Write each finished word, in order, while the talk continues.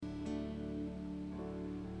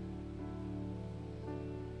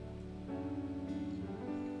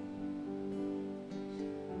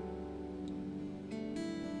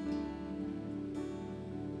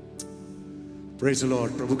Praise the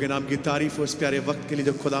Lord. प्रभु के नाम की तारीफ हो इस प्यारे वक्त के लिए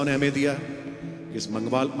जो खुदा ने हमें दिया, इस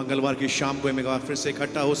मंगलवार की शाम को हम एक बार फिर से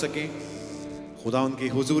इकट्ठा हो सके खुदा उनकी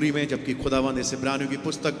हुजूरी में, जबकि खुदावंद इस इब्रानियों की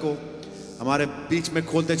पुस्तक को हमारे बीच में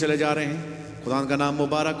खोलते चले जा रहे हैं। खुदा का नाम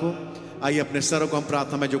मुबारक हो। आइए अपने सरों को हम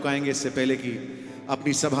प्रार्थना में झुकाएंगे इससे पहले कि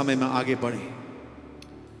अपनी सभा में आगे बढ़े।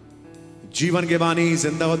 जीवन के बानी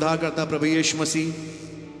जिंदा उद्धार करता प्रभु यीशु मसीह,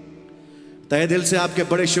 तहे दिल से आपके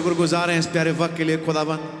बड़े शुक्रगुजार हैं इस प्यारे वक्त के लिए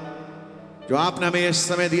खुदावंद, जो आपने हमें यह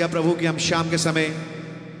समय दिया प्रभु कि हम शाम के समय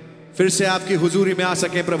फिर से आपकी हुजूरी में आ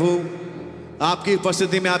सके। प्रभु आपकी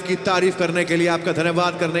उपस्थिति में आपकी तारीफ करने के लिए, आपका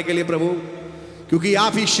धन्यवाद करने के लिए प्रभु, क्योंकि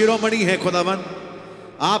आप ही शिरोमणि हैं खुदावन,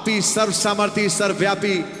 आप ही सर्व सामर्थी,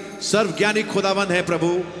 सर्वव्यापी, सर्वज्ञानी खुदावन है प्रभु।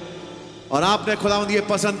 और आपने खुदावन ये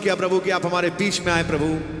पसंद किया प्रभु कि आप हमारे बीच में आए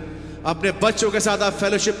प्रभु, अपने बच्चों के साथ आप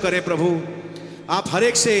फेलोशिप करें प्रभु। आप हर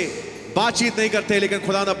एक से बातचीत नहीं करते, लेकिन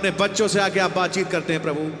खुदावन अपने बच्चों से आके आप बातचीत करते हैं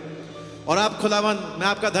प्रभु। और आप खुदावन, मैं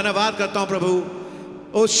आपका धन्यवाद करता हूं प्रभु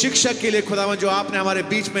उस शिक्षक के लिए खुदावन जो आपने हमारे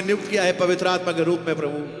बीच में नियुक्त किया है पवित्र आत्मा के रूप में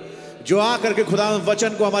प्रभु, जो आकर के खुदावन वचन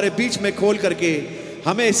को हमारे बीच में खोल करके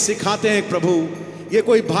हमें सिखाते हैं प्रभु। ये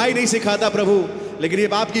कोई भाई नहीं सिखाता प्रभु, लेकिन ये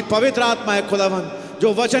आपकी पवित्र आत्मा है खुदावन,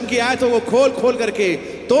 जो वचन की आयतों को खोल खोल करके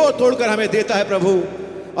तोड़ तोड़ कर हमें देता है प्रभु।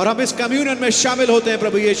 और हम इस कम्युनियन में शामिल होते हैं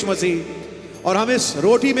प्रभु यीशु मसीह, और हम इस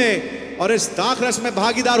रोटी में और इस दाख रस में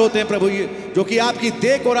भागीदार होते हैं प्रभु, जो कि आपकी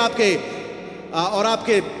देख और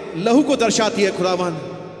आपके लहू को दर्शाती है खुदावन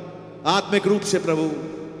आत्मिक रूप से प्रभु।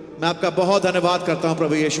 मैं आपका बहुत धन्यवाद करता हूं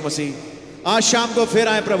प्रभु यीशु मसीह। आज शाम को फिर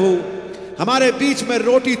आए प्रभु, हमारे बीच में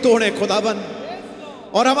रोटी तोड़े खुदावन,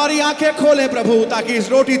 और हमारी आंखें खोलें प्रभु, ताकि इस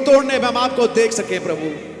रोटी तोड़ने में हम आपको देख सके प्रभु।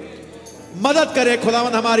 मदद करें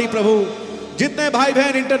खुदावन हमारी प्रभु। जितने भाई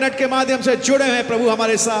बहन इंटरनेट के माध्यम से जुड़े हैं प्रभु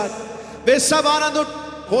हमारे साथ, वे सब आनंद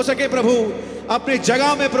हो सके प्रभु, अपनी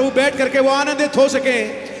जगह में प्रभु बैठ करके वो आनंदित हो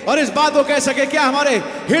सके और इस बात को कह सके क्या हमारे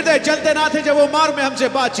हृदय जलते ना थे जब वो मार्ग में हमसे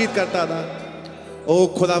बातचीत करता था। ओ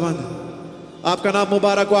खुदावंद, आपका नाम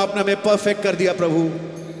मुबारक हो। आपने हमें परफेक्ट कर दिया प्रभु,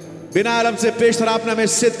 बिना अलम से पेशतर आपने हमें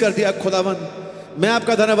सिद्ध कर दिया खुदावंद। मैं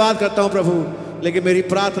आपका धन्यवाद करता हूं प्रभु, लेकिन मेरी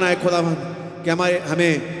प्रार्थना है खुदावंद कि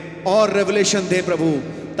हमें और रेवलेशन दे प्रभु,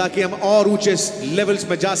 ताकि हम और ऊंचे लेवल्स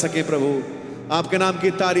में जा सके प्रभु। आपके नाम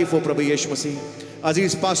की तारीफ हो प्रभु यीशु मसीह।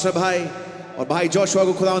 अजीज पास्टर भाई और भाई जोशुआ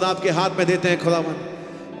को खुदावंद आपके हाथ में देते हैं खुदावंद,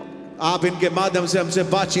 आप इनके माध्यम से हमसे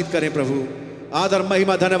बातचीत करें प्रभु। आदर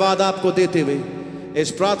महिमा धन्यवाद आपको देते हुए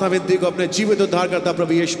इस प्रार्थना विनती को अपने जीवित उद्धार करता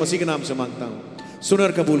प्रभु यीशु मसीह के नाम से मांगता हूं,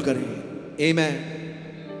 सुनर कबूल करें, आमीन।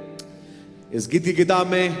 इस गीत की किताब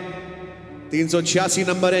में 386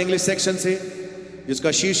 नंबर है इंग्लिश सेक्शन से,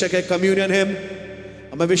 जिसका शीर्षक है कम्युनियन हिम।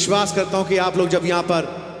 मैं विश्वास करता हूं कि आप लोग जब यहां पर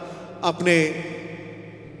अपने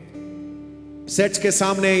सेट्स के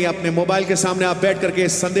सामने या अपने मोबाइल के सामने आप बैठ करके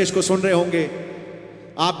इस संदेश को सुन रहे होंगे,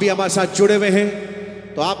 आप भी हमारे साथ जुड़े हुए हैं,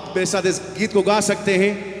 तो आप मेरे साथ इस गीत को गा सकते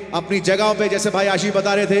हैं अपनी जगहों पे। जैसे भाई आशीष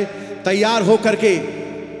बता रहे थे, तैयार होकर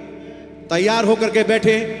के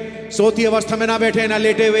बैठे, सोती अवस्था में ना बैठे, ना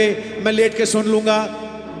लेटे हुए मैं लेट के सुन लूंगा,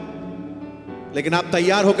 लेकिन आप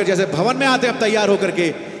तैयार होकर, जैसे भवन में आते हैं आप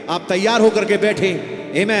तैयार होकर के बैठे,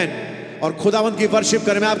 आमीन, और खुदावंद की वर्शिप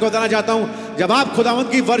करें। मैं आपको बताना चाहता हूं, जब आप खुदावंद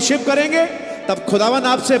की वर्शिप करेंगे तब खुदावंद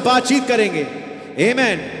आपसे बातचीत करेंगे,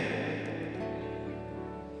 आमीन।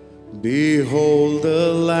 Behold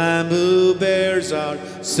the Lamb who bears our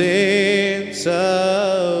sins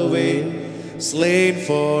away, slain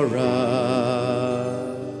for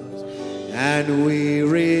us, and we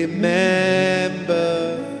remember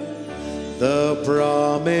the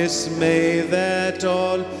promise made that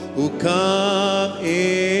all who come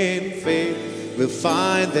in faith will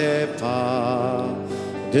find their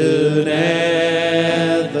pardon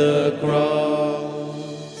at the cross.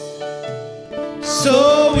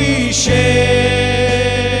 So we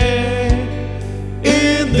share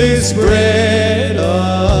in this bread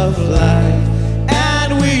of life, and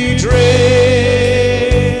we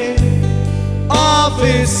drink of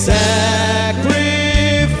His sacrifice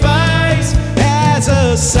as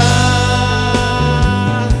a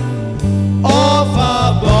sign of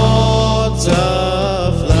our bonds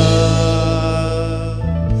of love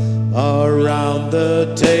around the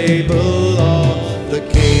table of the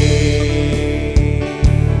King.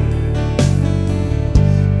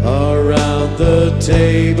 Around the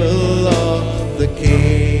table of the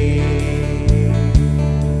King,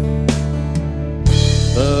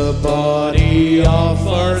 the body of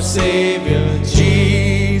our Savior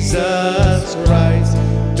Jesus Christ,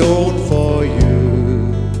 atoned for you.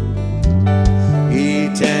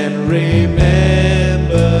 Eat and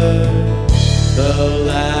remember the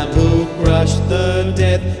Lamb who crushed the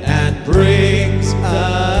death and brings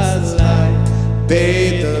us life. Pay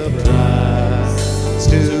the price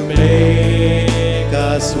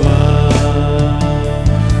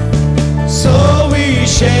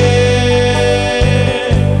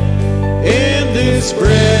share in this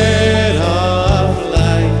bread of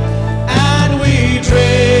life, and we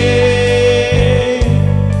drink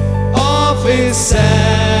of His sacrifice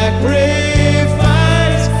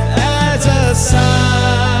as a sign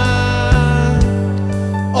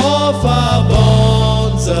of our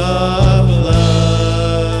bonds of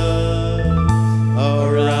love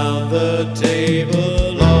around the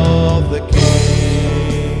table of the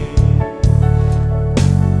King.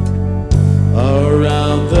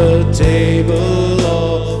 Around the table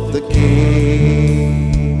of the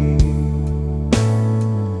King.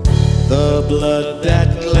 The blood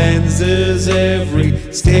that cleanses every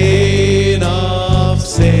stain of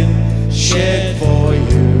sin shed for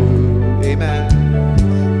you. Amen.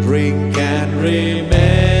 Drink and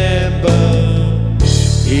remember,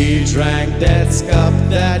 He drank that cup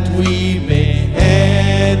that we may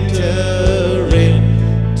enter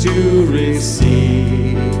in to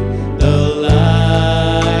receive the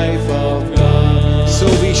life of God. So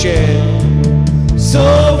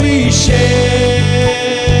we share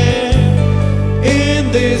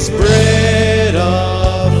in this bread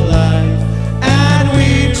of life, and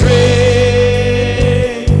we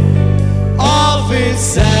drink of His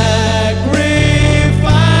sacrifice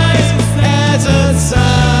as a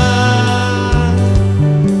sign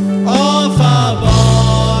of our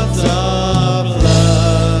bonds of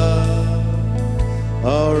love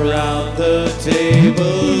around the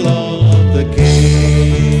table of the King.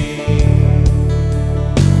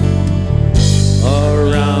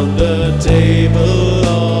 Around the table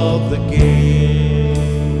of the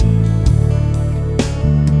King.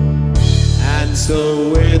 And so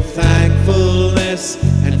with thankfulness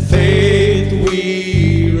and faith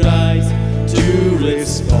we rise to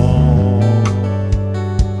respond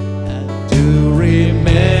and to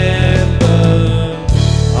remember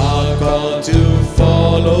our call to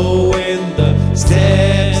follow in the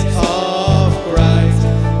steps of Christ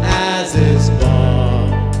as His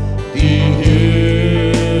body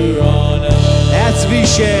here on earth. As we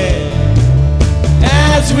share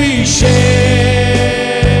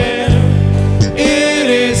in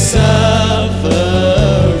His suffering,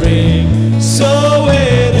 so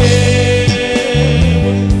with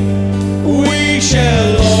Him we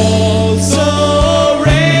shall also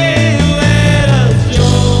reign. Let us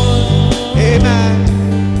join, amen,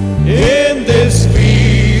 in this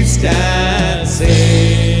feast and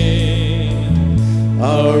sing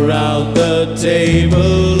around the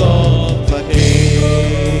table of the King.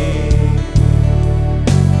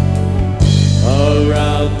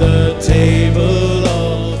 Around the table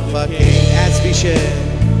of the King.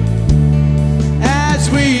 As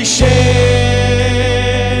we share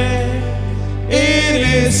in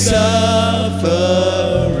His suffering,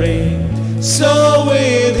 so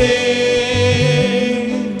with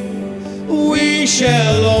Him we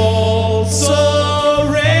shall also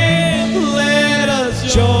reign. Let us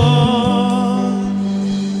join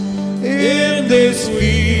in this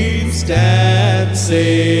feast and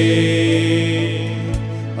sing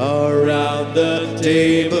around the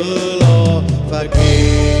table of the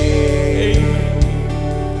King.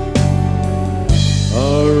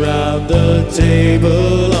 Around the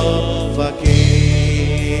table of the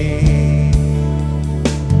King.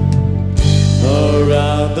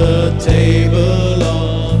 Around the table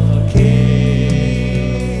of the King.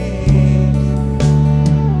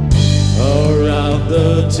 Around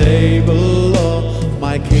the table of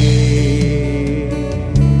my King.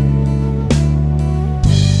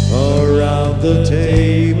 Around the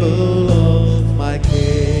table of my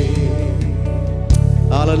King.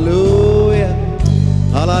 Hallelujah.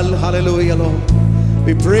 Hallelujah, Lord.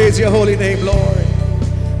 We praise your holy name, Lord.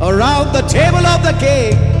 Around the table of the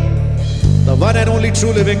King, the one and only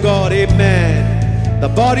true living God. Amen. The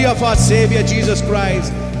body of our Savior Jesus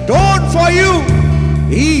Christ, torn for you.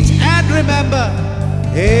 Eat and remember.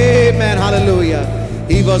 Amen. Hallelujah.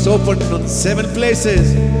 He was opened in 7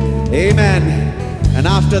 places. Amen. And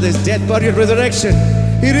after this death, burial, resurrection,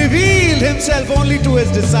 He revealed Himself only to His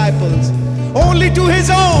disciples. Only to His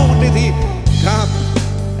own did He come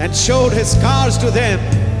and showed His scars to them.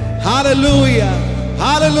 Hallelujah.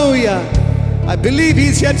 Hallelujah. I believe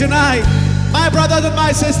He's here tonight. My brothers and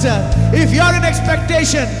my sister, if you're in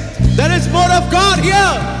expectation, there is more of God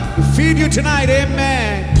here to feed you tonight.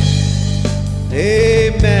 Amen.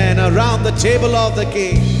 Amen. Around the table of the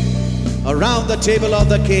King. Around the table of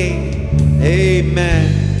the King.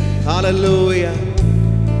 Amen. Hallelujah.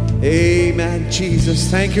 Amen. Jesus,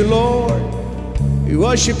 thank you, Lord. We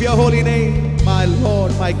worship your holy name, my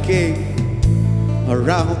Lord, my King.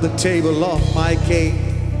 Around the table of my King,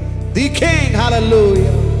 the King.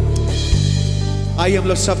 Hallelujah. आइए हम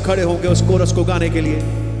लोग सब खड़े होंगे उस coarse को गाने के लिए.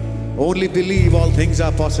 Only believe all things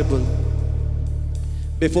are possible.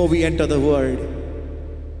 Before we enter the word,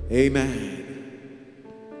 amen.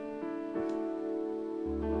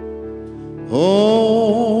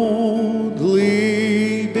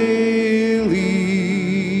 Only believe.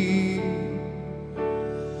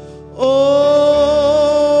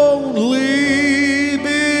 Only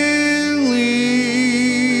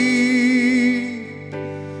believe,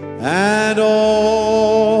 and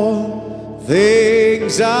all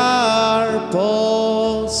things are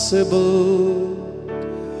possible.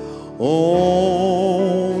 Only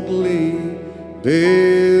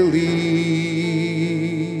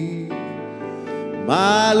believe.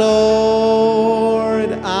 My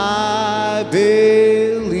Lord, I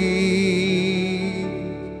believe.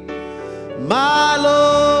 My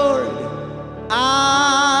Lord,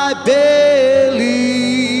 I believe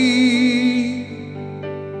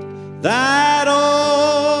that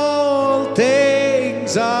all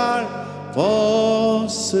things are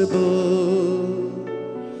possible.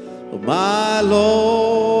 My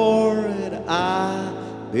Lord, I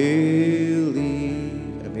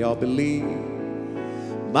believe. And we all believe.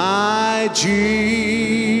 My Jesus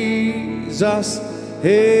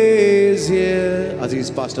is here. Aziz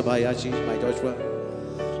Pastor Bhai Ashish, Bhai Joshua.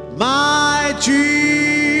 My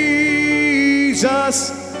Jesus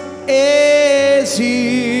is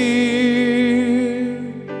here,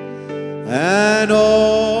 and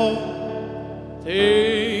all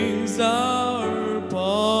things are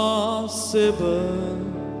possible.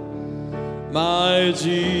 My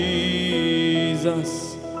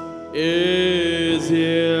Jesus is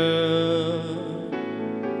here.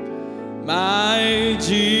 My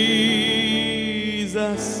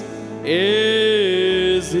Jesus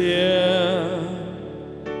is here.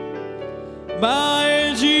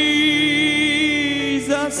 My Jesus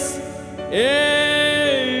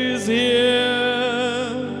is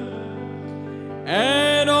here,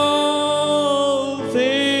 and all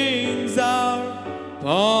things are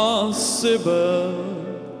possible.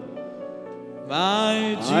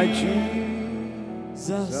 My Jesus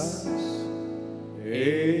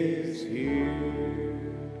is here.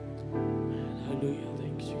 Hallelujah.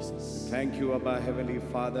 Thank you, Jesus. Thank you, Abba, Heavenly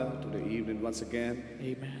Father, to the evening once again,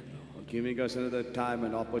 Amen, for giving us another time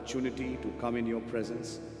and opportunity to come in your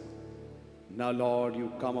presence. Now, Lord,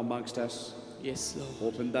 you come amongst us. Yes,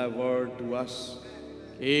 Lord. Open thy word to us.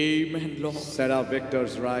 Amen, Lord. Set our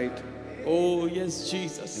victors right. Oh, yes,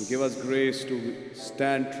 Jesus. And give us grace to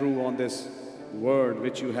stand true on this word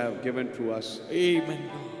which you have given to us. Amen,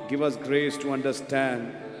 Lord. Give us grace to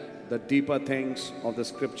understand the deeper things of the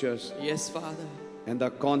scriptures Yes, Father. and the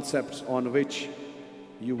concepts on which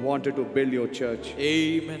you wanted to build your church.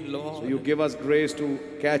 Amen, Lord. So you give us grace to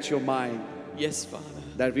catch your mind, Yes, Father.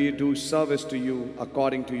 that we do service to you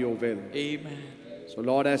according to your will. Amen. So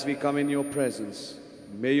Lord, as we come in your presence,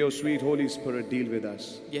 may your sweet Holy Spirit deal with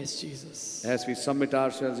us. Yes, Jesus. As we submit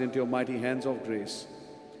ourselves into your mighty hands of grace,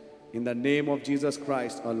 in the name of Jesus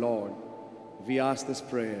Christ, our Lord, we ask this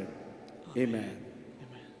prayer. Amen.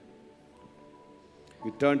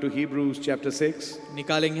 We turn to Hebrews chapter 6.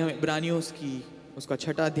 निकालेंगे हम इब्रानियों उसका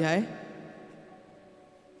 6वां अध्याय.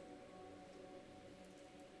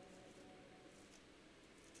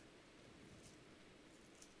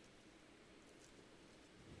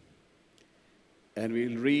 And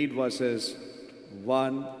we'll read verses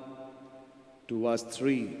 1 to verse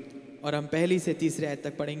 3. और हम पहली से तीसरे आयत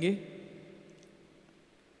तक पढ़ेंगे.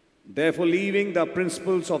 Therefore, leaving the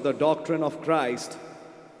principles of the doctrine of Christ,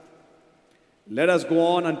 let us go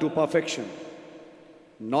on unto perfection,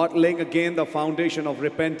 not laying again the foundation of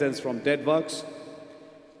repentance from dead works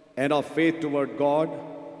and of faith toward God,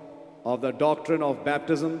 of the doctrine of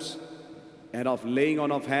baptisms and of laying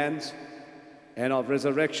on of hands and of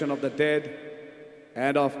resurrection of the dead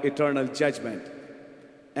and of eternal judgment.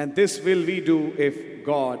 And this will we do if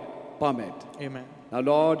God permit. Amen. Now,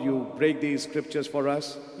 Lord, you break these scriptures for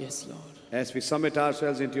us Yes, Lord. as we submit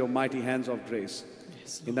ourselves into your mighty hands of grace.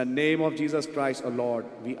 Yes, In Lord. the name of Jesus Christ, our Lord,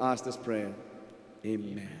 we ask this prayer.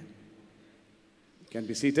 Amen. You can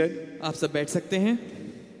be seated. आप सब बैठ सकते हैं.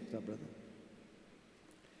 What's up, brother?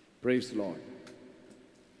 Praise the Lord.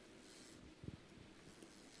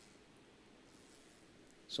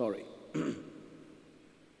 Sorry.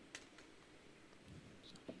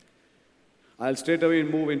 I'll straight away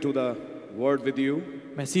move into the word with you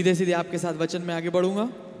मैं सीधे सीधे आपके साथ वचन में आगे बढ़ूंगा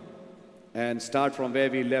and start from where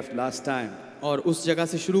we left last time. और उस जगह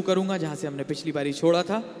से शुरू करूंगा जहां से हमने पिछली बारी छोड़ा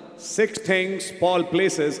था. 6 things Paul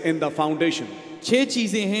places in the foundation. 6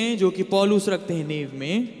 चीजें हैं जो कि पौलुस रखते हैं नींव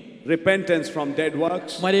में. Repentance from dead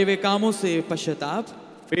works, मरे हुए कामों से पश्चाताप,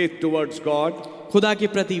 faith towards God, खुदा के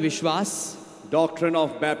प्रति विश्वास, doctrine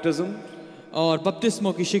of baptism, और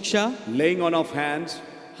बपतिस्मों की शिक्षा, laying on of hands,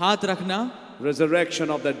 हाथ रखना, resurrection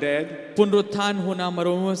of the dead, पुनरुत्थान होना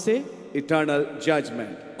मरों से, eternal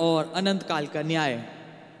judgment. और अनंत काल का न्याय।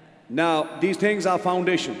 Now, these things are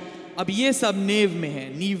foundation. अब ये सब नींव में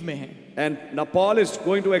है, नींव में है। And now Paul is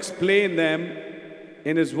going to explain them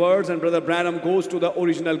in his words, and Brother Branham goes to the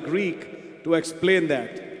original Greek to explain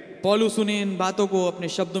that. पौलुस उन्हें इन बातों को अपने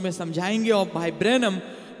शब्दों में समझाएंगे और भाई ब्रैनम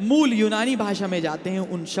मूल यूनानी भाषा में जाते हैं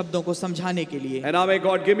उन शब्दों को समझाने के लिए। And now may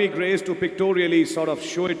God give me grace to pictorially sort of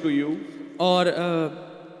show it to you. और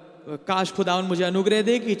काश खुदावन मुझे अनुग्रह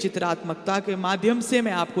दे कि चित्रात्मकता के माध्यम से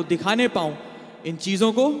मैं आपको दिखाने पाऊं इन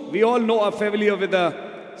चीजों को। We all know, are familiar with the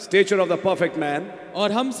stature of the perfect man.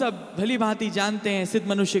 और हम सब भली भांति जानते हैं सिद्ध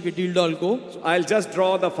मनुष्य के डील डॉल को। So I'll just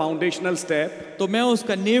draw the foundational step, तो मैं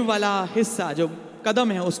उसका नींव वाला हिस्सा जो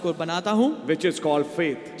कदम है उसको बनाता हूं, which is called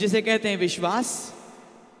faith. जिसे कहते हैं विश्वास,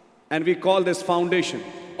 And we call this foundation.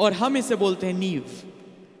 और हम इसे बोलते हैं नींव।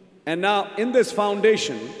 And now in this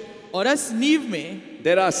foundation, और इस नींव में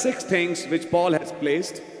there are 6 things which Paul has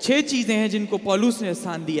placed. 6 चीजें हैं जिनको पौलुस ने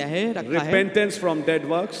स्थान दिया है, रखा है। Repentance from dead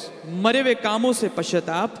works. मरे हुए कामों से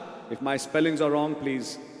पश्चाताप। If my spellings are wrong,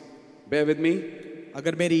 please bear with me.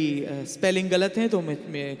 अगर मेरी स्पेलिंग गलत है तो मैं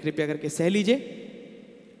कृपया करके सह लीजिए।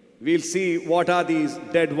 We'll see what are these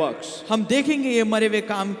dead works. हम देखेंगे ये मरे हुए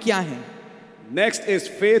काम क्या हैं। Next is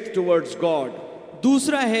faith towards God.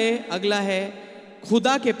 दूसरा है, अगला है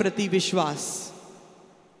खुदा के प्रति विश्वास।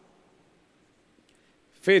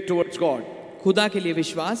 Faith towards God. खुदा के लिए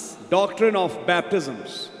विश्वास। Doctrine of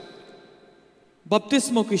baptisms.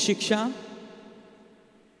 बपतिस्मों की शिक्षा।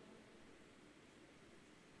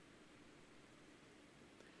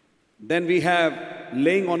 Then we have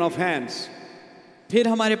laying on of hands. फिर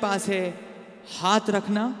हमारे पास है हाथ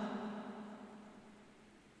रखना।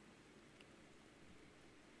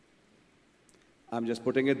 I'm just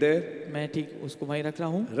putting it there. मैं ठीक उसको वहीं रख रहा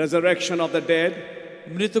हूं। Resurrection of the dead.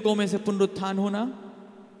 मृतकों में से पुनरुत्थान होना।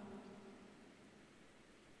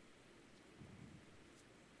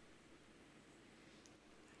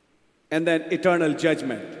 And then eternal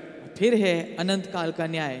judgment. फिर है अनंत काल का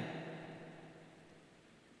न्याय।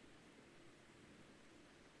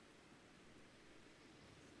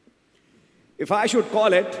 If I should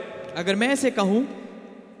call it, अगर मैं ऐसे कहूं,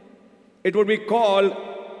 it would be called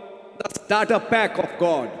the starter pack of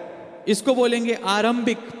God. इसको बोलेंगे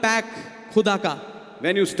आरंभिक पैक खुदा का।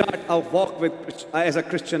 When you start a walk with as a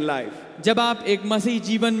Christian life, जब आप एक मसीही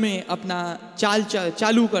जीवन में अपना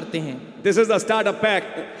चालू करते हैं, this is the starter pack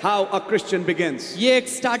how a Christian begins. ये एक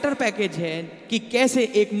स्टार्टर पैकेज है कि कैसे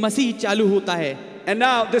एक मसीह चालू होता है। And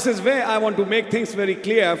now this is where I want to make things very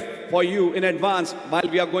clear for you in advance while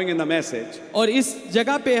we are going in the message. और इस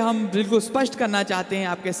जगह पे हम बिल्कुल स्पष्ट करना चाहते हैं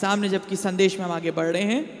आपके सामने जबकि संदेश में हम आगे बढ़ रहे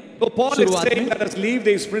हैं। So Paul is saying, let us leave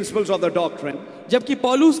these principles of the doctrine. जबकि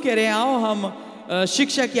पौलुस कह रहे हैं आओ हम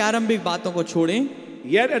शिक्षा की आरंभिक बातों को छोड़ें।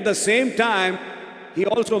 Yet at the same time, he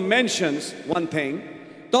also mentions one thing,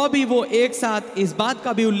 तो भी वो एक साथ इस बात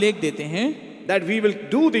का भी उल्लेख देते हैं that we will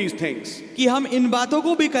do these things. कि हम इन बातों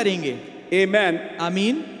को भी करेंगे। Amen.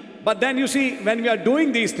 आमीन। But then you see, when we are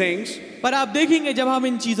doing these things, पर आप देखेंगे जब हम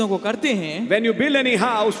इन चीजों को करते हैं, when you build any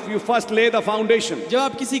house, you first lay the foundation. जब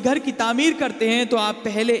आप किसी घर की तामीर करते हैं तो आप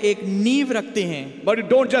पहले एक नींव रखते हैं। But you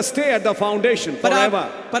don't just stay at the foundation forever.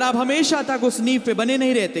 पर आप हमेशा तक उस नींव पे बने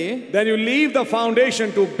नहीं रहते। Then you leave the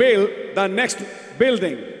foundation to build the next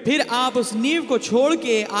building. फिर आप उस नींव को छोड़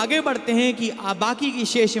के आगे बढ़ते हैं कि आप बाकी की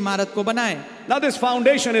शेष इमारत को बनाएं। Now this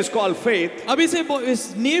foundation is called faith. अब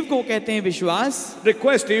इस नींव को कहते हैं विश्वास।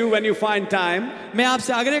 Request you when you find time, मैं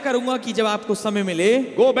आपसे आग्रह करूंगा कि जब आपको समय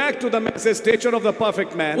मिले, go back to the message stature of the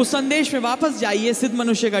perfect man. उस संदेश में वापस जाइए सिद्ध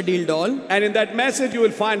मनुष्य का डील डॉल। And in that message you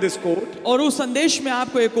will find this quote. और उस संदेश में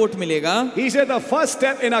आपको एक कोट मिलेगा। He said the first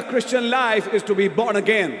step in a Christian life is to be born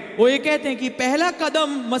again. वो ये कहते हैं कि पहला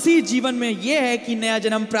कदम मसीह जीवन में ये है कि नया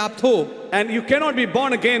जन्म प्राप्त हो। And you cannot be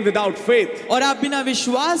born again without faith. और आप बिना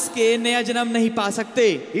विश्वास के नया जन्म नहीं पा सकते।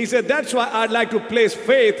 He said that's why I'd like to place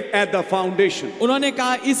faith at the foundation. उन्होंने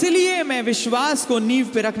कहा इसलिए मैं विश्वास को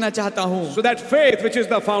नींव पे रखना चाहता हूँ। So that faith, which is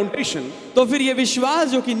the foundation, तो फिर ये विश्वास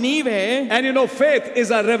जो कि नींव है, and you know faith is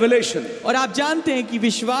a revelation. और आप जानते हैं कि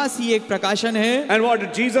विश्वास ही एक प्रकाशन है। And what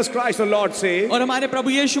did Jesus Christ the Lord say? और हमारे प्रभु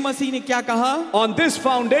यीशु मसीह ने क्या कहा? On this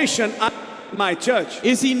foundation I my church.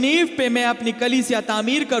 इसी नींव पे मैं अपनी कलीसिया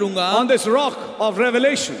तामीर करूंगा। On this rock of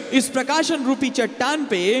revelation इस प्रकाशन रूपी चट्टान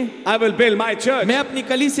पे I will build my church. मैं अपनी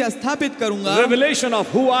कलीसिया स्थापित करूंगा। Revelation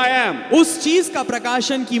of who I am. उस चीज का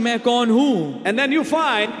प्रकाशन कि मैं कौन हूँ। And then you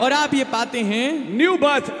find और आप ये पाते हैं new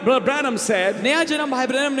birth. Brother Branham said नया जन्म भाई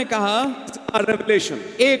ब्रैनम ने कहा a revelation.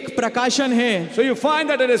 एक प्रकाशन है। So you find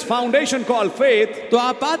that there is foundation called faith. तो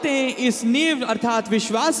आप पाते हैं इस नींव अर्थात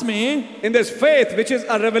विश्वास में, In this faith, which is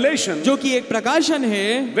a revelation, जो कि एक प्रकाशन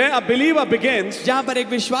है, where a believer begins, जहां पर एक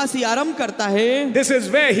विश्वासी आरंभ करता है, this is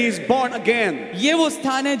where he is born again. ये वो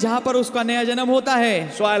स्थान है जहां पर उसका नया जन्म होता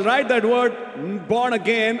है। So I'll write that word born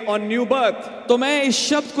again on new birth. तो मैं इस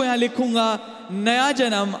शब्द को यहाँ लिखूंगा नया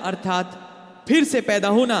जन्म अर्थात फिर से पैदा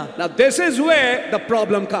होना। Now this is where the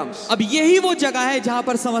problem comes. अब यही वो जगह है जहां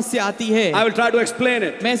पर समस्या आती है। I will try to explain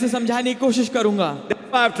it. मैं इसे समझाने की कोशिश करूंगा।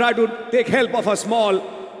 I've tried to take help of a small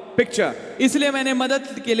picture. इसलिए मैंने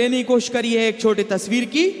मदद के लेने की कोशिश करी है एक छोटी तस्वीर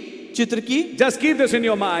की, चित्र की। Just keep this in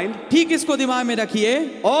your mind. ठीक इसको दिमाग में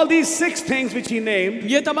रखिए। All these 6 things which he named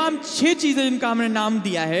ये तमाम 6 चीजें जिनका हमने नाम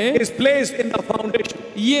दिया है, is placed in the foundation.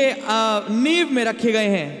 ये नींव में रखे गए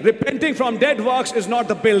हैं। Repenting from dead works is not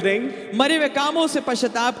the building. मरे हुए कामों से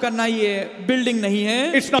पश्चाताप करना ये बिल्डिंग नहीं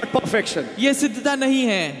है, It's not perfection. ये सिद्धता नहीं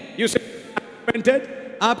है। You say, I repented.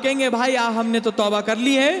 आप कहेंगे भाई हमने तो तौबा कर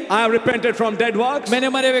ली है, I have repented from dead works. मैंने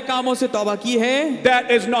मरे हुए कामों से तौबा की है,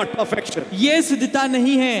 That is not perfection. ये सिद्धता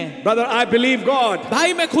नहीं है। Brother, I believe God.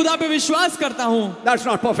 भाई मैं खुदा पे विश्वास करता हूँ, That's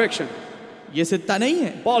not perfection. ये सिद्धता नहीं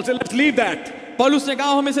है। Paul said, let's leave that पौलुस ने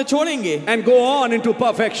कहा हम इसे छोड़ेंगे and go on into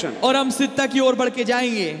perfection. और हम सिद्धता की ओर बढ़ के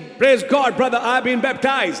जाएंगे। Praise God, brother, I've been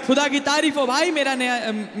baptized. खुदा की तारीफ हो भाई,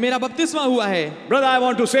 मेरा बपतिस्मा हुआ है। Brother, I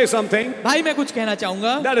want to say something. भाई मैं कुछ कहना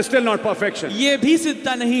चाहूंगा, That is still not perfection. ये भी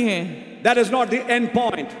सिद्धता नहीं है, That is not the end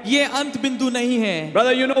point. ये अंत बिंदु नहीं है।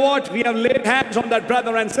 Brother, you know what? We have laid hands on that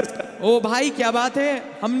brother and sister. ओ भाई क्या बात है,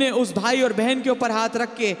 हमने उस भाई और बहन के ऊपर हाथ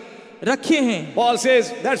रखे हैं। Paul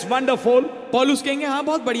says, that's wonderful, पौलुस कहेंगे हाँ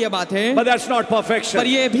बहुत बढ़िया बात है, but that's not पर perfection.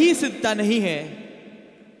 ये भी सिद्धता नहीं है।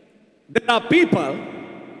 There are people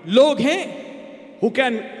लोग हैं who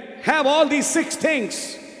can have all these 6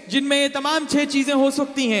 things जिनमें ये तमाम 6 चीजें हो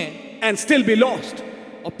सकती हैं and still be lost.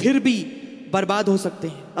 और फिर भी बर्बाद हो सकते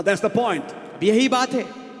हैं। Now that's the point. अब यही बात है।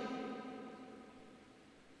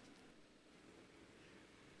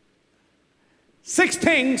 6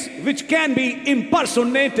 things which can be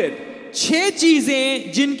impersonated. 6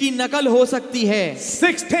 चीजें जिनकी नकल हो सकती है।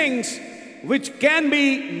 6 things which can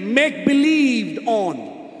be make believed on.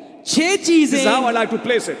 6 This is how I चीजें, like to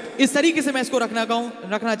place it. इस तरीके से मैं इसको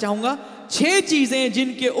रखना चाहूंगा। 6 चीजें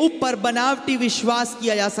जिनके ऊपर बनावटी विश्वास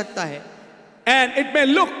किया जा सकता है And it may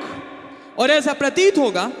look और ऐसा प्रतीत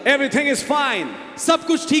होगा everything is fine, सब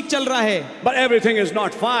कुछ ठीक चल रहा है, but everything is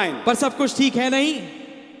not fine. पर सब कुछ ठीक है नहीं।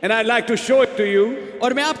 And I'd like to show it to you.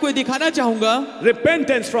 और मैं आपको ये दिखाना चाहूंगा,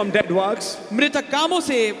 Repentance from dead works मृतक कामों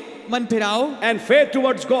से मन फिराओ and faith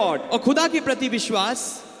towards God. और खुदा के प्रति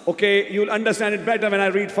विश्वास। Okay, you'll understand it better when I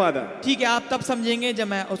read further. ठीक है, आप तब समझेंगे जब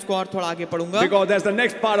मैं उसको और थोड़ा आगे पढ़ूंगा, Because that's the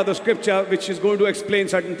next part of the scripture which is going to explain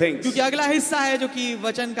certain things. क्योंकि अगला हिस्सा है जो कि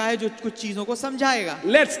वचन का है जो कुछ चीजों को समझाएगा।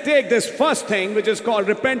 Let's take this first thing which is called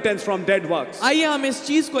repentance from dead works. आइए हम इस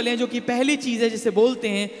चीज को लें जो कि पहली चीज है जिसे बोलते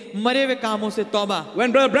हैं मरे हुए कामों से तौबा।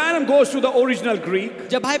 When Brother Branham goes to the original Greek,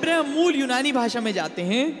 जब भाई ब्रह्म मूल यूनानी भाषा में जाते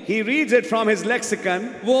हैं, he reads it from his lexicon,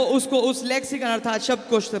 वो उसको उस लेक्सिकन अर्थात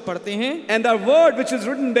शब्दकोश से पढ़ते हैं, and the word which is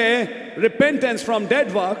written there, repentance from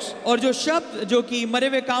dead works, और जो शब्द जो कि मरे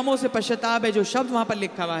हुए कामों से पश्चाताप है, जो शब्द वहां पर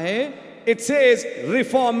लिखा हुआ है, it says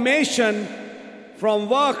reformation from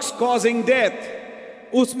works causing death.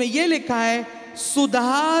 उसमें ये लिखा है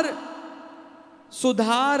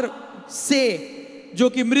सुधार से जो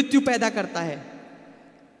कि मृत्यु पैदा करता है।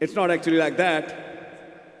 It's not actually like that.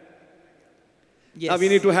 Yes. Now we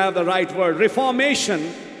need to have the right word. Reformation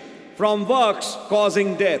from works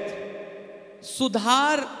causing death.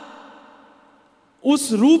 सुधार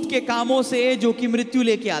उस रूप के कामों से जो कि मृत्यु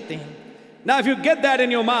लेके आते हैं। Now if you get that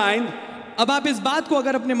in your mind, अब आप इस बात को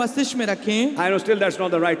अगर अपने मस्तिष्क में रखें, I know still that's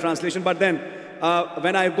not the right translation, but then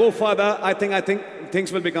when I go further, I think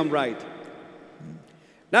things will become right.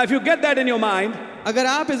 Now if you get that in your mind, अगर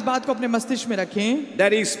आप इस बात को अपने मस्तिष्क में रखें,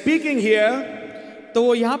 that he's speaking here, तो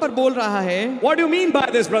वो यहाँ पर बोल रहा है, what do you mean by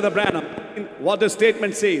this, Brother Branham? What the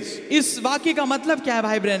statement says. इस वाक्य का मतलब क्या है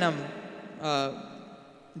भाई ब्रैनम?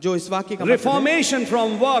 जो इस वाक्य का मतलब है, Reformation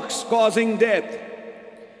from works causing death.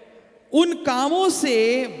 उन कामों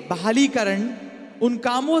से बहालीकरण, उन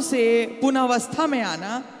कामों से पुनर्वस्था में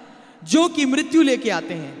आना जो कि मृत्यु लेके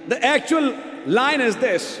आते हैं। The actual line is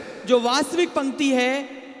this. जो वास्तविक पंक्ति है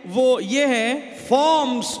वो ये है,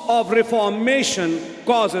 Forms of reformation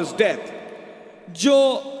causes death.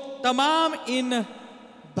 जो तमाम इन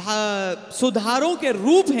सुधारों के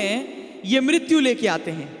रूप हैं ये मृत्यु लेके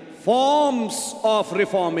आते हैं। Forms of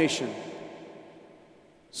reformation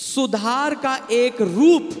सुधार का एक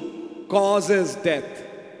रूप, causes death.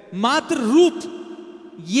 मात्र रूप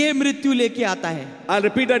ये मृत्यु लेके आता है। I'll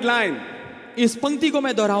repeat that line. इस पंक्ति को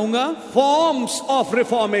मैं दोहराऊंगा, forms of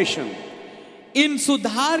reformation. इन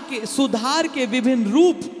सुधार के विभिन्न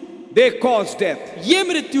रूप They cause death. ये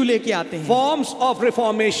मृत्यु लेके आते हैं। Forms of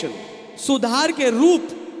reformation. सुधार के रूप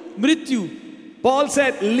मृत्यु। Paul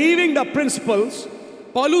said, leaving the principles,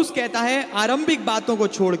 पौलुस कहता है आरंभिक बातों को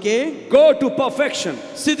छोड़ के go to perfection,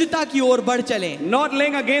 सिद्धता की ओर बढ़ चलें, not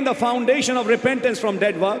laying again the foundation of repentance from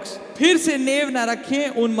dead works. फिर से नेव न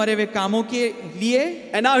रखें उन मरे हुए कामों के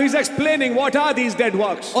लिए। And now he's explaining what are these dead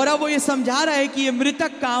works. और अब वो ये समझा रहा है कि ये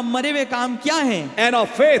मृतक काम, मरे हुए काम क्या हैं, And of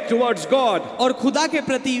faith towards God, और खुदा के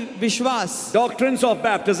प्रति विश्वास, doctrines of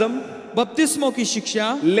baptism, बपतिस्मों की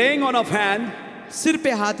शिक्षा, laying on of hand, सिर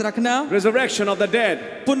पे हाथ रखना, resurrection of the dead,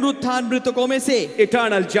 पुनरुत्थान मृतकों में से,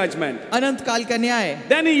 eternal judgment. अनंत काल का न्याय।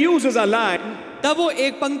 Then he uses a line तब वो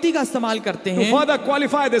एक पंक्ति का इस्तेमाल करते to हैं further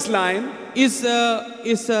qualify this line.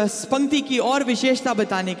 इस पंक्ति की और विशेषता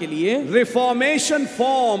बताने के लिए। Reformation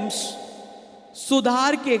forms,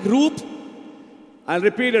 सुधार के रूप, I'll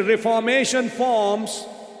repeat it, reformation forms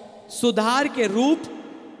सुधार के रूप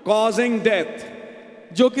causing death.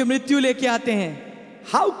 जो कि मृत्यु लेके आते हैं।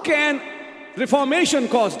 How can reformation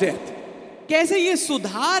cause death? कैसे ये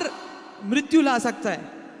सुधार मृत्यु ला सकता है?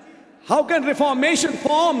 How can reformation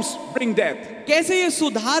forms bring death? कैसे ये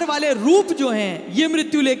सुधार वाले रूप जो हैं ये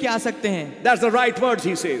मृत्यु लेके आ सकते हैं? That's the right words,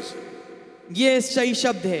 he says. ये सही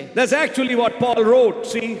शब्द है। That's actually what Paul wrote.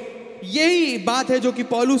 See यही बात है जो कि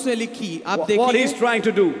पौलुस ने लिखी। आप what he's देखिए trying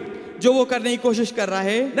to do. जो वो करने की कोशिश कर रहा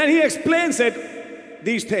है। Then he explains it,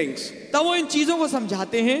 these things. तब वो इन चीजों को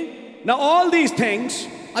समझाते हैं। Now all these things,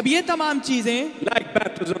 अब ये तमाम चीजें like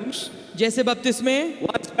baptisms, जैसे बपतिस्मे,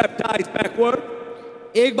 once baptized backward,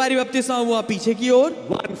 एक बारी बपतिस्मा हुआ पीछे की ओर,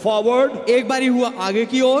 one forward, एक बारी हुआ आगे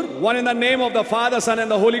की ओर, one in the name of the Father, Son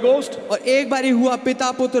and the Holy Ghost, और एक बारी हुआ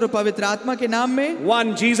पिता पुत्र और पवित्र आत्मा के नाम में,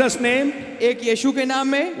 one Jesus name, एक यीशु के नाम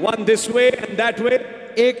में, one this way and that way,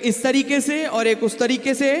 एक इस तरीके से और एक उस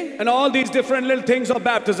तरीके से, and all these different little things of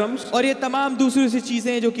baptisms और ये तमाम दूसरी सी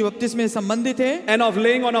चीजें जो कि बपतिस्मे से संबंधित है, and of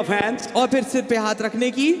laying on of hands. और फिर सिर पे हाथ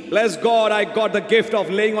रखने की। Bless God, I got the gift of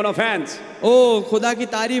laying on of hands. ओ खुदा की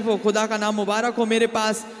तारीफ हो, खुदा का नाम मुबारक हो, मेरे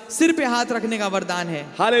पास सिर पे हाथ रखने का वरदान है।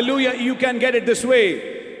 Hallelujah, you can get it this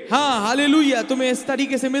way. हाँ हालेलुया, तुम्हें इस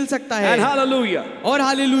तरीके से मिल सकता है। And hallelujah, और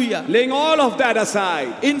हालेलुया, laying all of that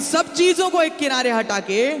aside, इन सब चीजों को एक किनारे हटा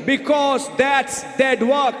के, because that's dead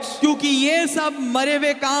works. क्योंकि ये सब मरे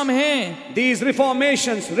हुए काम हैं, These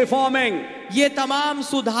reformations, reforming, ये तमाम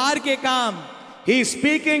सुधार के काम, he's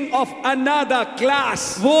speaking of another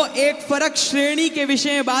class. वो एक फर्क श्रेणी के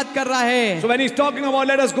विषय में बात कर रहा है। So when he's talking about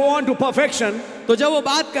let us go on to perfection, तो जब वो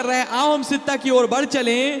बात कर रहा है आओ हम सिद्धता की ओर बढ़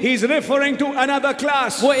चलें, he's referring to another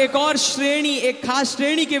class. वो एक और श्रेणी, एक खास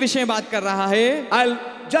श्रेणी के विषय में बात कर रहा है। I'll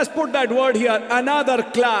just put that word here, another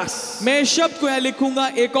class. मैं इस शब्द को यहाँ लिखूंगा,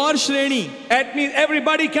 एक और श्रेणी। That means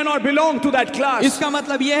everybody cannot belong to that class. इसका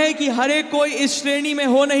मतलब यह है कि हर एक कोई इस श्रेणी में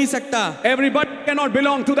हो नहीं सकता, Everybody cannot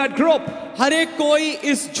belong to that group. हर एक कोई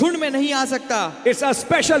इस झुंड में नहीं आ सकता। It's a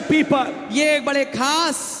special people ये एक बड़े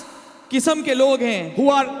खास किस्म के लोग हैं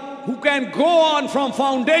who can go on from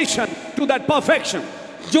foundation to that perfection.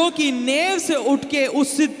 जो कि नेव से उठ के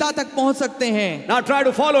उस सिद्धता तक पहुंच सकते हैं। Now try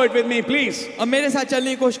to follow it with me, please. अब मेरे साथ चलने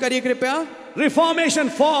की कोशिश करिए कृपया।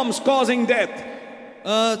 Reformation forms causing death.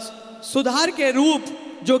 सुधार के रूप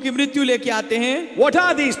जो कि मृत्यु लेके आते हैं, What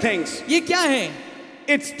are these things? ये क्या हैं?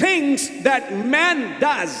 It's things that man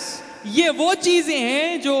does. ये वो चीजें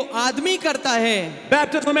हैं जो आदमी करता है।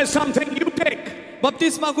 Baptism is something you take.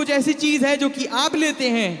 बपतिस्मा कुछ ऐसी चीज है जो कि आप लेते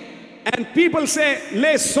हैं। And people say,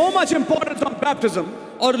 lay so much importance on baptism,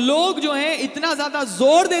 और लोग जो हैं इतना ज्यादा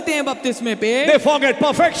जोर देते हैं बपतिस्मे पे, they forget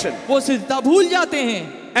perfection. वो सिद्धता भूल जाते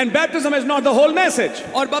हैं। And baptism is not the whole message.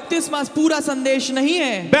 और बपतिस्मा पूरा संदेश नहीं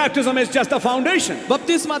है। Baptism is just the foundation.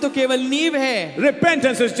 बपतिस्मा तो केवल नींव है।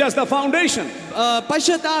 Repentance is just the foundation.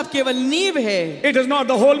 पश्चाताप केवल नींव है। It is not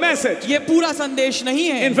the whole message. ये पूरा संदेश नहीं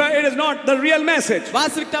है। In fact, it is not the real message.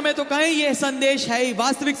 वास्तविकता में तो कहें ये संदेश है,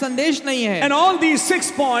 वास्तविक संदेश नहीं है। And all these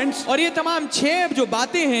 6 points, और ये तमाम 6 जो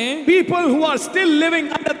बातें हैं, people who are still living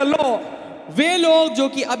under the law, वे लोग जो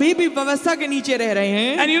कि अभी भी व्यवस्था के नीचे रह रहे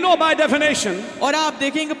हैं, and you know by definition, और आप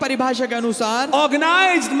देखेंगे परिभाषा के अनुसार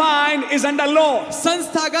organized mind is under law.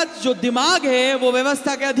 संस्थागत जो दिमाग है वो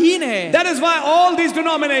व्यवस्था के अधीन है। That is why all these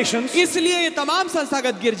denominations, इसलिए ये तमाम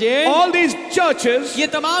संस्थागत गिरजे, all these churches ये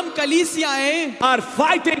तमाम कलीसियाएं are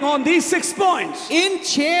fighting on these 6 points. इन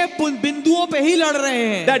 6 बिंदुओं पे ही लड़ रहे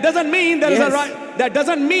हैं। That doesn't mean there is a Yes. right. that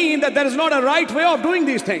doesn't mean that there is not a right way of doing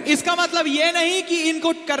these things. इसका मतलब ये नहीं कि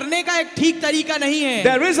इनको करने का एक ठीक तरीका नहीं है।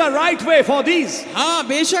 There is a right way for these. हाँ,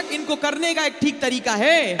 बेशक इनको करने का एक ठीक तरीका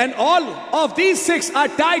है। And all of these 6 are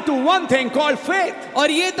tied to one thing called faith.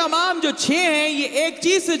 और ये तमाम जो 6 हैं ये एक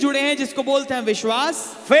चीज से जुड़े हैं जिसको बोलते हैं विश्वास।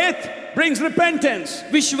 Faith brings repentance.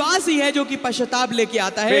 विश्वास ही है जो कि पश्चाताप लेके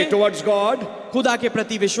आता है। Faith towards God. खुदा के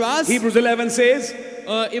प्रति विश्वास। Hebrews 11 says,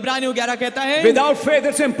 इब्रानियों 11 कहता है, without faith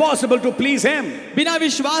it's impossible to please him. बिना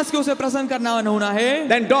विश्वास के उसे प्रसन्न करना होना है।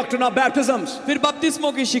 Then doctrine of baptisms. फिर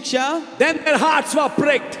बपतिस्मों की शिक्षा। Then their hearts were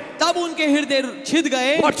pricked. तब उनके हृदय छिद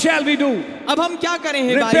गए। What shall we do? अब हम क्या करें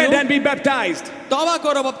हे Repent भाइयों? and be baptized. तौबा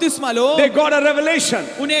करो, बपतिस्मा लो। They got a revelation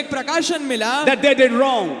उन्हें एक प्रकाशन मिला that they did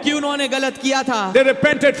wrong. कि उन्होंने गलत किया था। They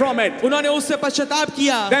repented from it. उन्होंने उससे पश्चाताप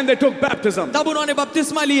किया। Then they took baptism. तब उन्होंने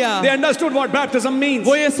बपतिस्मा लिया। They understood what baptism means.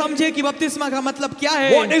 वो ये समझे कि बपतिस्मा का मतलब क्या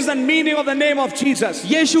है। What is the meaning of the name of Jesus?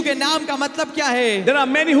 यीशु के नाम का मतलब क्या है। There are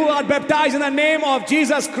many who are baptized in the name of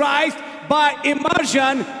Jesus Christ by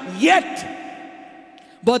immersion, yet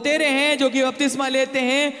बहुतेरे हैं जो कि बपतिस्मा लेते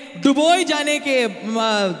हैं डुबोए जाने के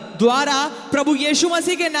द्वारा प्रभु यीशु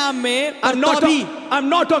मसीह के नाम में। I'm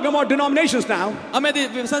not talking about denominations now. अब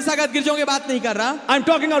मैं संस्थागत गिरजों की बात नहीं कर रहा। I'm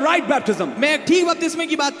talking a right baptism. मैं एक ठीक बपतिस्मे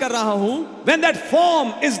की बात कर रहा हूँ। When that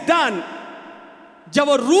form is done,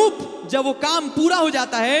 जब वो काम पूरा हो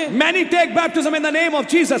जाता है। many take baptism in the name of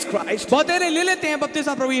Jesus Christ. बहुतेरे ले लेते हैं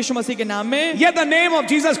बपतिस्मा प्रभु यीशु मसीह के नाम में। Yet the name of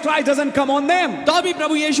Jesus Christ doesn't come on them. तो भी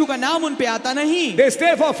प्रभु यीशु का नाम उन पे आता नहीं। They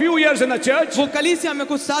stay for a few years in the church वो कलीसिया में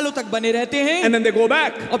कुछ सालों तक बने रहते हैं and then they go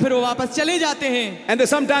back. और फिर वो वापस चले जाते हैं। And they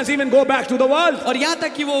sometimes even go back to the world. और यहाँ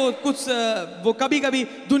तक कि वो कभी-कभी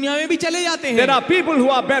दुनिया में भी चले जाते हैं। There are people who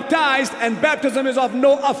are baptized and baptism is of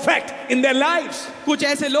no effect in their lives. कुछ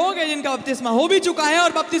ऐसे लोग हैं जिनका बपतिस्मा हो भी चुका है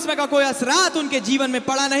और बपतिस्मा का कोई असरात उनके जीवन में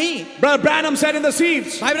पड़ा नहीं। Brother Branham said in the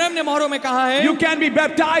seeds, भाई ब्रैनम ने मोहरों में कहा है, you can be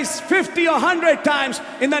baptized 50 or 100 times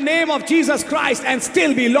in the name of Jesus Christ and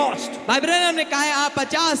still be lost. भाई ब्रैनम ने कहा है आप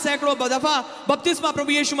 50 सैकड़ों दफा बपतिस्मा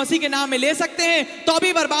प्रभु यीशु मसीह के नाम में ले सकते हैं तो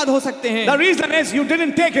भी बर्बाद हो सकते हैं। The reason is you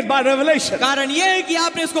didn't take it by revelation. कारण ये है कि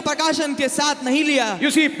आपने इसको प्रकाशन के साथ नहीं लिया।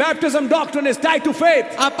 You see, baptism doctrine is tied to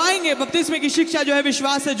faith. आप पाएंगे बपतिस्मे की शिक्षा जो है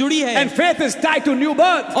विश्वास से जुड़ी है। And faith is tied to new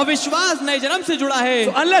birth. और विश्वास नए जन्म से जुड़ा है।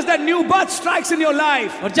 So unless that new birth strikes in your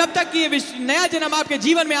life, और जब तक कि ये नया जन्म आपके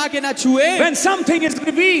जीवन में आके ना छुए, when something is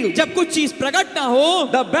revealed, जब कुछ चीज प्रकट ना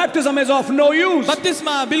हो, the baptism is of no use.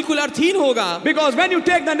 बपतिस्मा बिल्कुल अर्थहीन होगा। Because when you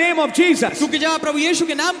take the name of Jesus, क्योंकि जब आप प्रभु यीशु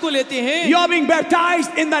के नाम को लेते हैं, you are being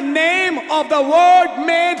baptized in the name of the Word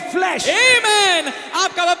made flesh. आमेन।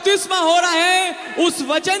 आपका बपतिस्मा हो रहा है उस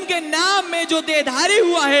वचन के नाम में जो देहधारी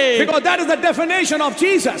हुआ है। Because that is the definition of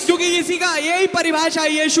Jesus. क्योंकि इसी का यही परिभाषा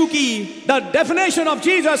है यीशु की। The definition of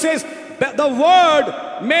Jesus is the Word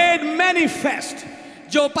made manifest.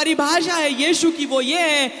 जो परिभाषा है यीशु की वो ये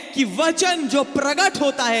है कि वचन जो प्रकट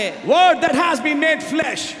होता है, Word that has been made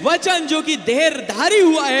flesh. वचन जो कि देहधारी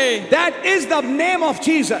हुआ है, That is the name of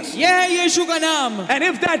Jesus. ये है यीशु का नाम। And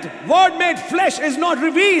if that Word made flesh is not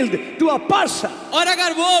revealed to a person, और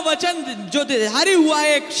अगर वो वचन जो देहधारी हुआ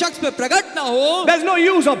है एक शख्स पे प्रकट ना हो, there's no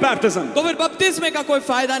use of baptism. तो फिर बपतिस्मे का कोई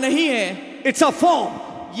फायदा नहीं है। It's a form.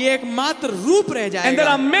 ये एक मात्र रूप रह And there जाएगा।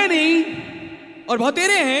 are many, और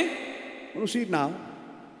बहुतेरे हैं you see it now,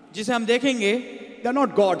 जिसे हम देखेंगे, they're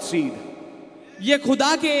not God's seed. ये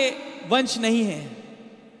खुदा के वंश नहीं है,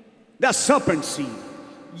 They're serpent seed.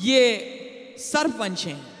 ये सर्प वंश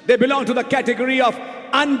हैं। They belong to the category of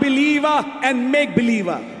unbeliever and make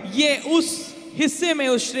believer. ये उस हिस्से में,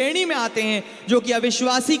 उस श्रेणी में आते हैं जो कि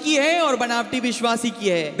अविश्वासी की है और बनावटी विश्वासी की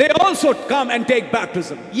है। They also come and take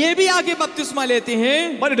baptism, ये भी आके बपतिस्मा लेते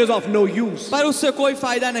हैं, but it is of no use. पर उससे कोई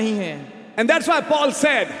फायदा नहीं है। And that's why Paul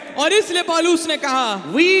said, और इसलिए पौलुस ने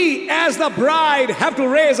कहा, we as the bride have to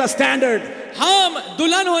raise a standard. हम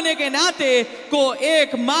दुल्हन होने के नाते को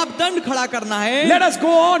एक मापदंड खड़ा करना है। Let us go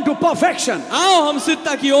on to perfection. आओ हम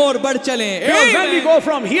सिद्धता की ओर बढ़ चलें। Because when we go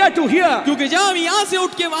from here to here, क्योंकि जब हम यहाँ से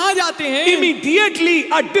उठ के वहां जाते हैं, immediately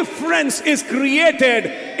a difference is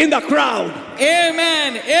created in the crowd.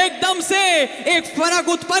 आमेन, एकदम से एक फर्क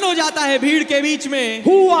उत्पन्न हो जाता है भीड़ के बीच में।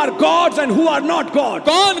 Who are gods and who are not gods?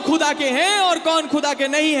 कौन खुदा के हैं और कौन खुदा के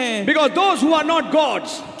नहीं हैं। Because those who are not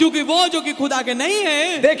gods, क्योंकि वो जो कि खुदा के नहीं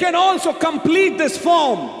हैं, they can also complete this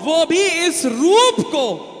form. वो भी इस रूप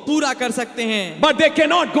को पूरा कर सकते हैं, but they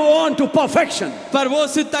cannot go on to perfection. पर वो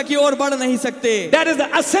सिद्धता की ओर बढ़ नहीं सकते। That is the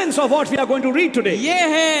essence of what we are going to read today. ये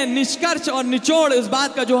है निष्कर्ष और निचोड़ इस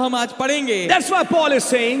बात का जो हम आज पढ़ेंगे। That's why Paul is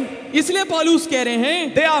saying इसलिए पौलुस कह रहे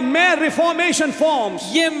हैं they are mere reformation forms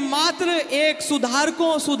ये मात्र एक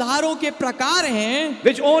सुधारों के प्रकार हैं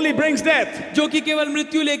which only brings death. जो कि केवल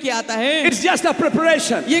मृत्यु लेके आता है। It's just a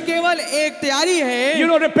preparation. ये केवल एक तैयारी है। You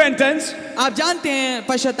know, repentance आप जानते हैं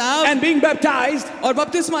पश्चाताप and being baptized और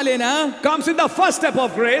बपतिस्मा लेना comes in the first step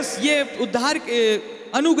of grace, ये उद्धार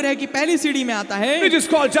अनुग्रह की पहली सीढ़ी में आता है, which is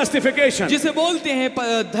called justification. जिसे बोलते हैं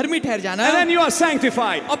धर्मी ठहर जाना, And then you are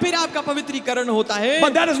sanctified. और फिर आपका पवित्रीकरण होता है।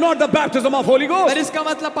 But that is not the baptism of Holy पर Ghost. इसका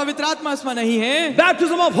मतलब पवित्र आत्मा स्मरण नहीं है।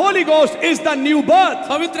 Baptism of Holy Ghost is the new birth.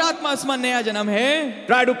 पवित्र आत्मा स्मरण नया जन्म है।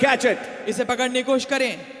 Try to catch it. इसे पकड़ने की कोशिश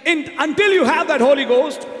करें। Until you have that Holy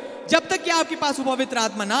Ghost, जब तक कि आपके पास वो पवित्र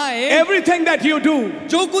आत्मा ना आए, everything that you do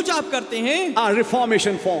जो कुछ आप करते हैं are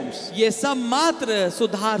reformation forms. ये सब मात्र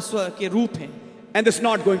सुधार स्व के रूप हैं, And it's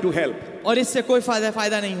not going to help. और इससे कोई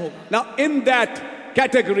फायदा नहीं होगा। Now, in that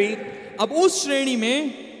category, अब उस श्रेणी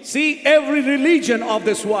में see every religion of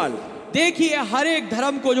this world. देखिए हर एक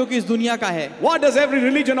धर्म को जो कि इस दुनिया का है। What does every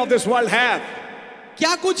religion of this world have?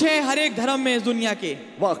 क्या कुछ है हर एक धर्म में इस दुनिया के?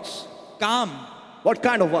 Works. काम। What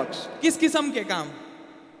kind of works? किस किस्म के काम?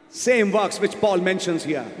 Same works which Paul mentions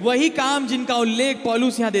here. वही काम जिनका उल्लेख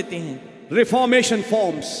पौलुस यहाँ देते हैं। Reformation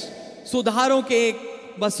forms. सुधारों के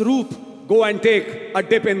एक बस रूप। Go and take a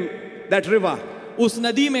dip in that river. उस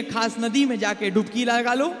नदी में, खास नदी में जाके डुबकी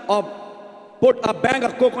लगा लो, Or put a bag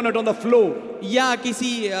of coconut on the floor. या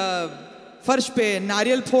किसी फर्श पे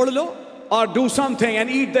नारियल फोड़ लो, Or do something and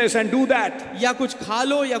eat this and do that. या कुछ खा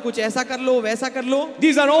लो, या कुछ ऐसा कर लो वैसा कर लो।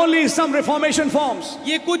 These are only some reformation forms.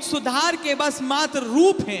 ये कुछ सुधार के बस मात्र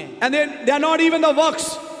रूप हैं। And they are not even the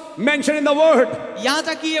works mentioned in the word. यहाँ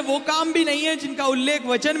तक कि ये वो काम भी नहीं है जिनका उल्लेख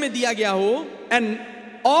वचन में दिया गया हो। And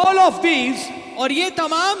all of these और ये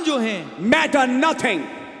तमाम जो हैं matter nothing.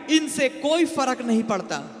 इनसे कोई फर्क नहीं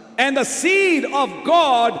पड़ता। And the seed of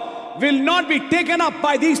God will not be taken up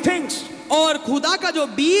by these things. और खुदा का जो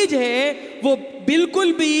बीज है वो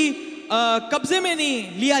बिल्कुल भी कब्जे में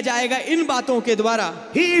नहीं लिया जाएगा इन बातों के द्वारा।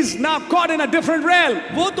 He is now caught in a different realm.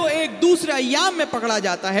 वो तो एक दूसरे अय्याम में पकड़ा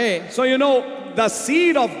जाता है। So you know, the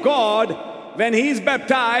seed of God, when he is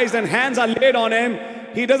baptized and hands are laid on him,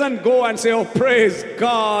 he doesn't go and say, oh praise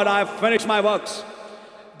God, I have finished my works.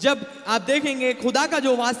 जब आप देखेंगे खुदा का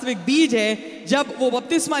जो वास्तविक बीज है, जब वो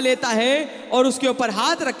बपतिस्मा लेता है और उसके ऊपर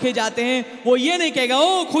हाथ रखे जाते हैं, वो ये नहीं कहेगा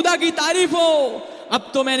ओ खुदा की तारीफ हो, अब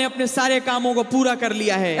तो मैंने अपने सारे कामों को पूरा कर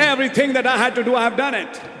लिया है। Everything that I had to do, I have done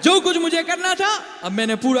it. जो कुछ मुझे करना था अब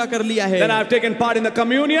मैंने पूरा कर लिया है। Then I have taken part in the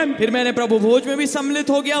communion. फिर मैंने प्रभु भोज में भी सम्मिलित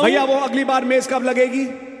हो गया हूँ। भैया वो अगली बार मेज कब लगेगी?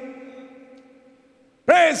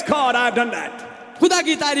 Praise God, I have done that. खुदा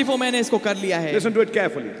की तारीफ हो, मैंने इसको कर लिया है। Listen to it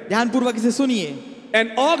carefully. ध्यानपूर्वक इसे सुनिए।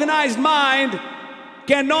 An organized mind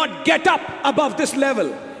cannot get up above this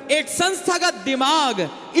level. एक संस्थागत दिमाग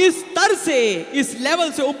इस स्तर से, इस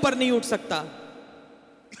लेवल से ऊपर नहीं उठ सकता।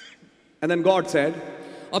 And then God said,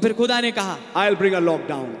 और फिर खुदा ने कहा I'll bring a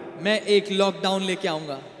lockdown. मैं एक लॉकडाउन लेके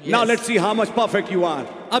आऊंगा। Now let's see how much perfect you are.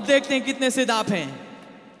 अब देखते हैं कितने सिद्ध आप हैं।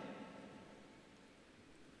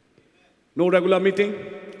 No regular meeting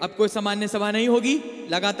अब कोई सामान्य सभा नहीं होगी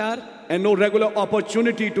लगातार, and no regular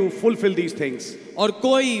opportunity to fulfill these things. और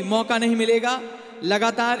कोई मौका नहीं मिलेगा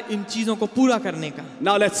लगातार इन चीजों को पूरा करने का।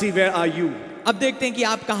 Now let's see, where are you? अब देखते हैं कि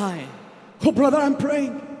आप कहाँ हैं। Oh brother, I'm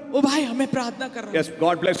praying. ओ भाई हमें प्रार्थना कर रहा हूँ। Yes,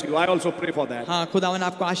 God bless you. I also pray for that. हाँ, खुदावन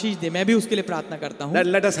आपको आशीष दे, मैं भी उसके लिए प्रार्थना करता हूँ। That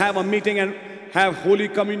let us have a meeting and have holy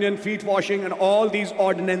communion, feet washing and all these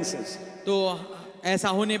ordinances. तो ऐसा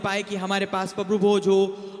होने पाए कि हमारे पास प्रभु भोज हो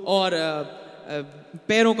और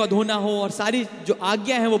पैरों का धोना हो और सारी जो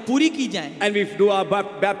आज्ञा है वो पूरी की जाएं। And we do our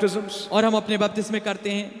baptisms. और हम अपने बपतिस्मे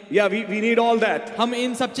करते हैं। Yeah, we need all that. हम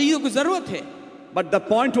इन सब चीजों की जरूरत है। But the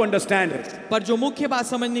point to understand is, पर जो मुख्य बात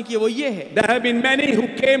समझने की वो ये है, there have been many who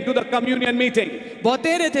came to the communion meeting,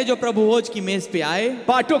 बहुतेरे थे जो प्रभु भोज की मेज पे आए,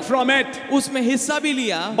 partook from it, उसमें हिस्सा भी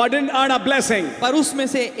लिया, but didn't earn a blessing. पर उसमें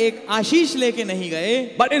से एक आशीष लेके नहीं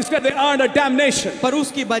गए, But instead they earned a damnation. पर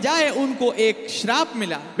उसकी बजाय उनको एक श्राप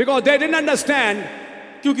मिला, Because they didn't understand,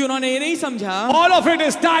 क्योंकि उन्होंने ये नहीं समझा all of it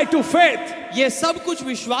is tied to faith. ये सब कुछ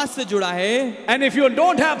विश्वास से जुड़ा है। And if you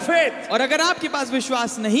don't have faith, और अगर आपके पास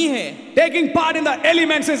विश्वास नहीं है, taking part in the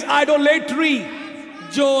elements is idolatry.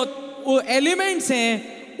 जो वो एलिमेंट्स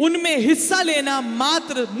हैं उनमें हिस्सा लेना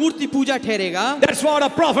मात्र मूर्ति पूजा ठहरेगा। That's what a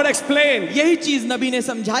prophet explained. यही चीज नबी ने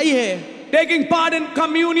समझाई है। Taking part in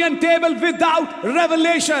communion table without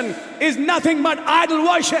revelation is nothing but idol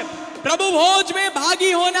worship. प्रभु भोज में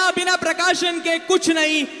भागी होना बिना प्रकाशन के कुछ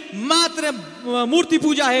नहीं, मात्र मूर्ति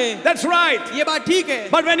पूजा है। That's right. ये बात ठीक है,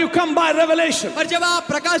 But when you come by revelation, पर जब आप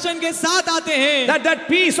प्रकाशन के साथ आते हैं that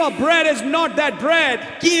piece of bread is not that bread,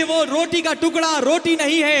 कि वो रोटी का टुकड़ा रोटी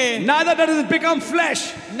नहीं है, neither does it become flesh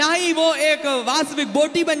ना ही वो एक वास्तविक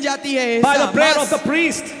बोटी बन जाती है by the prayer of the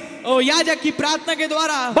priest, और याजक की प्रार्थना के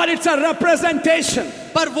द्वारा, but it's a representation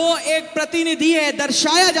पर वो एक प्रतिनिधि है,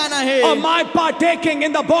 दर्शाया जाना है of my partaking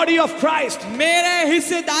in the body of Christ. मेरे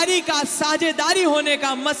हिस्सेदारी का, साझेदारी होने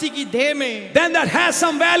का मसीह की देह में। Then that has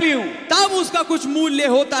some value. तब उसका कुछ मूल्य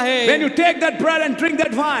होता है। When you take that bread and drink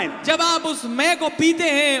that wine. जब आप उस मय को पीते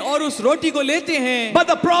हैं और उस रोटी को लेते हैं, But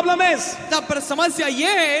the problem is, तब पर समस्या ये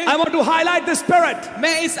है, I want to highlight the spirit.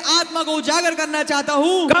 मैं इस आत्मा को उजागर करना चाहता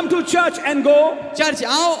हूँ। Come to church and go. Church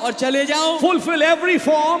आओ और चले जाओ, Fulfill every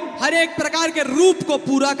form. हर एक प्रकार के रूप को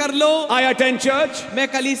पूरा कर लो। I attend church. मैं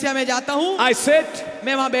कलीसिया में जाता हूँ, I sit.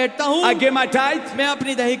 मैं वहाँ बैठता हूँ, I give my tithe. मैं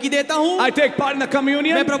अपनी दहेकी देता हूँ, I take part in the मैं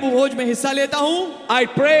communion. प्रभु भोज में हिस्सा लेता हूँ, I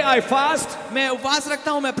pray. I fast. मैं उपवास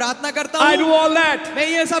रखता हूँ, मैं प्रार्थना करता I do हूँ, all that. मैं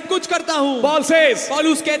ये सब कुछ करता हूँ। Paul says,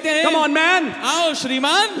 पौलुस कहते हैं, come on, man. आओ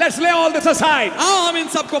श्रीमान, Let's lay all this aside आओ हम इन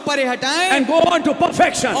सबको परे हटाएं and go on to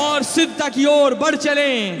perfection. और सिद्धता की ओर बढ़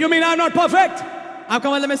चलें। You mean I'm not perfect? आपका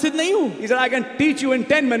मतलब मैं सिद्ध नहीं हूँ? He said, I can teach you in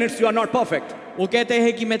 10 minutes. You are not perfect. वो कहते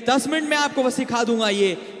हैं कि मैं 10 मिनट में आपको बस सिखा दूंगा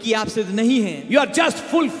ये कि आप सिद्ध नहीं हैं। You are just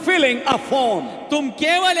fulfilling a form, तुम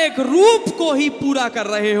केवल एक रूप को ही पूरा कर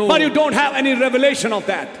रहे हो, but you don't have any revelation of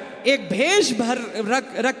that. एक भेष भर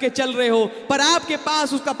रख के चल रहे हो, पर आपके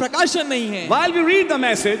पास उसका प्रकाशन नहीं है। While we read the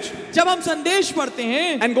message जब हम संदेश पढ़ते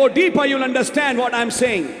हैं and go deeper, you'll understand what I'm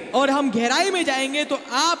saying. और हम गहराई में जाएंगे तो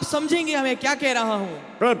आप समझेंगे हमें क्या कह रहा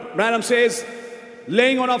हूँ। Brother Branham says,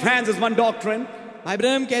 laying on of hands is one doctrine, भाई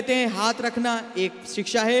ब्रह्म कहते हैं हाथ रखना एक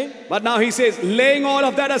शिक्षा है, but now he says, laying all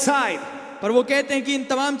of that aside, पर वो कहते हैं कि इन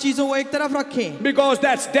तमाम चीजों को एक तरफ रखें, because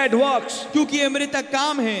that's dead works. क्योंकि ये मृतक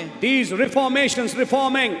काम है। These reformations,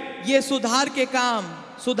 reforming. ये सुधार के काम,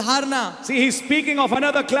 सुधारना। See, he's speaking of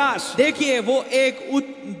another class. देखिए वो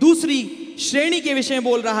एक दूसरी श्रेणी के विषय में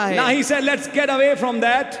बोल रहा Now है। he said, let's get away from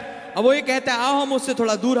that अब वो ये कहता है आओ हम उससे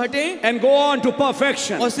थोड़ा दूर हटें and go on to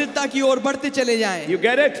perfection. और सिद्धता की ओर बढ़ते चले जाएं। You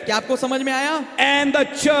get it? क्या आपको समझ में आया? And the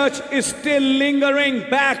church is still lingering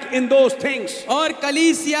back in those things. और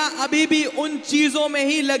कलीसिया अभी भी उन चीजों में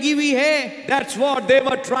ही लगी हुई है। That's what they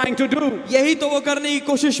were trying to do. यही तो वो करने की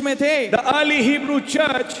कोशिश में थे। The early Hebrew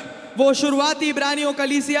church वो शुरुआती इब्रानियों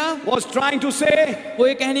कलीसिया was trying to say, वो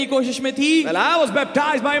ये कहने की कोशिश में थी, well, I was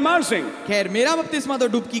baptized by immersing, खैर मेरा बपतिस्मा तो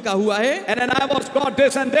डुबकी का हुआ है, and then I was got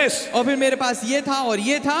this and this, और फिर मेरे पास ये था और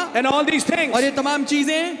ये था and all these things. और ये तमाम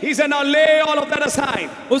चीजें। He said, now lay all of that aside,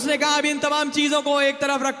 उसने कहा अब इन तमाम चीजों को एक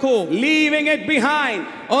तरफ रखो leaving it behind.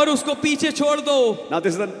 और उसको पीछे छोड़ दो। Now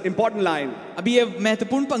this is an important line. अभी ये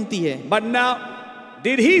महत्वपूर्ण पंक्ति है। But now,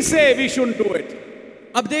 did he say we shouldn't do it?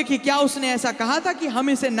 अब देखिए क्या उसने ऐसा कहा था कि हम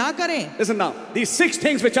इसे ना करें? Listen now, these 6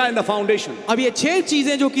 things which are in the foundation. अब ये 6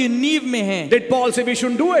 चीजें जो कि नींव में हैं, Did Paul say we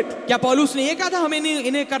shouldn't do it? क्या पौलुस ने ये कहा था हमें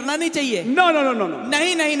इन्हें करना नहीं चाहिए? No, no, no, no, no.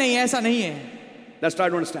 नहीं नहीं नहीं, ऐसा नहीं है। Let's try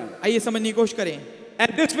to understand. आइए समझने की कोशिश करें।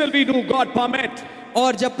 And this will we do, God permit.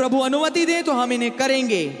 और जब प्रभु अनुमति दे तो हम इन्हें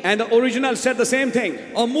करेंगे। And the original said the same thing.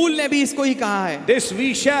 और मूल ने भी इसको ही कहा है, This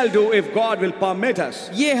we shall do if God will permit us.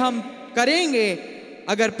 ये हम करेंगे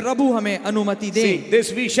अगर प्रभु हमें अनुमति दे। See,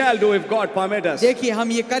 this we shall do if God permit us. देखिए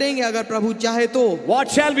हम ये करेंगे अगर प्रभु चाहे तो।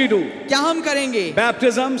 What shall we do? क्या हम करेंगे?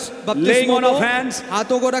 Baptisms, laying बपतिस्मों on of को, hands,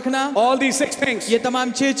 हाथों को रखना, all these 6 things. ये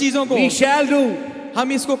तमाम 6 चीजों को We shall do,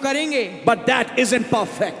 हम इसको करेंगे, but that isn't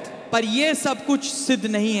perfect. पर ये सब कुछ सिद्ध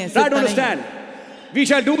नहीं है। Try to सिद्धता नहीं है। understand. We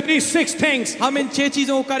shall do these 6 things हम इन 6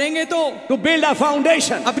 चीजों को करेंगे तो to build a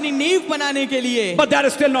foundation, अपनी नींव बनाने के लिए, but that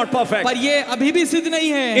is still not perfect. पर ये अभी भी सिद्ध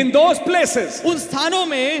नहीं है। In those places उन स्थानों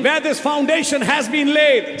में where this foundation has been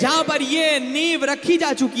laid, जहां पर ये नींव रखी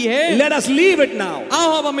जा चुकी है, let us leave it now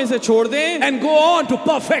आओ हम इसे छोड़ दें and go on to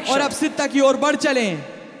perfection. और अब सिद्धता की ओर बढ़ चलें।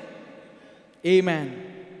 आमीन।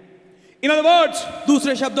 In other words,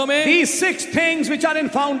 दूसरे शब्दों में these 6 things which are in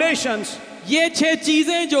foundations ये 6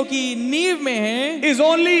 चीजें जो कि नींव में हैं, is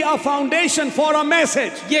only a foundation for a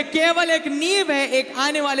message, ये केवल एक नींव है एक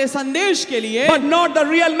आने वाले संदेश के लिए, but not the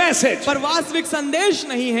real message. पर वास्तविक संदेश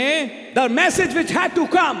नहीं है। The message which had to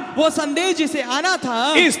come वो संदेश जिसे आना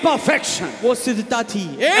था is perfection. वो सिद्धता थी।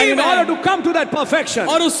 And in आमीन। order to come to that perfection,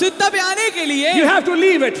 और उस सिद्धता पे आने के लिए you have to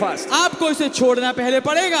leave it first. आपको इसे छोड़ना पहले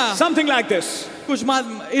पड़ेगा। Something like this. कुछ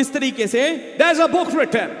इस तरीके से There's a book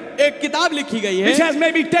written. एक किताब लिखी गई which है, has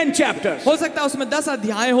maybe 10 chapters. हो सकता है उसमें 10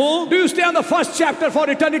 अध्याय हो। Do you stay on the first chapter for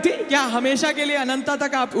eternity? क्या हमेशा के लिए अनंतता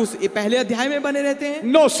तक आप उस पहले अध्याय में बने रहते हैं?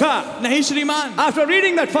 No, sir. नहीं श्रीमान, After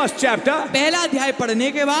reading that first chapter, पहला अध्याय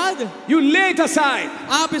पढ़ने के बाद you lay it aside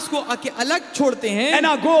आप इसको अलग छोड़ते हैं and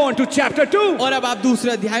now go on to chapter 2. और अब आप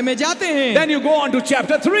दूसरे अध्याय में जाते हैं, Then you go on to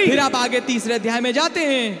chapter 3. फिर आप आगे तीसरे अध्याय में जाते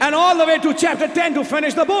हैं And all the way to chapter 10 to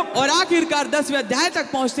finish the book. और आखिरकार 10वें अध्याय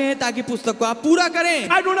तक पहुंचते हैं ताकि पुस्तक को आप पूरा करें।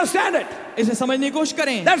 I don't understand it. इसे समझने की कोशिश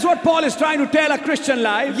करें। That's what Paul is trying to tell a Christian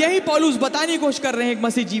life. यही पौलुस बताने की कोशिश कर रहे हैं एक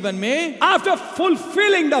मसीह जीवन में, After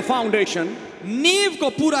fulfilling the foundation, नींव को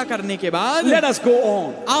पूरा करने के बाद let us go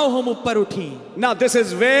on. आओ हम ऊपर उठें। Now this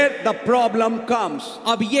is where the problem comes.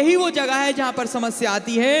 अब यही वो जगह है जहां पर समस्या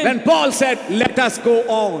आती है। When Paul said, let us go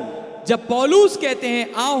on. जब पौलुस कहते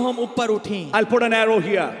हैं आओ हम ऊपर उठें, I'll put an arrow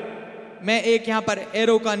here. मैं एक यहाँ पर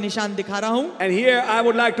एरो का निशान दिखा रहा हूं And here I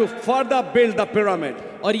would like to further build the pyramid.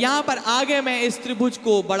 और यहाँ पर आगे मैं इस त्रिभुज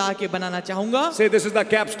को बढ़ा के बनाना चाहूंगा। Say this is the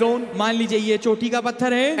capstone मान लीजिए ये चोटी का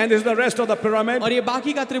पत्थर है and this is the rest of the pyramid. और ये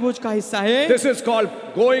बाकी का त्रिभुज का हिस्सा है। This is called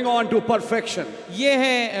going on to perfection. ये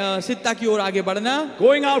है सिद्धा की ओर आगे बढ़ना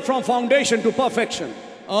Going out from foundation to perfection.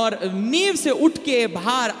 और नींव से उठ के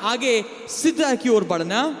बाहर आगे सिद्धा की ओर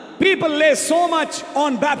बढ़ना। People lay so much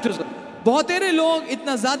on baptism. बहुत सारे लोग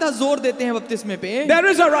इतना ज्यादा जोर देते हैं बपतिस्मे पे। There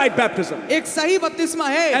is a right baptism. एक सही बपतिस्मा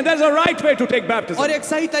है And there's a right way to take baptism. और एक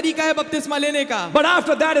सही तरीका है बपतिस्मा लेने का। But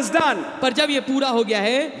after that is done, पर जब ये पूरा हो गया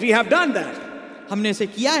है, we have done that. हमने इसे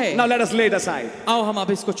किया है, Now let us lay it aside आओ हम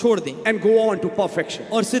अब इसको छोड़ दें and go on to perfection.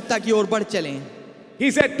 और सिद्धता की ओर बढ़ चलें। He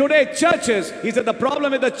said today churches, he said the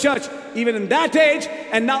problem with the church, even in that age,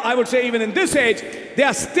 and now I would say even in this age, they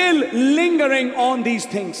are still lingering on these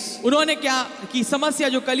things. उन्होंने क्या कि समस्या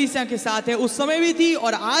जो कलीसिया के साथ है उस समय भी थी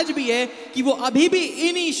और आज भी है कि वो अभी भी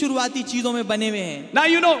इन्हीं शुरुआती चीजों में बने हुए हैं। Now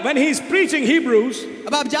you know when he is preaching Hebrews,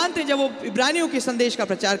 अब आप जानते हैं जब वो इब्रानियों के संदेश का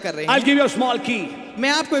प्रचार कर रहे I'll हैं, give you a small key. मैं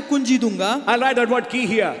आपको एक कुंजी दूंगा। I'll write that word key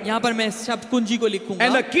here. यहाँ पर मैं शब्द कुंजी को And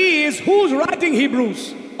लिखूंगा the key is who's writing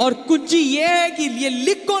Hebrews? और कुंजी ये है कि ये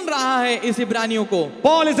लिख कौन रहा है इस इब्रानियों को।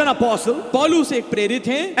 Paul is an apostle पौलुस एक प्रेरित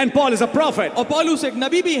हैं and Paul is a prophet. और पौलुस एक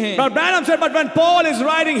नबी भी हैं। But Branham said, but when Paul is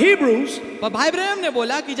writing Hebrews, पर भाई ब्रैनम ने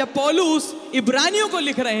बोला कि जब पौलुस इब्रानियों को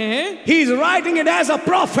लिख रहे हैं, he is writing it as a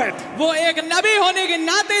prophet. वो एक नबी होने के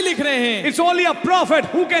नाते लिख रहे हैं। It's only a prophet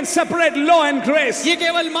who can separate law and grace. ये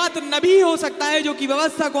केवल मात्र नबी हो सकता है जो कि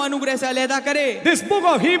व्यवस्था को अनुग्रह से अलग करे। This book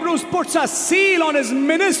of Hebrews puts a seal on his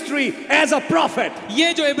ministry as a prophet.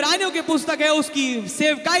 ये जो इब्रानियों की पुस्तक है उसकी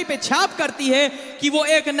सेवकाई पे छाप करती है कि वो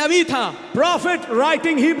एक नबी था। Prophet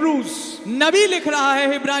writing Hebrews. नबी लिख रहा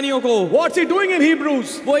है इब्रानियों को। What's he doing in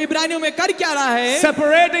Hebrews? वो इब्रानियों में कर क्या रहा है?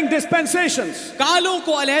 Separating dispensations. कालों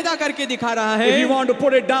को अलहदा करके दिखा रहा If you है। want to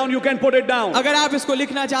put it down, you can put it down. अगर आप इसको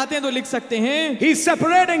लिखना चाहते हैं तो लिख सकते हैं। He's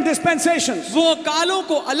separating dispensations. वो कालों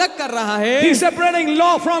को अलग कर रहा है, He's separating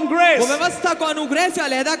law from grace. वो व्यवस्था को अनुग्रह से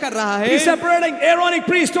अलहदा कर रहा है, He's separating Aaronic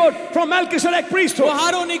priesthood from Melchizedek वो priesthood.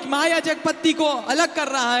 हारोनिक महायाजक पत्ती को अलग कर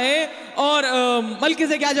रहा है और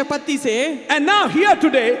मलकीसेदेक याजक पत्ती से। And now here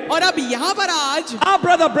today, और अब यहाँ पर आज our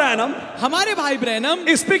brother Branham हमारे भाई Branham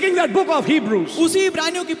is speaking that book of Hebrews उसी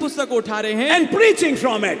इब्रानियों की पुस्तक को उठा रहे हैं and preaching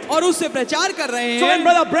from it. और उससे प्रचार कर रहे So when हैं।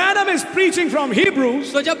 brother Branham is preaching from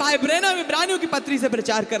Hebrews, तो जब भाई ब्रैनम इब्रानियों की पत्री से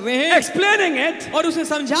प्रचार कर रहे हैं explaining it, और उसे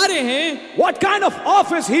समझा रहे हैं what kind of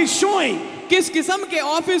office he's showing. किस किस्म के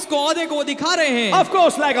ऑफिस को औहदे को दिखा रहे हैं। Of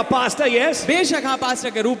course, like a pastor, yes. बेशक हाँ पास्टर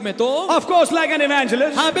के रूप में तो, Of course, like an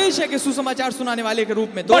evangelist. हाँ बेशक सुसमाचार सुनाने वाले के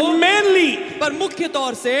रूप में तो, But mainly पर मुख्य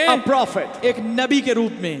तौर से a prophet. एक नबी के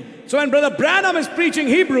रूप में। So when brother Branham is preaching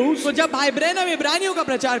Hebrews, तो जब भाई ब्रैनम इब्रानियों का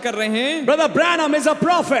प्रचार कर रहे हैं, brother Branham is a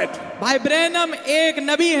prophet. भाई ब्रैनम एक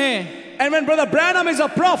नबी हैं And when brother Branham is a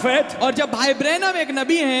prophet, और जब भाई ब्रैनम एक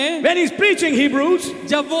नबी हैं, when he's preaching Hebrews,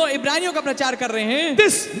 जब वो इब्रानियों का प्रचार कर रहे हैं,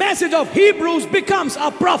 this message of Hebrews becomes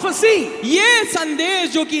a prophecy. ये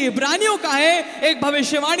संदेश जो कि इब्रानियों का है एक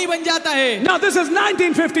भविष्यवाणी बन जाता है। Now this is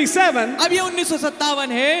 1957. अब ये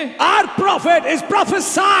 1957 है। Our prophet is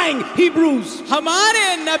prophesying Hebrews.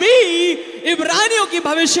 हमारे नबी इब्रानियों की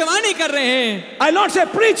भविष्यवाणी कर रहे हैं। I'll not say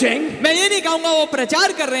preaching, मैं ये नहीं कहूंगा वो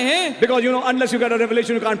प्रचार कर रहे हैं, because you know, unless you get a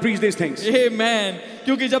revelation, you can't preach these things. आमेन,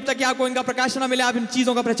 क्योंकि जब तक कि आपको इनका प्रकाशन ना मिले आप इन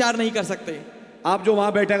चीजों का प्रचार नहीं कर सकते। आप जो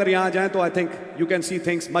वहां बैठे अगर यहां जाएं तो I think you can see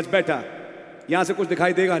things much better. यहां से कुछ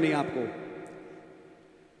दिखाई देगा नहीं आपको.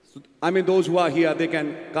 I mean, those who are here, they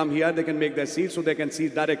can come here, they can make their seats so they can see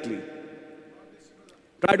directly.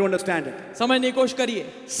 Try to understand it. समझने की कोशिश करिए।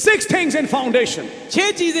 6 things in foundation.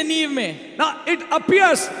 6 चीजें नींव में। Now it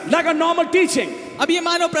appears like a normal teaching. अब ये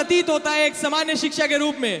मानो प्रतीत होता है एक सामान्य शिक्षा के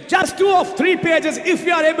रूप में। Just 2 or 3 pages if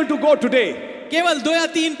we are able to go today. केवल 2 या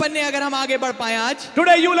 3 पन्ने अगर हम आगे बढ़ पाए आज,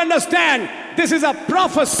 today you will understand this is a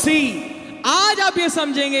prophecy. आज आप ये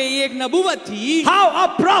समझेंगे ये एक नबूवत थी। How a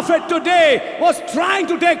prophet today was trying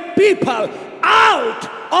to take people out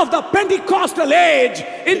of the Pentecostal age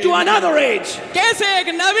into another age. कैसे एक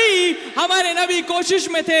नबी, हमारे नबी कोशिश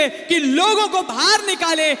में थे कि लोगों को बाहर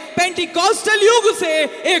निकाले, पेंटिकॉस्टल युग से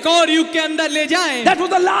एक और युग के अंदर ले जाएं। That was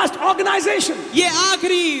the last organization. ये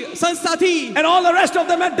आखिरी संस्था थी And all the rest of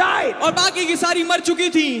them had died. और बाकी की सारी मर चुकी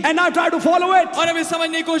थी। And now try to follow it. और अभी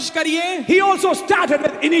समझने की कोशिश करिए। He also started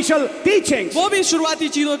with initial teachings. वो भी शुरुआती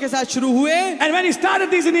चीजों के साथ शुरू हुए। And when he started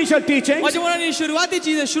these initial और teachings, जब उन्होंने शुरुआती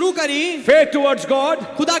चीजें शुरू करी, faith towards God,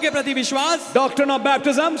 खुदा के प्रति विश्वास, doctrine of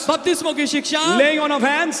baptisms, बपतिस्मों की शिक्षा, laying on of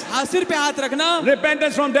hands, सिर पे हाथ रखना,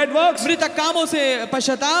 repentance from dead works, मृतक कामों से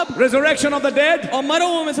पश्चाताप resurrection of the dead. और मरे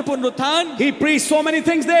हुओं में से पुनरुत्थान, He preached so many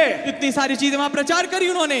things there. इतनी सारी चीजें वहां प्रचार करी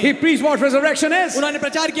उन्होंने। He preached what resurrection is. उन्होंने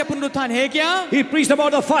प्रचार किया पुनरुत्थान है क्या। He preached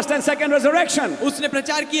about the first and second resurrection. उसने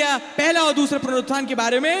प्रचार किया पहला और दूसरे पुनरुत्थान के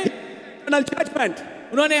बारे में। Eternal judgment.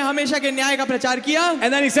 उन्होंने हमेशा के न्याय का प्रचार किया।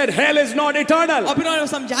 And then he said hell is not eternal. और फिर उन्होंने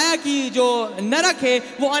समझाया कि जो नरक है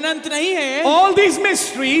वो अनंत नहीं है। All these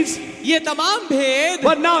mysteries ये तमाम भेद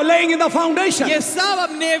were now laying in the foundation. ये सब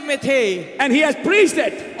अब नेव में थे And he has preached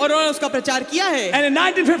it. और उन्होंने उसका प्रचार किया है। And in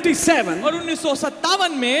 1957, और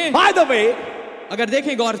 1957 में, by the way, अगर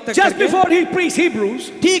देखें गौर तक just करके, before he preached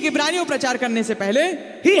Hebrews, ठीक इब्रानियों प्रचार करने से पहले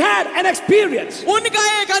he had an experience.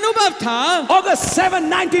 उनका एक अनुभव था। August 7,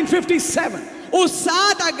 1957. उस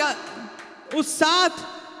 7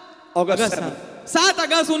 August 7. 7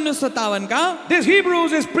 अगस्त 1957 का, This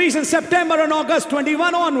Hebrews is preached in September and August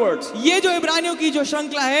 21 onwards. ये जो इब्रानियों की जो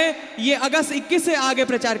श्रृंखला है ये अगस्त 21 से आगे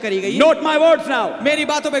प्रचार करी गई है। Note my words now. मेरी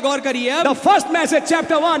बातों पे गौर करिए अब। The first message,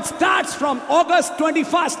 chapter 1, starts from August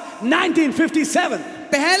 21st, 1957.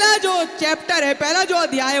 पहला जो चैप्टर है, पहला जो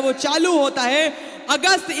अध्याय है वो चालू होता है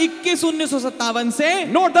अगस्त 21 1957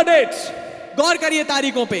 से। Note the dates. गौर करिए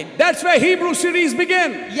तारीखों पे। That's where Hebrew series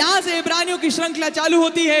begin. यहाँ से इब्रानियों की श्रृंखला चालू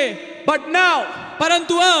होती है। But now,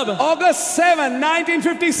 परंतु अब August 7,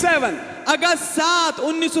 1957, August 7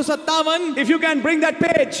 1957, if you can bring that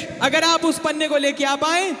page, अगर आप उस पन्ने को लेके आ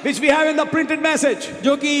पाए which we have in the printed message.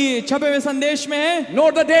 जो कि छपे हुए संदेश में है,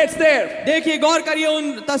 Note the dates there. देखिए गौर करिए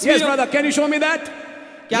उन Yes, तस्वीरों। brother, can you show me that?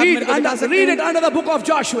 क्या आप मेरे को दिखा सकते Read हैं? it under the book of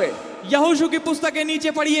Joshua. यहोशू की पुस्तक के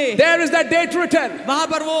नीचे पढ़िए, There is that date written. वहां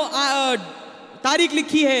पर वो तारीख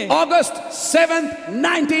लिखी है, August 7th,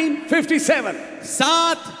 1957.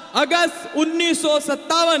 7 August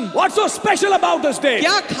 1957। What's so special about this day?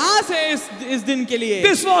 क्या खास है इस दिन के लिए?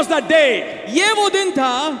 This was the day ये वो दिन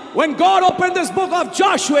था when God opened this book of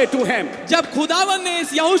Joshua to him. जब खुदावन ने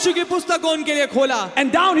इस यहोशू की पुस्तक को उनके लिए खोला।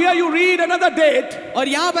 And down here you read another date, और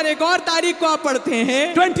यहाँ पर एक और तारीख को आप पढ़ते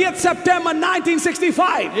हैं, 20th September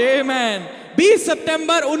 1965. Amen, 20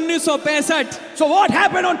 September 1965। So what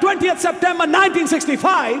happened on 20th September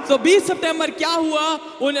 1965 तो 20 सितंबर क्या हुआ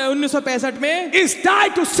 1965 में? is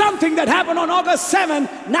tied to something that happened on August 7,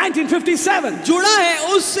 1957. जुड़ा है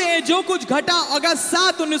उससे जो कुछ घटा अगस्त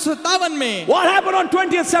 7 1957 में। What happened on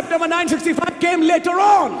 20th September 1965 came later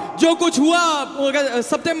on. जो कुछ हुआ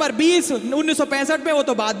सितंबर 20 1965 में वो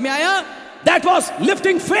तो बाद में आया। That was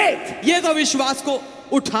lifting faith. ये तो विश्वास को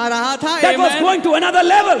उठा रहा था। That was amen. going to another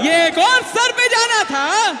level. ये एक और स्तर पे जाना था।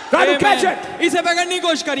 Try to amen. catch it. इसे पकड़ने की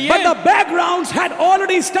कोशिश करिए। But the backgrounds had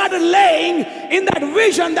already started laying in that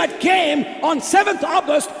vision that came on 7th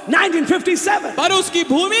August 1957. पर उसकी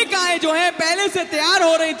भूमिकाएं जो है पहले से तैयार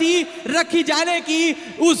हो रही थी रखी जाने की,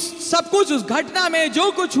 उस सब कुछ उस घटना में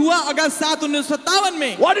जो कुछ हुआ अगस्त 7 1957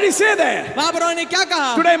 में। What did he say there? वहां पर उन्होंने क्या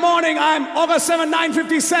कहा? Today morning, I'm August 7,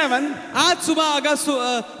 1957. आज सुबह अगस्त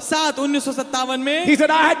 7 1957 में He said,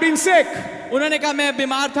 I had been sick उन्होंने कहा मैं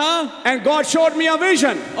बीमार था and God showed me a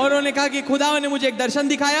vision. और उन्होंने कहा कि खुदावन ने मुझे एक दर्शन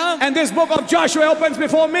दिखाया And this book of Joshua opens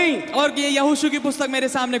before me. और ये यहोशू की पुस्तक मेरे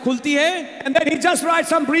सामने खुलती है। And then he just writes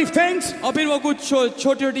some brief things. और फिर वो कुछ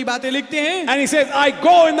छोटी छोटी बातें लिखते हैं And he says, I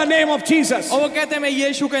go in the name of Jesus. और वो कहते हैं मैं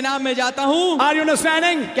यीशु के नाम में जाता हूँ। Are you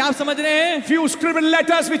understanding? क्या आप समझ रहे हैं? Few scribbled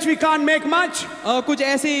letters which we can't make much. कुछ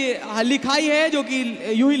ऐसी लिखाई है जो कि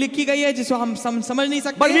यूं ही लिखी गई है जिसको हम समझ नहीं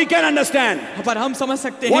सकते, But we can understand. पर हम समझ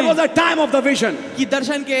सकते What was हैं the time of the vision? कि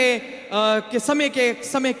दर्शन के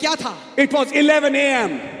समय क्या था। It was 11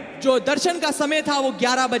 a.m. जो दर्शन का समय था वो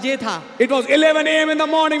 11 बजे था। It was 11 a.m. in the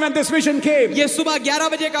morning when this vision came. ये सुबह 11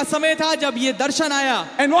 बजे का समय था जब ये दर्शन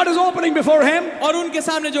आया। And what is opening before him? और उनके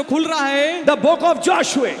सामने जो खुल रहा है The book of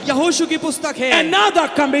Joshua. यहोशू की पुस्तक है। Another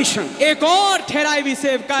commission. एक और ठहराई हुई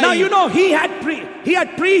सेवकाई। Now you know he had he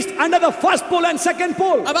had preached under the first pole and second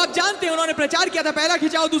pole. अब आप जानते हैं उन्होंने प्रचार किया था पहला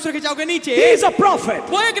खिंचाव दूसरे खिंचाव के नीचे। He is a prophet,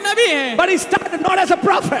 वो एक नबी है, but he started not as a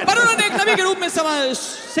prophet. पर उन्होंने एक नबी के रूप में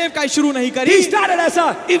सेवकाई शुरू नहीं करी। He started as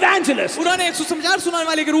an evangelist. उन्होंने एक सुसमाचार सुनाने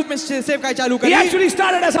वाले के रूप में सेवकाई चालू He करी। actually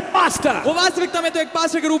started as a pastor. वो वास्तविकता में तो एक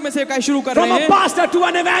पास्टर के रूप में सेवकाई शुरू कर From रहे a हैं, pastor to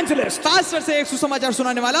an evangelist. Pastor से एक सुसमाचार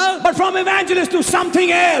सुनाने वाला, But from evangelist to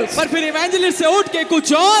something else. पर फिर इवेंजलिस्ट से उठ के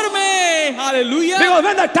कुछ और में, hallelujah. Because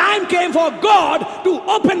when the time came for God to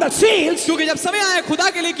open the seals क्योंकि जब समय आया खुदा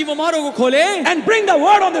के लिए कि वो मोहरों को खोले and bring the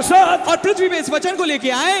word on this earth, और पृथ्वी पे इस वचन को लेके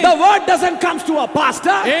आए, the word doesn't come to a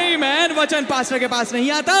pastor. आमेन, वचन पास्टर के पास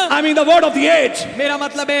नहीं आता। I mean the word of the age. मेरा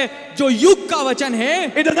मतलब है जो युग का वचन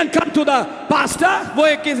है, It doesn't come to the pastor. वो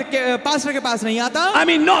एक पास्टर के पास नहीं आता। I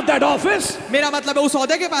mean not that office. मेरा मतलब है उस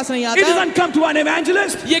ओहदे के पास नहीं It आता। doesn't come to an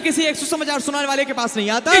evangelist. ये किसी एक सुसमाचार सुनाने वाले के पास नहीं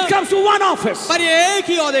आता, It comes to one office. पर ये एक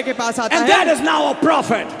ही ओहदे के पास आता And that है, is now a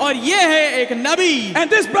prophet. और ये है एक नबी। And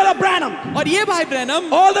this brother Branham, और ये भाई Branham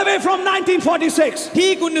all the way from 1946,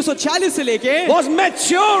 ठीक 1946 से लेके was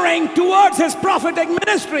maturing towards his prophetic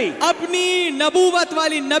ministry. अपनी नबूवत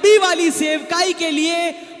वाली नबी वाली सेवकाई के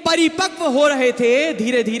लिए परिपक्व हो रहे थे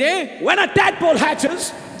धीरे धीरे। When a tadpole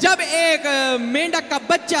hatches, जब एक मेंढक का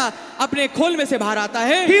बच्चा अपने खोल में से बाहर आता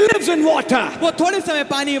है, he lives in water. वो थोड़े समय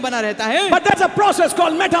पानी में बना रहता है, But there's a process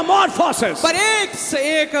called metamorphosis. पर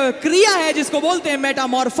एक क्रिया है जिसको बोलते हैं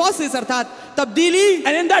मेटामॉर्फोसिस अर्थात तब्दीली।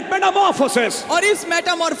 And in that metamorphosis, और इस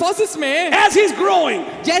मेटामॉर्फोसिस में as he's growing,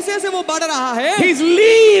 जैसे जैसे वो बढ़ रहा है, he's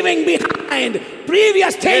leaving behind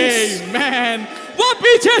previous things. आमेन, वो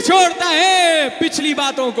पीछे छोड़ता है पिछली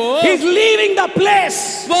बातों को, He's leaving the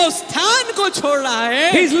place. वो स्थान को छोड़ रहा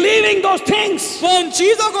है, He's leaving those things. वो उन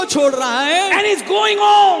चीजों को छोड़ रहा है, And he's going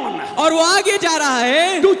on और वो आगे जा रहा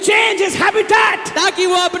है to change his habitat. ताकि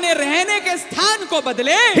वो अपने रहने के स्थान को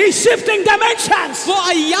बदले। He's shifting dimensions. वो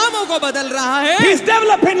अय्यामों को बदल रहा है, He's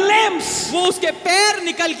developing limbs. वो उसके पैर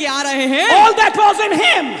निकल के आ रहे हैं, All that was in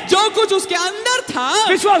him, जो कुछ उसके अंदर था,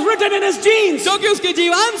 which was written in his genes, जो कि उसके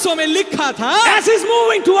जीवांशों में लिखा था, as he's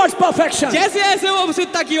moving towards perfection. जैसे जैसे वो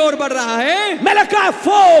सिद्धा की ओर बढ़ रहा है। Malachi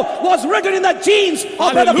 4 was written in the genes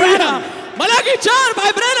of Brother Branham. Malachi 4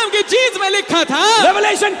 भाई ब्रैनम की जीन्स में लिखा था।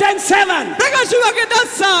 Revelation 10:7 प्रकाशिका के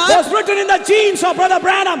 10:7 was written in the genes of Brother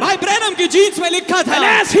Branham. भाई ब्रैनम की जीन्स में लिखा था। And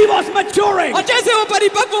as he was maturing, और जैसे वो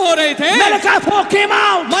परिपक्व हो रहे थे, Malachi 4 came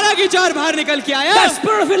out. मलाकी 4 बाहर निकल के आया। The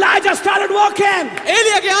spirit of Elijah started working.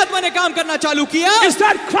 Elia की आत्मा ने काम करना चालू किया, He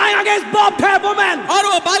started crying against bobtail women. और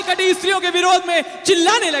वो बाल कटी स्त्रियों के विरोध में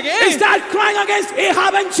चिल्लाने लगे। He started crying against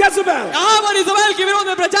Ahab and Jezebel. Ahab और इज़राइल के विरोध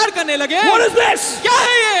में प्रचार करने लगे। What is this? क्या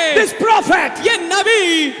है ये? This prophet, ये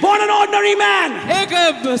नबी born an ordinary man,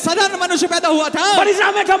 एक साधारण मनुष्य पैदा हुआ था, but he's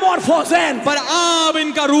now metamorphosing. पर अब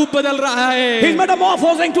इनका रूप बदल रहा है। He's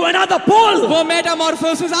metamorphosing to another pole. वो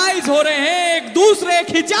मेटामॉर्फोसिस हो रहे हैं एक दूसरे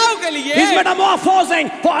खिंचाव के लिए। He's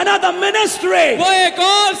metamorphosing for another ministry. वो एक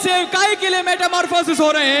और सेवकाई के लिए मेटामॉर्फोसिस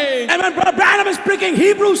हो रहे हैं। And when Brother Branham is preaching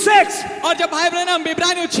Hebrews 6, और जब भाई ब्रैनम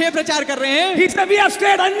इब्रानियों 6 प्रचार कर रहे हैं, he said, we have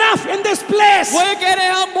stayed enough in this place. वो ये कह रहे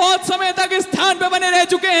हैं हम बहुत समय तक इस स्थान पे बने रह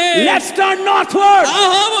चुके हैं। Let's turn northward. आओ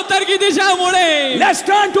हम उत्तर की दिशा मुड़े, Let's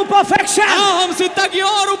turn to perfection. आओ हम सिद्धा की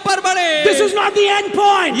ओर ऊपर बढ़े। This is not the end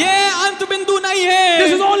point. ये अंत बिंदु नहीं है,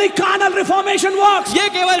 This is only carnal reformation works. ये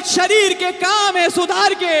केवल शरीर के काम है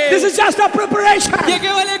सुधार के। This is just a preparation, ये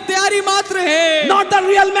केवल एक तैयारी मात्र है, not the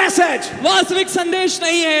real message. वास्तविक संदेश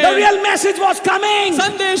नहीं है। The real message was coming.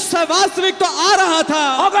 संदेश वास्तविक तो आ रहा था।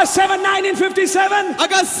 August 7, 1957,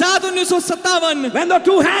 August 7, 1957 when the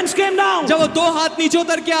two hands came down जब वो 2 हाथ नीचे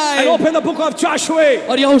उतर के and आए opened the book of Joshua.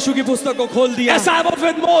 और यहोशू की पुस्तक को खोल दिया। As I was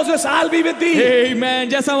with Moses, I'll be with thee. आमीन,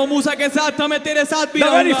 जैसा वो मूसा के साथ था मैं तेरे साथ भी The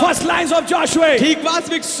very रहूंगा। first lines of Joshua. ठीक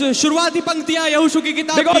वास्तविक शुरुआती पंक्तियां यहोशू की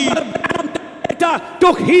किताब Because की। Brother Branham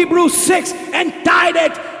took Hebrews 6 and tied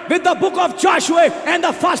it with the book of Joshua and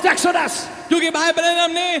the first Exodus. क्योंकि भाई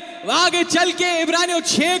ब्रैनम ने आगे चल के इब्रानियों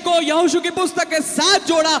 6 को यहोशू की पुस्तक के साथ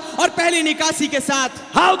जोड़ा और पहली निकासी के साथ।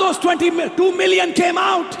 How those 22 million came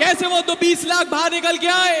out. कैसे वो तो 20 लाख बाहर निकल के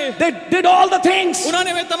आए। They did all the things.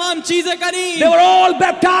 उन्होंने वे तमाम चीजें करी। They were all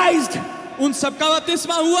baptized. उन सबका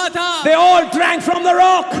बपतिस्मा हुआ था। They all drank from the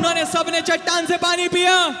rock. उन्होंने सबने चट्टान से पानी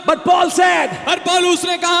पिया। But Paul said, और पौलुस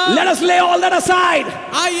ने कहा, let us lay all that aside.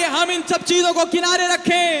 आइए हम इन सब चीजों को किनारे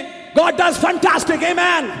रखें। God does fantastic,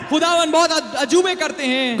 amen. खुदावन बहुत अजूबे करते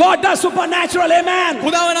हैं। God does supernatural, amen.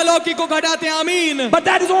 खुदावन अलौकिक को घटाते हैं, आमीन। But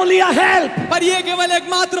that is only a help. पर ये केवल एक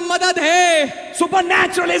मात्र मदद है।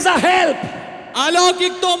 Supernatural is a help.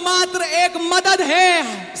 अलौकिक तो मात्र एक मदद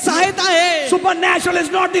है, सहायता है। Supernatural is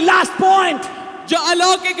not the last point. जो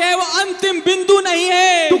अलौकिक है वो अंतिम बिंदु नहीं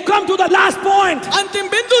है। To come to the last point, अंतिम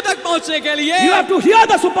बिंदु तक पहुंचने के लिए you have to hear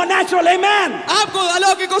the supernatural, amen. आपको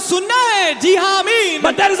अलौकिक को सुनना है। जी हाँ, आमीन।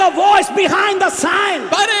 But there is a voice behind the sign.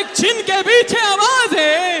 पर एक चिन्ह के पीछे आवाज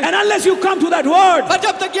है, And unless you come to that word, पर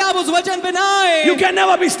जब तक कि आप उस वचन पे ना आए, you can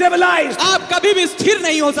never be stabilized. आप कभी भी स्थिर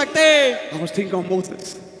नहीं हो सकते। I was thinking of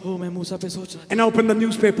Moses. ओ, मैं मूसा पे सोच रहा था, And I opened the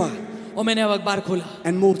newspaper, और मैंने अब अखबार खोला,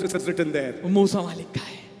 and Moses is written there. वो मूसा वहां लिखा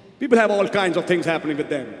है। People have all kinds of things happening with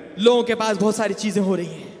them. लोगों के पास बहुत सारी चीजें हो रही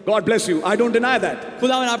हैं। God bless you. I don't deny that.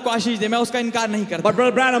 खुदावन आपको आशीष दे, मैं उसका इनकार नहीं करता। But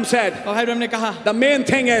Brother Branham said, और भाई ब्रह्म ने कहा, the main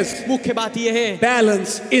thing is मुख्य बात यह है,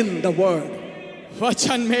 balance in the word.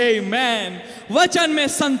 वचन में, मैन, वचन में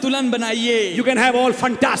संतुलन बनाइए। You can have all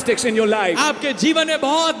fantastics in your life. आपके जीवन में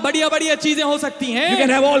बहुत बढ़िया बढ़िया चीजें हो सकती You हैं, can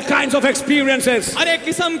have all kinds of experiences. हर एक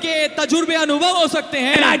किस्म के तजुर्बे अनुभव हो सकते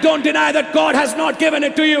And I हैं, don't deny that God has not given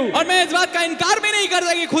it to you. और मैं इस बात का इनकार भी नहीं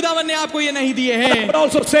करता कि खुदावन ने आपको ये नहीं दिए हैं। But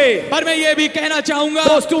also say, पर मैं ये भी कहना चाहूंगा,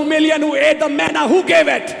 those 2 million who ate the manna, who gave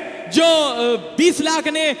it? जो 20 लाख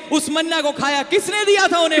ने उस मन्ना को खाया, किसने दिया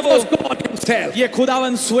था उन्हें? It वो was God himself. ये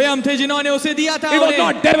खुदावन स्वयं थे जिन्होंने उसे दिया था It was उन्हें।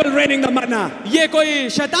 not devil raining the manna. ये कोई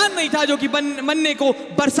शैतान नहीं था जो कि मन्ने को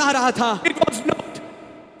बरसा रहा था। It was not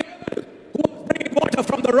devil who was bringing water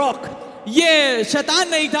from the rock. ये शैतान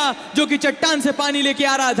नहीं था जो कि चट्टान से पानी लेके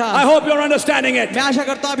आ रहा था। I hope you're understanding it. मैं आशा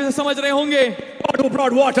करता हूँ आप इसे समझ रहे होंगे। God who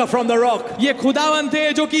brought water from the rock. ये खुदावन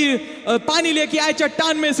थे जो कि पानी लेके आए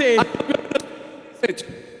चट्टान में से।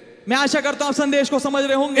 मैं आशा करता हूँ संदेश को समझ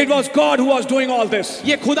रहे होंगे। It was God who was doing all this.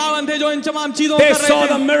 ये खुदावन थे जो इन तमाम चीजों को They कर saw रहे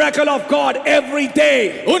the थे। miracle of God every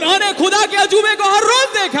day. उन्होंने खुदा के अजूबे को हर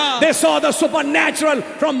रोज देखा। They saw the supernatural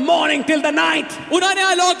from morning till the night. उन्होंने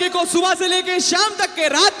अलौकिक को सुबह से लेके शाम तक के,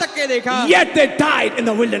 रात तक के देखा। Yet they died in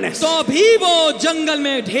the wilderness. तो भी वो जंगल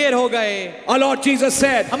में ढेर हो गए। Our Lord Jesus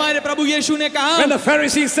said, हमारे प्रभु यीशु ने कहा, when the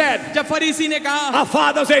Pharisees said, जब फरीसी ने कहा, our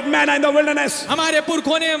fathers ate manna in the wilderness, हमारे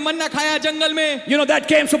पुरखों ने मन्ना खाया जंगल में, you know that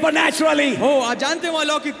came supernaturally. हो आप जानते हो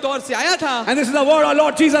अलौकिक तौर से आया था। And this is the word our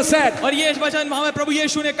Lord Jesus said. और ये वचन हमारे प्रभु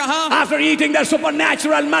यीशु ने कहा, After eating that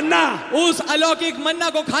supernatural manna, उस अलौकिक मन्ना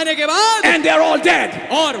को खाने के बाद, and they're all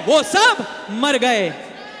dead. और वो सब मर गए।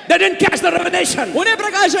 They didn't catch the revelation. उन्हें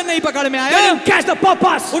प्रकाशन नहीं पकड़ में They आया, didn't catch the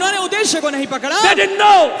purpose. उन्होंने उद्देश्य को नहीं पकड़ा, They didn't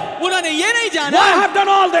know उन्होंने ये नहीं जाना why I have done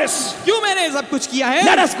all this. क्यों मैंने सब कुछ किया है।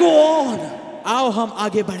 Let us go on. आओ हम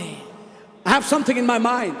आगे बढ़े। I have something in my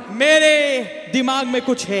mind. मेरे दिमाग में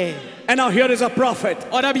कुछ है, And now here is a prophet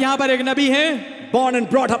और अब यहाँ पर एक नबी है born and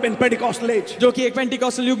brought up in Pentecostal age. जो कि एक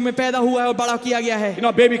पेंटिकॉस्टल युग में पैदा हुआ है और बड़ा किया गया है। You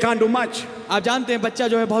know, baby can't do much. आप जानते हैं बच्चा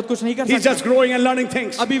जो है बहुत कुछ नहीं कर He's सकता, just growing and learning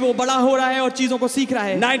things. अभी वो बड़ा हो रहा है और चीजों को सीख रहा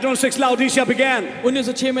है। 1906 Laodicea began.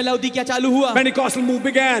 1906 में लौदीकिया चालू हुआ, Pentecostal move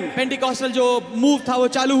began. पेंटिकॉस्टल जो मूव था वो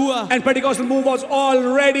चालू हुआ, And Pentecostal move was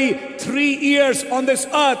already 3 years on this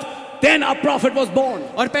earth. Then a prophet was born.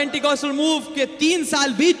 और पेंटिकॉस्टल मूव के 3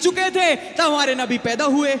 साल बीत चुके थे तब हमारे नबी पैदा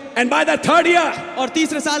हुए, And by the 3rd year, और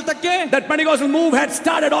तीसरे साल तक के that Pentecostal move had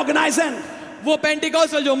started organizing. वो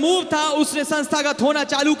पेंटिकॉस्टल जो मूव था उसने संस्थागत होना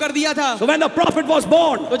चालू कर दिया था। So when the prophet was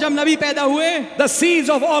born, तो जब नबी पैदा हुए, the seeds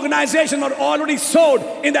of organization were already sowed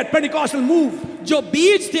in that Pentecostal move. जो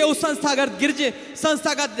बीज थे उस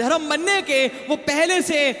संस्थागत धर्म बनने के, वो पहले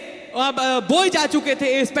से बोए जा चुके थे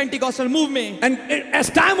इस पेंटिकॉस्टल मूव में। And as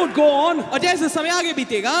time would go on, और जैसे समय आगे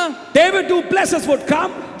बीतेगा, David Duplessis would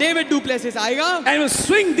come David Duplessis आएगा and will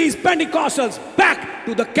swing these Pentecostals back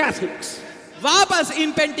to the Catholics वापस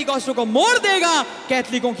इन पेंटिकॉस्टल को मोड़ देगा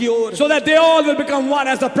कैथलिकों की ओर, so that they all will become one,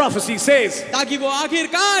 as the prophecy says. ताकि वो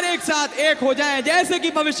आखिरकार एक साथ एक हो जाएं, जैसे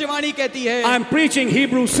कि भविष्यवाणी कहती है। I'm preaching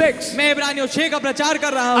Hebrews 6. मैं इब्रानियों 6 का प्रचार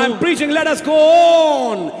कर रहा I'm हूँ। preaching, let us go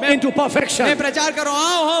on into मैं perfection. प्रचार कर रहा हूँ,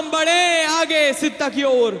 आओ हम बढ़े आगे सिद्धता की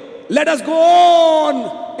ओर। Let us go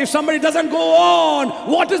on. If somebody doesn't go on,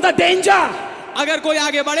 what is the danger? अगर कोई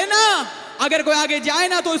आगे बढ़े ना, अगर कोई आगे जाए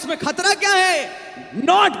ना, तो इसमें खतरा क्या है?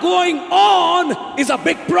 Not going on is a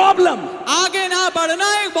big problem. आगे ना बढ़ना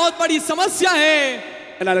एक बहुत बड़ी समस्या है,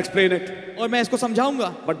 And I'll explain it. और मैं इसको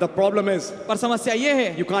समझाऊंगा। But the problem is, पर समस्या ये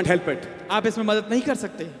है, you can't help it. आप इसमें मदद नहीं कर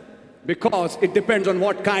सकते, Because it depends on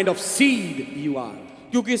what kind of seed you are.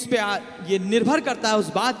 क्योंकि इस पे ये निर्भर करता है उस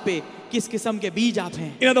बात पे किस किस्म के बीज आप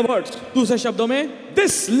हैं। In other words, दूसरे शब्दों में,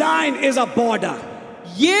 this line is a border.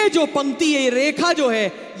 ये जो पंक्ति है, रेखा जो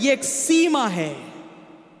है, ये एक सीमा है,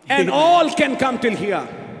 And all can come till here.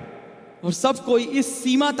 और सब कोई इस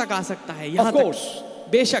सीमा तक आ सकता है, यहाँ Of तक। course,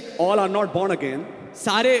 बेशक all are not born again.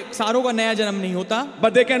 सारों का नया जन्म नहीं होता,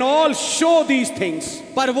 But they can all show these things.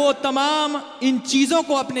 पर वो तमाम इन चीजों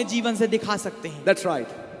को अपने जीवन से दिखा सकते हैं। That's right.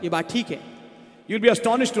 ये बात ठीक है। You'll be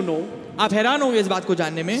astonished to know, आप हैरान होंगे इस बात को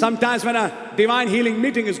जानने में, sometimes when a divine healing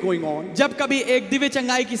meeting is going on, जब कभी एक दिव्य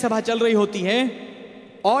चंगाई की सभा चल रही होती है,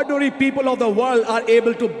 ordinary people of the world are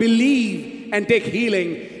able to believe and take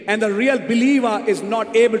healing and the real believer is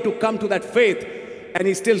not able to come to that faith and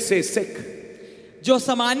he still stays sick. जो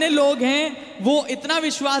सामान्य लोग हैं वो इतना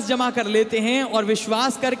विश्वास जमा कर लेते हैं और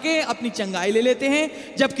विश्वास करके अपनी चंगाई ले लेते हैं,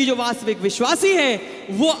 जबकि जो वास्तविक विश्वासी है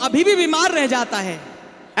वो अभी भी बीमार रह जाता है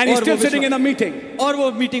And he's और still वो sitting in a meeting. और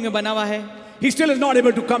वो मीटिंग में बना हुआ है, He still is not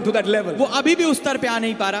able to come to that level. वो अभी भी उस स्तर पे आ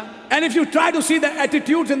नहीं पा रहा। And if you try to see the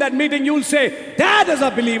attitudes in that meeting, you'll say, that is a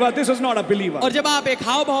believer, this is not a believer. और जब आप एक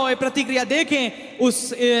हाव भाव प्रतिक्रिया देखें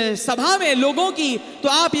उस सभा में लोगों की, तो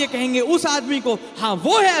आप ये कहेंगे उस आदमी को, हाँ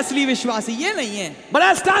वो है असली विश्वासी, ये नहीं है। But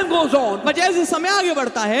as time goes on, पर जैसे समय आगे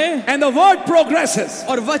बढ़ता है and the word progresses,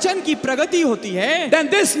 और वचन की प्रगति होती है, then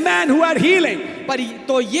this man who had healing, पर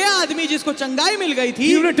तो ये आदमी जिसको चंगाई मिल गई थी,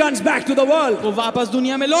 he returns back to the world. वो वापस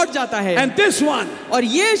दुनिया में लौट जाता है। And this one, और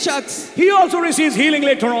ये शख्स, he also receives healing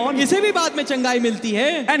later on. इसे भी बाद में चंगाई मिलती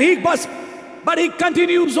है, And but he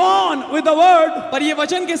continues on with the word. पर ये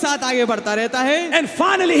वचन के साथ आगे बढ़ता रहता है। And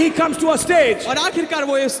finally he comes to a stage और आखिरकार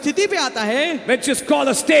वो इस स्थिति पे आता है which is called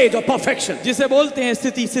a stage of perfection. जिसे बोलते हैं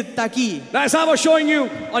स्थिति सिद्धता की। As I was showing you,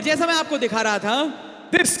 और जैसा मैं आपको दिखा रहा था,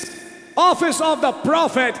 this office of the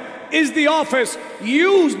prophet is the office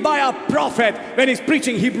used by a prophet when he's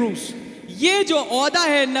preaching Hebrews. ये जो औहदा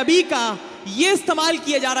है नबी का, ये इस्तेमाल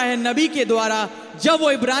किया जा रहा है नबी के द्वारा जब वो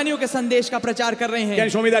इब्रानियों के संदेश का प्रचार कर रहे हैं। Can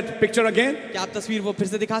you show me that picture again? क्या आप तस्वीर वो फिर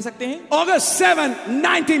से दिखा सकते हैं? August 7,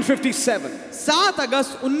 1957. 7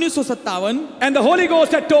 August 1957, And the Holy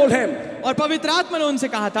Ghost had told him, और पवित्र आत्मा ने उनसे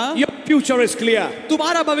कहा था, your future is clear.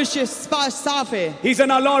 तुम्हारा भविष्य साफ है। He said,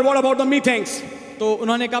 now Lord, what about the meetings? तो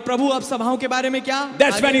उन्होंने कहा, प्रभु अब सभाओं के बारे में क्या?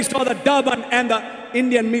 That's when he saw the Durban and the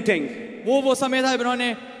Indian meeting. वो समय था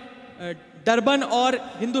उन्होंने डरबन और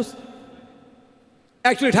Hindu,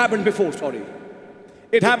 Actually, it happened before, sorry.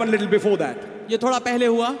 It happened a little before that. ये थोड़ा पहले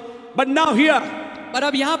हुआ, But now here, पर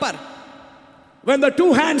अब यहाँ पर when the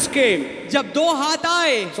two hands came, जब दो हाथ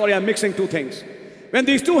आए, sorry, I'm mixing two things. When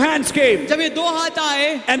these two hands came, जब ये दो हाथ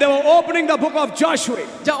आए, and they were opening the book of Joshua,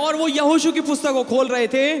 और वो यहोशू की पुस्तक को खोल रहे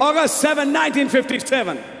थे, August 7,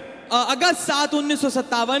 1957, August 7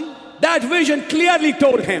 1957, that vision clearly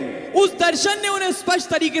told him, उस दर्शन ने उन्हें स्पष्ट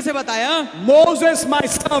तरीके से बताया, Moses, my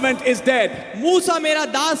servant, is dead. मूसा मेरा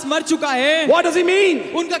दास मर चुका है। What does he mean?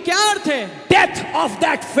 उनका क्या अर्थ है? Death of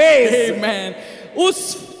that phase. Amen.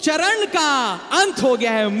 उस चरण का अंत हो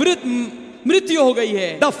गया है, मृत्यु हो गई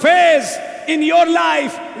है। The phase in your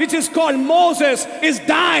life which is called Moses is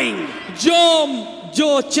dying.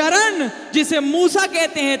 जो चरण जिसे मूसा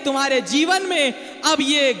कहते हैं तुम्हारे जीवन में, अब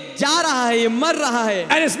ये जा रहा है, ये मर रहा है।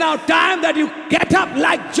 And it's now time that you get up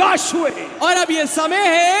like Joshua. और अब ये समय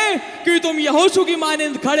है कि तुम यहोशू की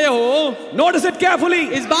मानंद खड़े हो। Notice it carefully.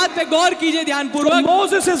 इस बात पे गौर कीजिए ध्यानपूर्वक।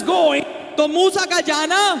 Moses is going, तो मूसा का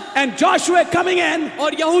जाना and Joshua coming in,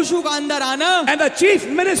 और यहोशू का अंदर आना, and the chief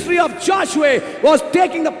ministry of Joshua was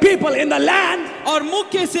taking the people in the land और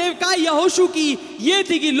मुख्य सेवका यहोशू की ये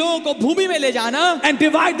थी कि लोगों को भूमि में ले जाना and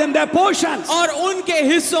divide them their portions. और उनके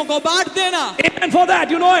हिस्सों को बांट देना। And for that,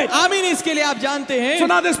 you know it. आमीन, इसके लिए आप जानते हैं। So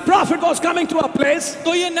now this prophet was coming to a place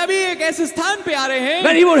तो ये नबी एक ऐसे स्थान पे आ रहे हैं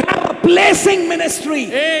where he would have a blessing ministry.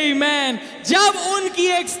 आमीन, जब उनकी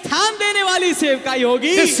एक स्थान देने वाली सेवकाई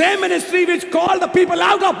होगी। The same ministry which called the people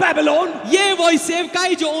out of Babylon. ये वही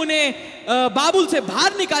सेवकाई जो उन्हें बाबुल से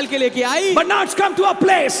बाहर निकाल के लेके आई। But now it's come to a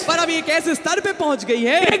place. पर अब एक ऐसे स्तर पे पहुंच गई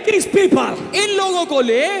है, Take these people इन लोगों को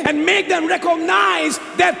ले and make them recognize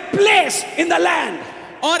their place in the land.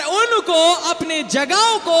 और उनको अपने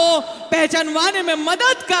जगहों को पहचानवाने में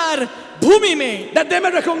मदद कर भूमि में, that they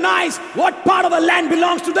may recognize what part of the land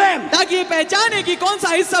belongs to them. ताकि ये पहचाने कि कौन सा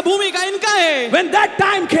हिस्सा भूमि का इनका है। When that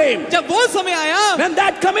time came, जब वो समय आया, when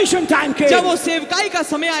that commission time came, जब वो सेवकाई का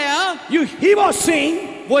समय आया, he was seeing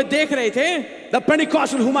वो देख रहे थे, the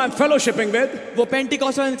Pentecostal whom I'm fellowshipping with, वो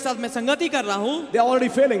पेंटिकॉस्टल के साथ मैं संगति कर रहा हूँ, they're already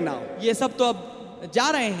failing now. ये सब तो अब जा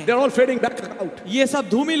रहे हैं, They're all fading back out. ये सब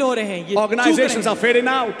धूमिल हो रहे हैं, ये Organizations are fading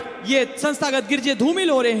out. ये संस्थागत गिरजे धूमिल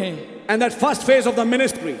हो रहे हैं। And that first phase of the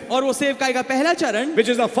ministry, और वो सेवकाई का पहला चरण, which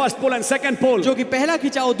is the first pull and second pull, जो कि पहला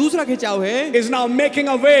खिंचाव दूसरा खिंचाव है, is now making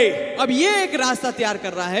a way अब ये एक रास्ता तैयार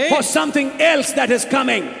कर रहा है for something else that is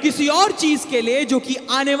coming. किसी और चीज के लिए जो कि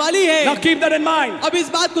आने वाली है। Now keep that in mind. अब इस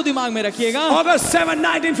बात को दिमाग में रखिएगा। August 7,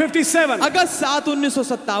 1957, August 7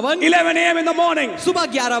 1957, 11 a.m. in the morning, सुबह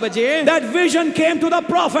 11 बजे that vision came to the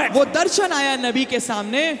prophet. वो दर्शन आया नबी के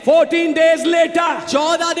सामने। 14 days later,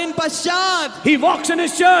 14 दिन पश्चात he walks in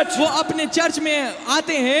his church वो अपने चर्च में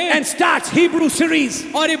आते हैं and starts Hebrew series.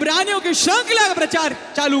 और इब्रानियों की श्रृंखला का प्रचार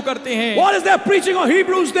चालू करते हैं। What is their preaching of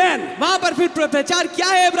Hebrews then? वहां पर फिर प्रचार क्या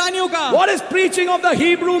है इब्रानियों का? What is preaching of the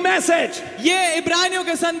Hebrew message? ये इब्रानियों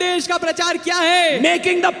के संदेश का प्रचार क्या है?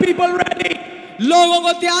 Making the people ready लोगों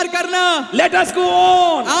को तैयार करना। Let us go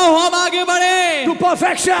on आओ हम आगे बढ़े to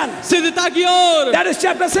perfection. सिद्धता की ओर। That is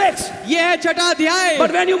chapter 6. ये है छठा अध्याय।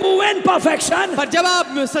 But when you move in perfection, पर जब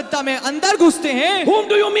आप सिद्धता में अंदर घुसते हैं, whom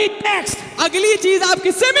do you meet next? अगली चीज आप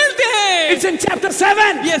किससे मिलते हैं? It's in chapter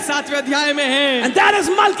 7. ये 7वें अध्याय में है And that is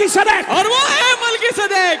Melchizedek. और वो है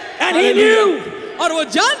मलकीसेदेक। And he knew और वो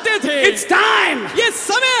जानते थे it's time. ये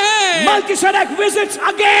समय है। Melchizedek visits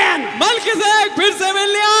again. मलकीसेदेक फिर से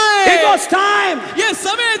मिलने आए। It was time ये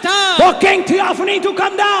समय था for King Theophany to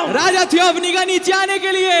come down. राजा थियोफनी का नीचे आने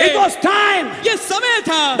के लिए। It was time ये समय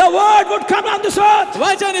था the word would come on this earth.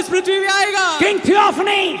 वचन इस पृथ्वी पे आएगा। King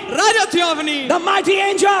Theophany, राजा थियोफनी the mighty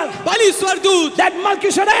angel, बलि स्वर्गदूत, that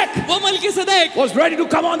Melchizedek वो Melchizedek was ready to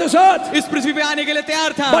come on this earth. इस पृथ्वी पे आने के लिए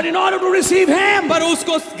तैयार था। But in order to receive him, पर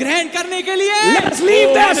उसको ग्रहण करने के लिए let us leave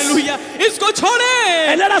this hallelujah, इसको छोड़े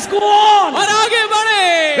and let us go on. और आगे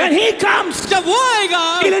बढ़े। When he comes, जब वो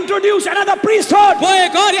आएगा he'll introduce another priesthood. वो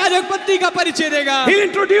एक और याजक पत्नी का परिचय देगा। He'll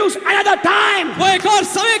introduce another time. वो एक और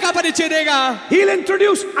समय का परिचय देगा। He'll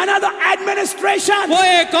introduce another administration, वो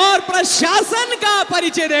एक और प्रशासन का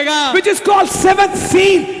परिचय देगा which is called seventh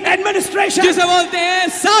seal administration, जिसे बोलते हैं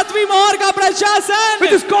 7वीं मोहर का प्रशासन,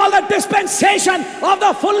 which is called the dispensation of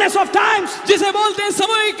the fullness of times. जिसे बोलते हैं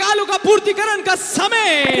समय कालों का पूर्तिकरण का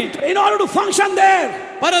समय। In order to function there,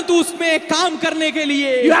 परंतु उसमें काम करने के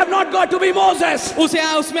लिए you have not got to be Moses.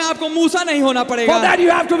 उसमें आपको मूसा नहीं होना For पड़ेगा। that you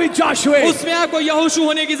have to be Joshua. उसमें आपको यहोशू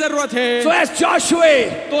होने की जरूरत है। So as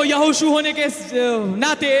Joshua, तो यहोशू होने के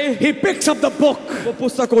नाते he picks up the book, वो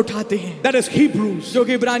पुस्तक उठाते हैं that is Hebrews, जो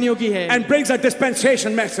कि इब्रानियों की है and brings a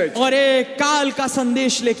dispensation message. और एक काल का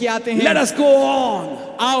संदेश लेके आते हैं। Let us go on.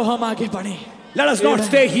 आओ हम आगे बढ़े, Let us not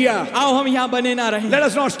stay here. आओ हम यहाँ बने ना रहें, Let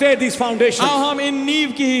us not stay at these foundations. आओ हम इन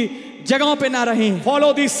नींव की जगहों पे ना रहें।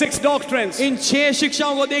 Follow these 6 doctrines. इन 6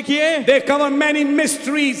 शिक्षाओं को देखिए। They cover many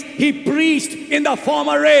mysteries he preached in the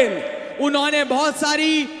former reign. उन्होंने बहुत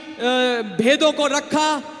सारी भेदों को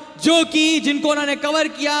रखा जो कि जिनको उन्होंने कवर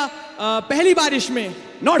किया पहली बारिश में।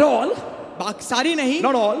 Not all, सारी नहीं,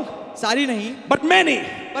 not all, सारी नहीं, but many.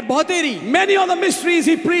 पर बहुतेरी Many of the mysteries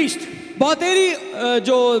he preached, बहुतेरी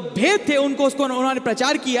जो भेद थे उनको उसको उन्होंने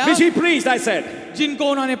प्रचार किया, which he preached, I said. जिनको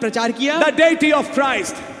उन्होंने प्रचार किया। The deity of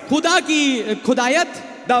Christ, खुदा की खुदायत,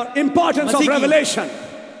 the importance of मसीह की। revelation.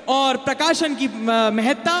 और प्रकाशन की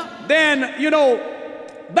महत्ता, Then,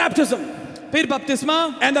 baptism फिर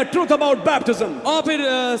बपतिस्मा, and the truth about baptism. और फिर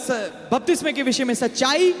बपतिस्मे के विषय में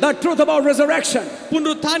सच्चाई, The truth about resurrection.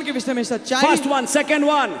 पुनरुत्थान के विषय में सच्चाई, First one, second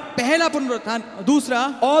one. पहला पुनरुत्थान,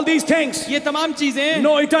 दूसरा, All these things. ये तमाम चीजें,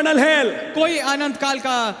 No eternal hell. कोई अनंत काल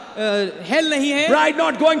का हेल नहीं है। Bride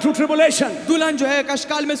not going through tribulation. दुल्हन जो है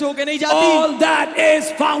कष्टकाल में से होके नहीं जाती। All that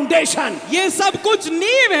is foundation. ये सब कुछ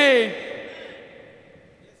नींव है।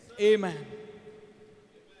 Amen.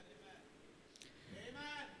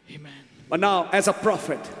 Amen. But now, as a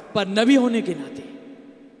prophet, पर नबी होने के नाते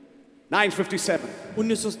 957,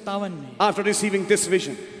 1957 में after receiving this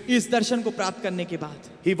vision, इस दर्शन को प्राप्त करने के बाद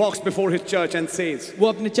he walks before his church and says, वो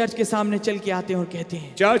अपने चर्च के सामने चल के आते हैं और कहते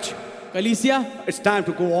हैं, Church, कलीसिया, it's time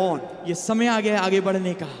to go on. ये समय आ गया है आगे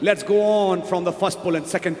बढ़ने का। Let's go on from the first pull and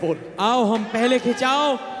second pull. आओ हम पहले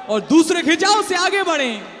खिंचाओ और दूसरे खिंचाओ से आगे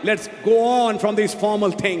बढ़ें। Let's go on from these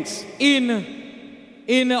formal things.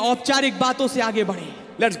 इन औपचारिक बातों से आगे बढ़ें।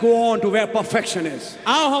 Let's go on to where perfection is.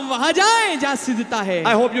 आओ हम वहां जाएं जहां सिद्धता है।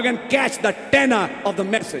 I hope you can catch the tenor of the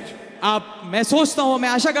message. मैं सोचता हूं, मैं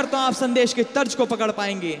आशा करता हूं आप संदेश के तर्ज को पकड़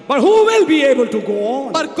पाएंगे। But who will be able to go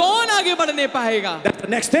on? पर कौन आगे बढ़ने पाएगा? That's the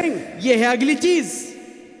next thing. ये है अगली चीज।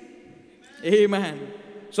 Amen.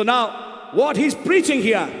 So now, what he's preaching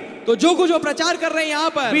here, तो जो कुछ वो प्रचार कर रहे हैं यहाँ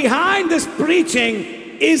पर, behind this preaching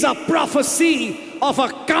is a prophecy of a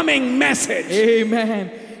coming message. Amen.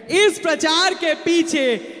 इस प्रचार के पीछे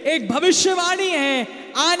एक भविष्यवाणी है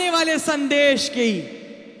आने वाले संदेश की।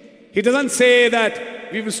 He doesn't say that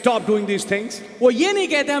we will stop doing these things. वो ये नहीं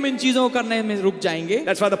कहते हम इन चीजों को करने में रुक जाएंगे।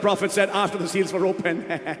 That's why the prophet said after the seals were open,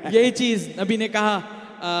 यही चीज नबी ने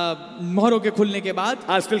कहा मोहरों के खुलने के बाद,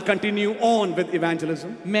 I'll still continue on with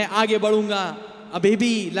evangelism. मैं आगे बढ़ूंगा, अभी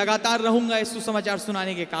भी लगातार रहूंगा इस सुसमाचार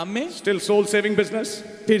सुनाने के काम में। Still soul saving business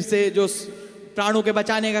फिर से जो प्राणों के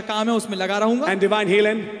बचाने का काम है उसमें लगा रहूंगा, and divine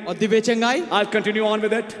healing. और दिव्य चंगाई, I'll continue on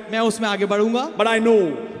with it. मैं उसमें आगे बढ़ूंगा। But I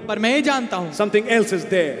know पर मैं ये जानता हूं something else is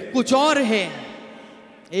there. कुछ और है।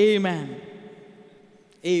 Amen.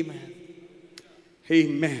 Amen.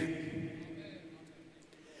 Amen.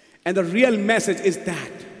 And the real message is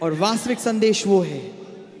that. और वास्तविक संदेश वो है।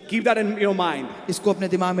 Keep that in your mind. इसको अपने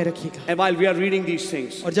दिमाग में रखिएगा। And while we are reading these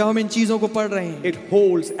things, और जब हम इन चीजों को पढ़ रहे हैं, it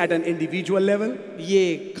holds at an individual level.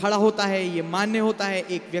 ये खड़ा होता है, ये मान्य होता है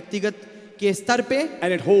एक व्यक्तिगत के स्तर पे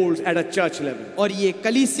and it holds at a church level. और ये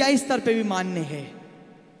कलीसियाई स्तर पे भी मान्य है।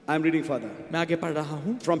 I'm reading further मैं आगे पढ़ रहा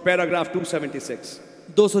हूँ from paragraph 276.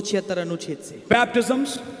 276 अनुच्छेद से।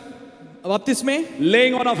 Baptisms, बपतिस्मे,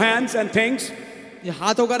 laying on of hands and things, ये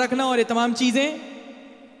हाथों का रखना और ये तमाम चीजें,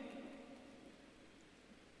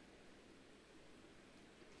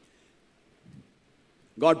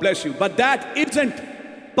 God bless you, but that isn't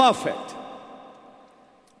perfect.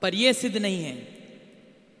 पर ये सिद्ध नहीं है।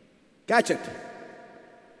 Catch it.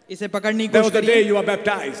 इसे पकड़ने की There कोशिश was the day करिए। you were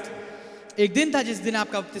baptized. एक दिन था जिस दिन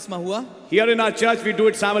आपका बपतिस्मा हुआ। Here in our church, we do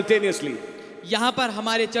it simultaneously. यहाँ पर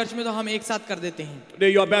हमारे चर्च में तो हम एक साथ कर देते हैं।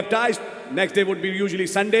 Today you are baptized. Next day would be usually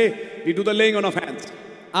Sunday. We do the laying on of hands.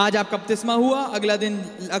 आज आपका बपतिस्मा हुआ, अगला दिन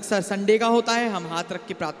अक्सर संडे का होता है, हम हाथ रख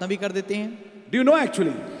के प्रार्थना भी कर देते हैं। Do you know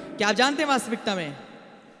actually? क्या आप जानते हैं वास्तविकता में?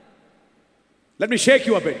 Let me shake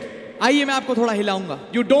you a bit. आइए मैं आपको थोड़ा हिलाऊंगा।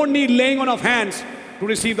 You don't need laying on of hands to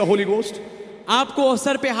receive the Holy Ghost. आपको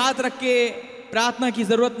सर पे हाथ रख के प्रार्थना की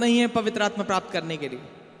जरूरत नहीं है पवित्र आत्मा प्राप्त करने के लिए।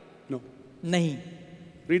 No. नहीं।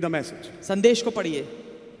 Read the message. संदेश को पढ़िए।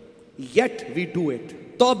 Yet we do it.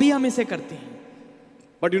 तो भी हम इसे करते हैं।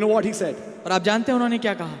 But you know what he said? और आप जानते हैं उन्होंने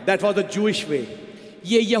क्या कहा? That was the Jewish way,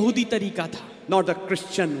 ये यहूदी तरीका था, not the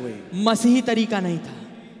Christian way. मसीही तरीका नहीं था।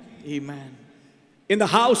 Amen. In the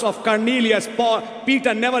house of Cornelius,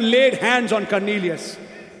 Peter never laid hands on Cornelius.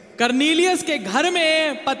 कर्नीलियस के घर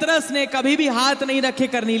में पतरस ने कभी भी हाथ नहीं रखे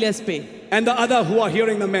कर्नीलियस पे। And the other who are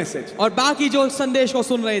hearing the message. और बाकी जो संदेश को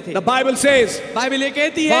सुन रहे थे। The Bible says, बाइबल ये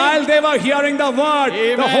कहती है, while they were hearing the word,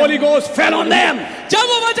 the Amen. Holy Ghost fell on them. जब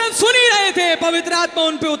वो वचन सुन ही रहे थे, पवित्र आत्मा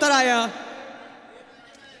उन पे उतर आया।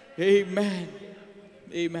 Amen.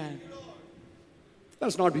 Amen.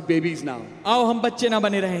 Let's not be babies now. आओ हम बच्चे ना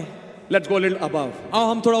बने रहें। Let's go a little above. आओ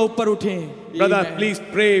हम थोड़ा ऊपर उठें। Brother, Amen. please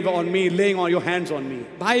pray on me, laying on your hands on me.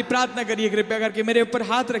 भाई प्रार्थना करिए कृपया करके मेरे ऊपर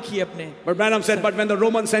हाथ रखिए अपने। But Branham said, but when the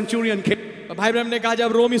Roman centurion came, भाई ब्रह्म ने कहा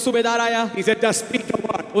जब रोमी सूबेदार आया, he said, just speak the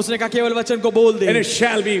word, उसने कहा केवल वचन को बोल दे and it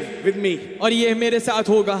shall be with me. और ये मेरे साथ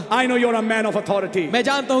होगा। I know you're a man of authority. मैं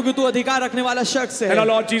जानता हूँ कि तू अधिकार रखने वाला शख्स And our है।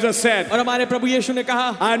 Lord Jesus said, और हमारे प्रभु यीशु ने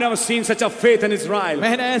कहा, I have never seen such a faith in Israel.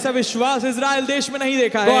 मैंने ऐसा विश्वास इजराइल देश में नहीं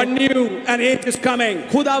देखा God है। knew an age is coming.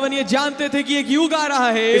 खुदावन ये जानते थे कि एक युग आ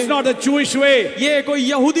रहा It's है। not the Jewish way ये कोई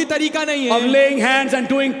यहूदी तरीका नहीं of है laying hands and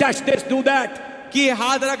doing touch this, do that. कि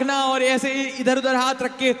हाथ रखना और ऐसे इधर उधर हाथ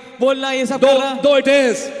रख के बोलना ये सब करना। Though it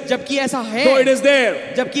is, जबकि ऐसा though it है, is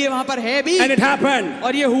there, जबकि ये वहां पर है भी and it happened,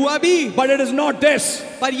 और ये हुआ भी, but it is not this.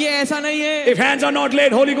 पर ये ऐसा नहीं है If hands are not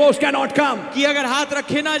laid, Holy Ghost cannot come. कि अगर हाथ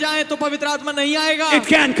रखे ना जाए तो पवित्र आत्मा नहीं आएगा। It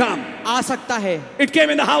can come. आ सकता है। It came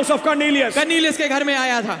in the house of Cornelius. कर्नीलियस के घर में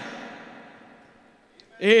आया था।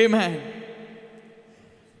 Amen.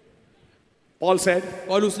 Paul said,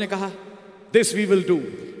 और उसने कहा this we will do,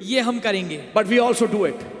 ये हम करेंगे, but we also do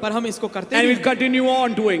it, पर हम इसको करते and हैं we'll continue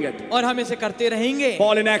on doing it. और हम इसे करते रहेंगे।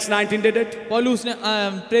 Paul in Acts 19 did it. पौलुस ने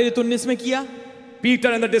प्रेरित 19 में किया।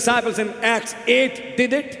 Peter and the disciples in Acts 8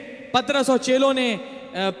 did it. पतरस और चेलों ने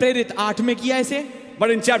प्रेरित 8 में किया इसे, But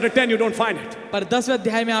in chapter 10 you don't find it. पर 10वें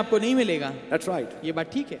अध्याय में आपको नहीं मिलेगा। That's right. ये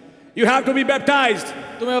बात ठीक है। You have to be baptized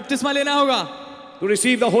तुम्हें बपतिस्मा लेना होगा to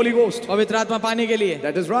receive the Holy Ghost. पवित्र आत्मा पाने के लिए।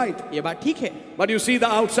 That is right. ये बात ठीक है। But you see, the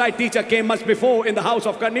outside teacher came much before in the house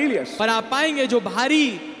of Cornelius. पर आप पाएंगे जो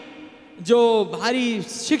भारी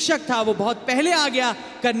शिक्षक था वो बहुत पहले आ गया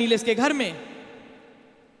कर्नीलियस के घर में।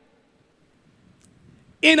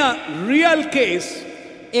 In a real case,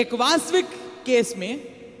 एक वास्तविक केस में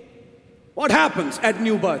what happens at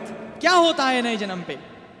new birth? क्या होता है नए जन्म पे?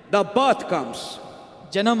 The birth comes,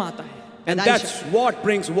 जन्म आता है, and पैदाइश that's what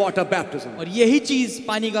brings water baptism. और यही चीज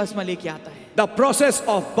पानी का बपतिस्मा लेके आता है। The process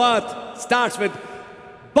of birth starts with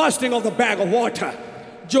bursting of the bag of water.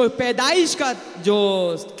 जो पैदाइश का जो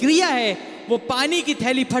क्रिया है वो पानी की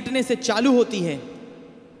थैली फटने से चालू होती है।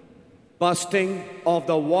 Bursting of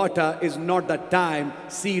the water is not the time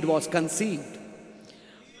seed was conceived.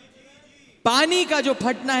 पानी का जो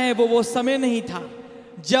फटना है वो समय नहीं था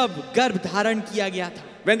जब गर्भ धारण किया गया था।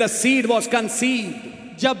 When the seed was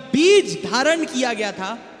conceived, जब बीज धारण किया गया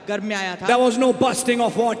था, गर्भ में आया था, there was no bursting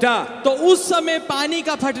of water. तो उस समय पानी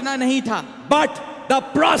का फटना नहीं था। But the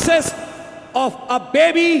process of a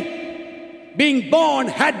baby being born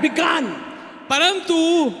had begun.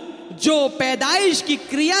 परंतु जो पैदाइश की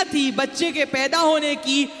क्रिया थी बच्चे के पैदा होने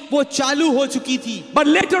की वो चालू हो चुकी थी। But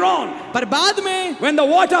later on, पर बाद में when the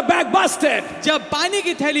water bag busted, जब पानी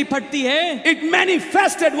की थैली फटती है, it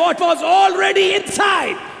manifested what was already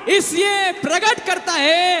inside. इसलिए प्रकट करता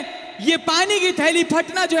है, ये पानी की थैली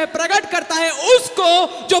फटना जो है प्रकट करता है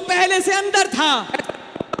उसको जो पहले से अंदर था।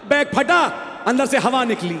 बैग फटा, अंदर से हवा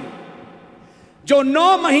निकली। जो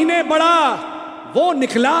 9 महीने बड़ा वो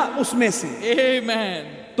निकला उसमें से। Amen.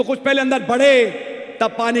 तो कुछ पहले अंदर बढ़े,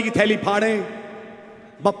 तब पानी की थैली फाड़े।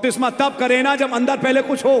 बपतिस्मा तब करे ना जब अंदर पहले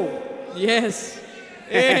कुछ हो। Yes.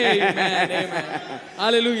 Amen. Amen.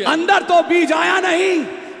 Hallelujah. अंदर तो बीज आया नहीं,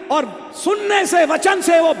 और सुनने से, वचन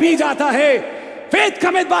से वो बीज आता है। Faith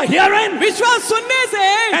cometh by hearing, विश्वास सुनने से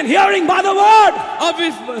and hearing by the word.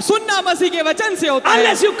 और सुनना मसीह के वचन से होता है।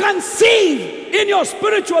 Unless you conceive in your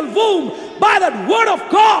spiritual womb by the word of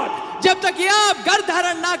God, जब तक ये आप गर्भ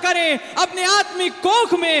धारण ना करें अपने आत्मिक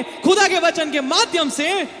कोख में खुदा के वचन के माध्यम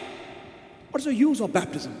से, what's the use of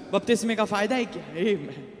baptism? बपतिस्मे का फायदा है क्या?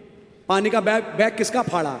 Amen. पानी का बैग किसका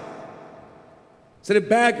फाड़ा? सिर्फ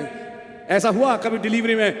बैग। ऐसा हुआ कभी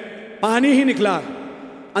डिलीवरी में पानी ही निकला,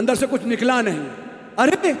 अंदर से कुछ निकला नहीं?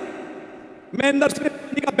 अरे मैं अंदर से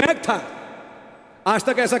पानी का बैग था। आज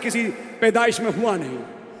तक ऐसा किसी पैदाइश में हुआ नहीं।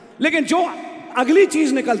 लेकिन जो अगली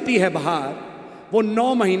चीज निकलती है बाहर, वो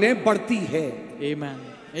 9 महीने बढ़ती है। Amen.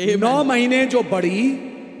 9 महीने जो बढ़ी,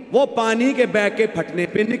 वो पानी के बैग के फटने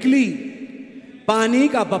पे निकली। पानी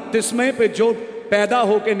का बपतिस्मे पे जो पैदा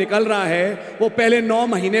होके निकल रहा है, वो पहले 9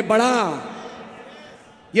 महीने बढ़ा।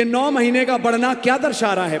 ये 9 महीने का बढ़ना क्या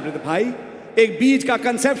दर्शा रहा है ब्रदर भाई? एक बीज का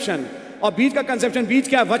कंसेप्शन, और बीज का कंसेप्शन, बीज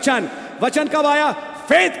क्या? वचन। वचन कब आया?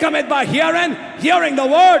 Faith cometh by hearing, hearing the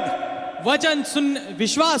word. वचन सुन,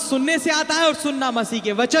 विश्वास सुनने से आता है और सुनना मसीह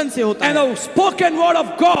के वचन से होता And है। the spoken word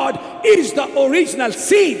of God is the original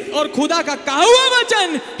seed. और खुदा का कहा हुआ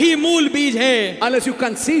वचन ही मूल बीज है। Unless you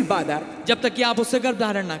conceive by that, जब तक कि आप उससे गर्भ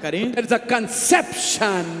धारण ना करें, there is a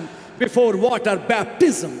conception before water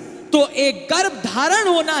baptism. तो एक गर्भ धारण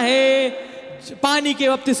होना है पानी के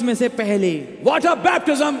बपतिस्मे से पहले। Water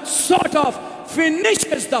baptism sort of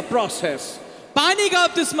finishes the process. पानी का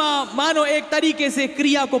बपतिस्मा मानो एक तरीके से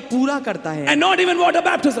क्रिया को पूरा करता है। And not even water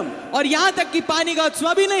baptism. और यहाँ तक कि पानी का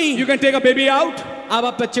बपतिस्मा भी नहीं। You can take a baby out, अब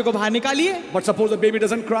आप बच्चे को बाहर निकालिए, but suppose the baby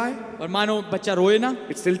doesn't cry, और मानो बच्चा रोए ना,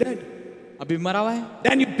 it's still dead. अभी मरा हुआ है,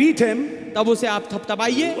 Then you beat him, तब उसे आप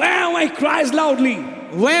थपथपाइए, wow, he cries loudly.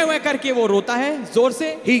 वह करके वो रोता है जोर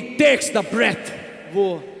से, He takes the breath.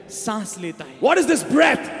 वो सांस लेता है। What is this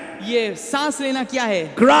breath? ये सांस लेना क्या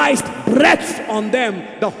है? Christ breathes on them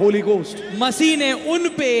the Holy Ghost, मसीह ने उन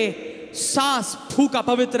पे सांस फूका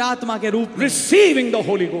पवित्र आत्मा के रूप में। receiving the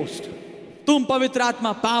Holy Ghost. तुम पवित्र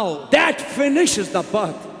आत्मा पाओ। That finishes the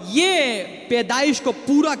birth. ये पैदाइश को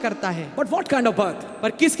पूरा करता है। But what kind of birth?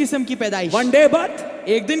 पर किस किस्म की पैदाइश? 1 day birth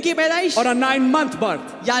एक दिन की पैदाइश or a 9-month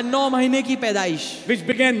birth, या 9 महीने की पैदाइश, which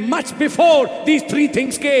began much before these 3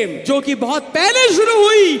 things came. जो कि बहुत पहले शुरू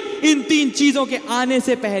हुई इन 3 चीजों के आने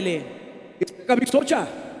से पहले। कभी सोचा?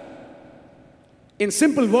 In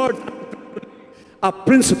simple words, a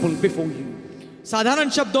principle before you. साधारण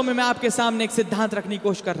शब्दों में मैं आपके सामने एक सिद्धांत रखने की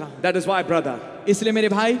कोशिश कर रहा हूं। That is why, brother, इसलिए मेरे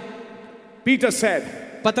भाई, Peter said,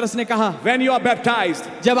 पतरस ने कहा, when you are baptized,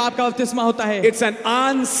 जब आपका बपतिस्मा होता है, it's an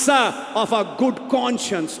answer of a good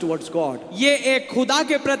conscience towards God. ये एक खुदा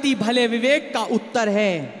के प्रति भले विवेक का उत्तर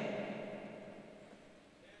है।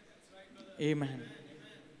 Amen.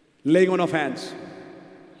 Laying on of hands,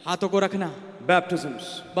 हाथों को रखना,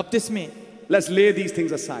 baptisms. बपतिस्मे। Let's lay these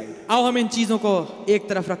things aside. आओ हम इन चीजों को एक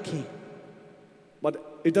तरफ रखें। But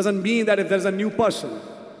it doesn't mean that if there's a new person,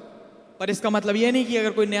 पर इसका मतलब ये नहीं कि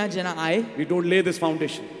अगर कोई नया जना आए, we don't lay this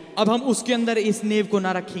foundation. अब हम उसके अंदर इस नींव को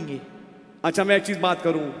ना रखेंगे। अच्छा, मैं एक चीज बात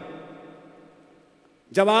करूं,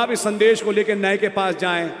 जब आप इस संदेश को लेकर नए के पास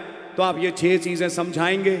जाएं, तो आप ये 6 चीजें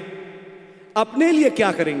समझाएंगे, अपने लिए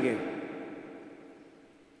क्या करेंगे?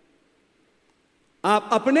 आप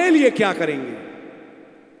अपने लिए क्या करेंगे?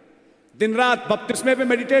 दिन रात बपतिस्मे पे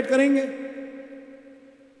मेडिटेट करेंगे,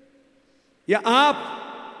 या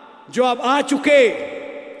आप जो अब आ चुके,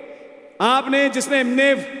 आपने जिसने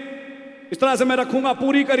नेव इस तरह से मैं रखूंगा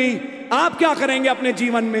पूरी करी, आप क्या करेंगे अपने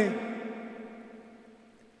जीवन में?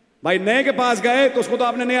 भाई नए के पास गए तो उसको तो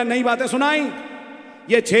आपने नई बातें सुनाई,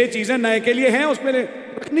 ये 6 चीजें नए के लिए हैं, उसमें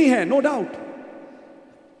रखनी है, नो डाउट।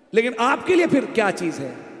 लेकिन आपके लिए फिर क्या चीज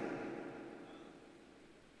है?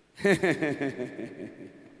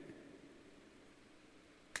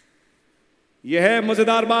 यह है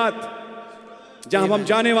मजेदार बात जहां हम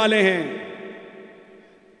जाने वाले हैं।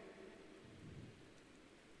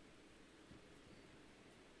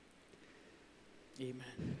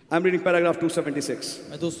 I'm reading paragraph 276.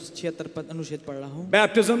 मैं 276 अनुच्छेद पढ़ रहा हूँ।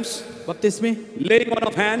 Baptisms, बपतिस्मे, laying on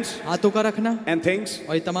of hands हाथों का रखना and things,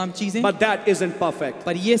 और ये तमाम चीजें, but that isn't perfect.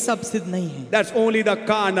 पर ये सब सिद्ध नहीं है। That's only the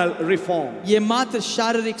carnal reform. ये मात्र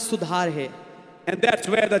शारीरिक सुधार है, And that's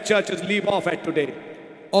where the churches leave off at today.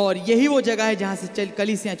 और यही वो जगह है जहां से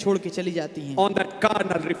कलीसियां छोड़ के चली जाती हैं, on that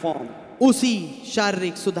carnal reform. उसी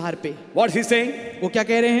शारीरिक सुधार पे। What's he saying? वो क्या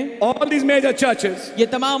कह रहे हैं? All these major churches ये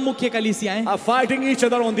तमाम मुख्य कलीसियाएं are fighting each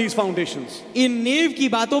other on these foundations. इन नींव की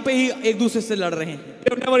बातों पे ही एक दूसरे से लड़ रहे हैं।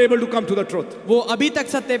 They were never able to come to the truth. वो अभी तक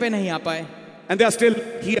सत्य पे नहीं आ पाए And they are still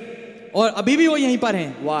here. और अभी भी वो यहीं पर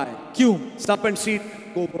हैं। Why? क्यों? Serpent seed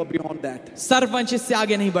go beyond that. सर्ववंश इससे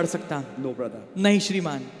आगे नहीं बढ़ सकता। No, brother. नहीं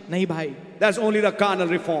श्रीमान, नहीं भाई, That's only the carnal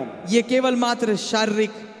reform. ये केवल मात्र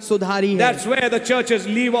शारीरिक सुधार ही है। That's where the churches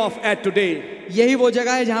leave off at today, यही वो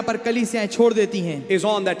जगह है जहां पर कलीसियाएं छोड़ देती हैं, is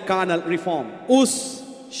on that carnal reform. उस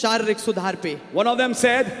शारीरिक सुधार पे। One of them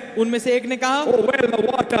said, उनमें से एक ने कहा, oh, well, the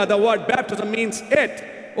water, the word baptism means it.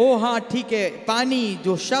 ओ हाँ ठीक है, पानी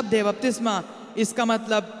जो शब्द है बपतिस्मा, इसका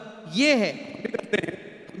मतलब ये है।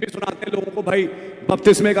 हम भी सुनाते हैं लोगों को, भाई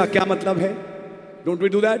बपतिस्मे का क्या मतलब है? Don't we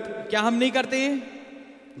do that? क्या हम नहीं करते हैं?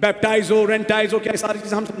 Baptizo, rentizo, क्या सारी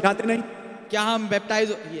चीजें हम समझाते नहीं? क्या हम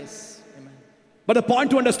baptize? Yes. But the point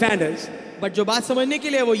to understand is, but जो बात समझने के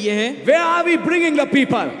लिए वो ये है, where are we bringing the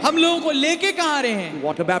people? हम लोगों को लेके कहाँ आ रहे हैं?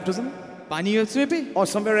 Water baptism पानी बपतिस्मे पे or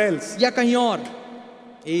somewhere else? या कहीं और?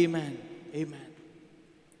 आमेन, आमेन।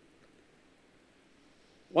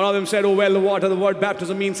 One of them said, oh, well, the water, the word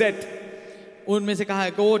baptism means it. उनमें से कहा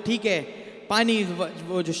है कि वो ठीक है, पानी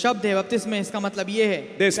वो जो शब्द है बपतिस्मे, इसका मतलब ये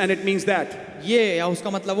है, This and it means that. ये या उसका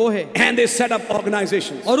मतलब वो है, And they set up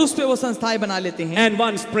organizations. और उस पे वो संस्थाएं बना लेते हैं। And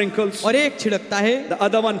one sprinkles, और एक छिड़कता है, the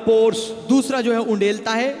other one pours, दूसरा जो है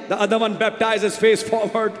उंडेलता है, the other one baptizes face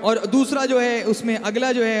forward, और दूसरा जो है उसमें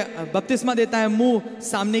अगला जो है बपतिस्मा देता है मुंह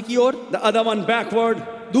सामने की ओर, the other one backward,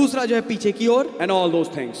 दूसरा जो है पीछे की ओर, and all those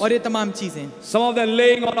things. और ये तमाम चीजें। Some of them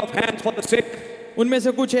laying on of hands for the sick, उनमें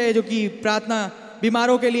से कुछ है जो कि प्रार्थना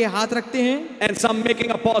बीमारों के लिए हाथ रखते हैं, and some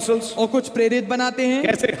making apostles, और कुछ प्रेरित बनाते हैं,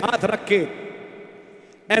 कैसे हाथ रख के,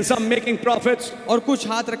 and some making prophets, और कुछ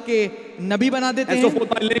हाथ रख के नबी बना देते and so हैं। forth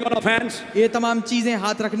by laying on of hands, ये तमाम चीजें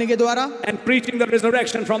हाथ रखने के द्वारा, and preaching the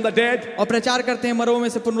resurrection from the dead, और प्रचार करते हैं मरों में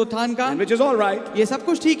से पुनरुत्थान का। and which is all right, ये सब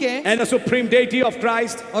कुछ ठीक है, and the supreme deity of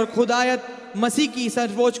Christ, और खुदायत मसीह की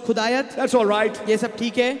सर्वोच्च खुदायत, that's all right. ये सब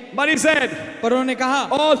ठीक है। But he said, पर उन्होंने कहा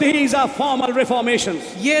all these are formal reformations.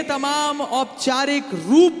 ये तमाम औपचारिक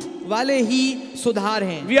रूप वाले ही सुधार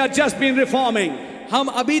हैं। We are just been reforming. हम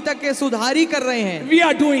अभी तक के सुधार ही कर रहे हैं, We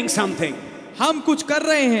are doing something. हम कुछ कर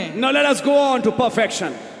रहे हैं। Now let us go on to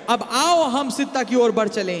perfection. अब आओ हम सिद्धता की ओर बढ़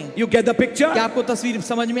चलें। You get the picture? क्या आपको तस्वीर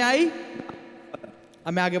समझ में आई?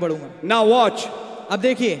 अब मैं आगे बढ़ूंगा। Now watch. अब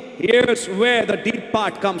देखिए, Here's where the deep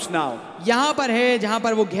part comes now. यहां पर है जहां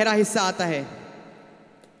पर वो गहरा हिस्सा आता है।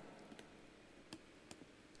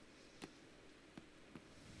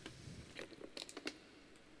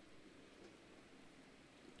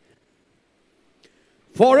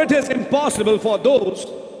 For it is impossible for those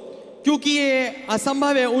क्योंकि ये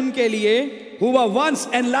असंभव है उनके लिए who were once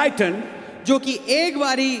enlightened जो कि एक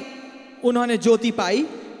बारी उन्होंने ज्योति पाई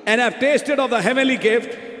and have tasted of the heavenly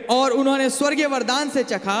gift और उन्होंने स्वर्गीय वरदान से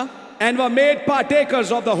चखा and were made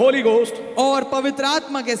partakers of the Holy Ghost और पवित्र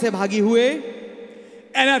आत्मा के सहभागी हुए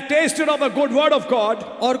and have tasted of the good word of God,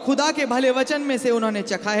 और खुदा के भले वचन में से उन्होंने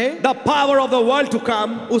चखा है the power of the world to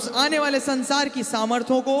come, उस आने वाले संसार की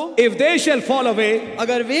सामर्थ्यों को। if they shall fall away,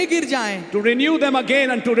 अगर वे गिर जाएं, to renew them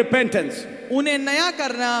again unto repentance, उन्हें नया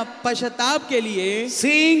करना पश्चाताप के लिए,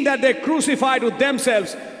 seeing that they crucified with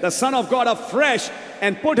themselves the Son of God afresh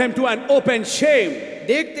and put him to an open shame.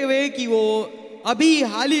 देखते हुए कि वो अभी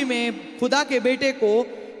हाल ही में खुदा के बेटे को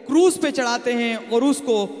क्रूस पे चढ़ाते हैं और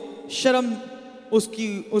उसको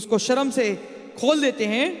शर्म से खोल देते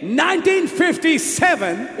हैं।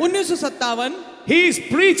 1957, 1957 he is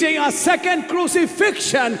preaching a second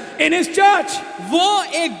crucifixion in his church. वो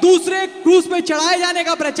एक दूसरे क्रूस पे चढ़ाए जाने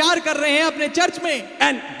का प्रचार कर रहे हैं अपने चर्च में,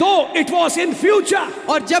 And though it was in future,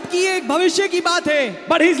 और जबकि ये एक भविष्य की बात है,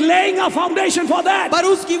 but he's laying a foundation for that. पर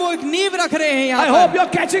उसकी वो एक नींव रख रहे हैं I यहाँ hope पर।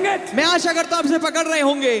 you're catching it. मैं आशा करता हूं आप इसे पकड़ रहे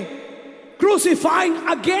होंगे। Crucifying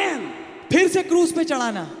again. फिर से क्रूस पे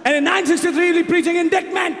चढ़ाना, And in 1963, he's preaching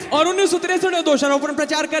indictment. और 1963 में दोषारोपण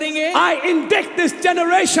प्रचार करेंगे। I indict this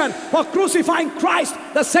generation for crucifying Christ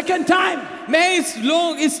the second time. मैं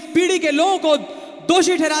इस पीढ़ी के लोगों को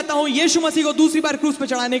दोषी ठहराता हूं यीशु मसीह को दूसरी बार क्रूस पे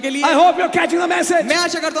चढ़ाने के लिए। I hope you're catching the message. मैं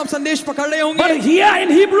आशा करता हूं आप संदेश पकड़ रहे होंगे। But here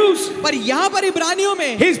in Hebrews, पर यहाँ पर इब्रानियों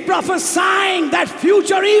में he's prophesying that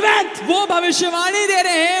future event. वो भविष्यवाणी दे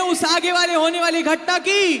रहे हैं उस आगे वाले होने वाली घटना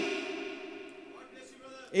की।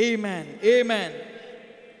 Amen, amen,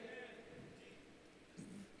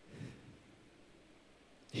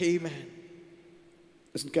 amen.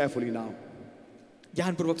 Listen carefully now.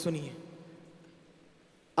 ध्यानपूर्वक सुनिए।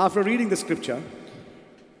 After reading the scripture,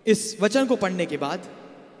 इस वचन को पढ़ने के बाद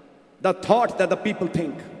the thought that the people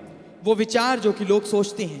think. वो विचार जो कि लोग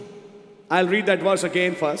सोचते हैं। I'll read that verse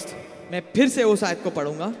again first, मैं फिर से उस आयत को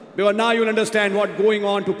पढ़ूंगा, because now you'll understand what going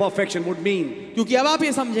on to perfection would mean. क्योंकि अब आप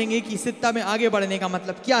ये समझेंगे कि सिद्धता में आगे बढ़ने का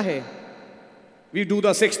मतलब क्या है। We do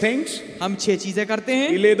the 6 things. हम 6 चीजें करते We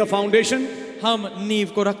हैं, lay the foundation, हम नींव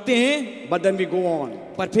को रखते हैं, but then we go on.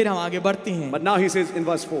 पर फिर हम आगे बढ़ते हैं। But now he says in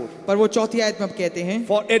verse 4, पर वो चौथी आयत में अब कहते हैं,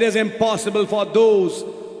 for it is impossible for those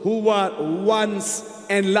who were once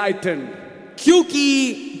enlightened.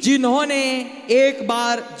 क्योंकि जिन्होंने एक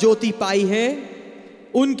बार ज्योति पाई है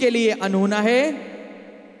उनके लिए अनहोना है।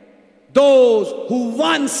 Those who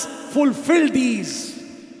once fulfilled these.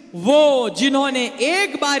 वो जिन्होंने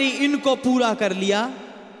एक बारी इनको पूरा कर लिया।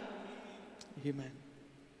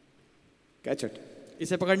 Catch it.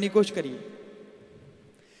 इसे पकड़ने की कोशिश करिए।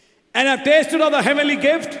 And have tasted of the heavenly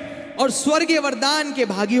gift, और स्वर्गीय वरदान के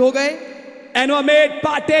भागी हो गए, and were made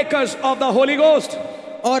partakers of the Holy Ghost.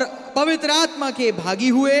 और पवित्र आत्मा के भागी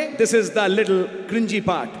हुए। This is the little cringy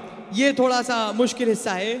part, ये थोड़ा सा मुश्किल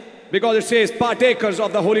हिस्सा है, because it says partakers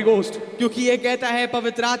of the Holy Ghost. क्योंकि ये कहता है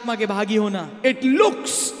पवित्र आत्मा के भागी होना। It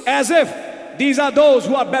looks as if these are those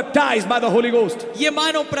who are baptized by the Holy Ghost. ये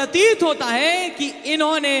मानो प्रतीत होता है कि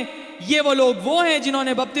इन्होंने, ये वो लोग वो हैं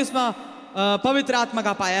जिन्होंने बपतिस्मा पवित्र आत्मा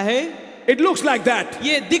का पाया है। It looks like that.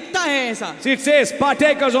 ये दिखता है ऐसा। See, it says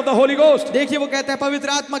partakers of the Holy Ghost. देखिए वो कहता है पवित्र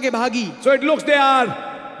आत्मा के भागी। So it looks they are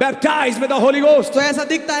baptized with the Holy Ghost. तो ऐसा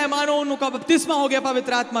दिखता है मानो उनका बपतिस्मा हो गया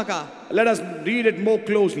पवित्र आत्मा का। Let us read it more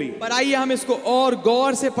closely. पर आइए हम इसको और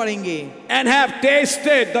गौर से पढ़ेंगे। And have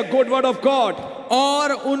tasted the good word of God.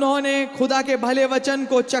 और उन्होंने खुदा के भले वचन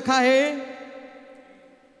को चखा है।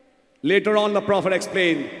 Later on the prophet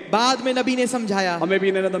explained, बाद में नबी ने समझाया, or maybe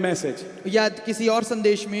in another message. या किसी और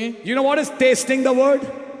संदेश में You know what is tasting the word?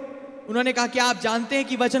 उन्होंने कहा कि आप जानते हैं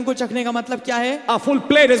कि वचन को चखने का मतलब क्या है? A full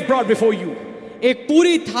plate is brought before you. एक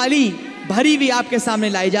पूरी थाली भरी हुई आपके सामने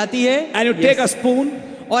लाई जाती है, And you take a spoon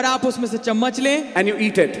और आप उसमें से चम्मच लें and you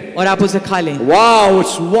eat it. और आप उसे खा लें। Wow,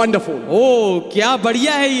 it's wonderful. ओ क्या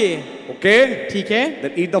बढ़िया है ये। Okay? ठीक है,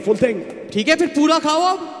 Then eat the full thing. ठीक है, फिर पूरा खाओ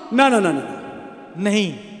अब। No.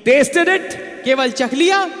 नहीं, Tasted it केवल चख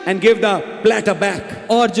लिया and give the platter back.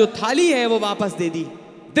 और जो थाली है वो वापस दे दी।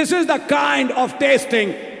 This is the kind of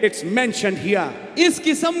tasting it's mentioned here. इस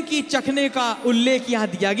किस्म की चखने का उल्लेख यहाँ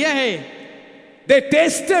दिया गया है। They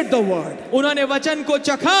tasted the word. उन्होंने वचन को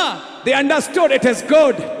चखा, They understood it is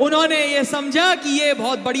good. उन्होंने ये समझा कि ये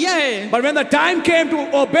बहुत बढ़िया है। But when the time came to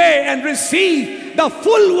obey and receive the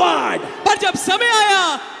full word, पर जब समय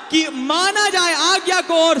आया कि माना जाए आज्ञा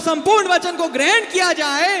को और संपूर्ण वचन को ग्रहण किया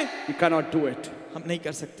जाए, you cannot do it. हम नहीं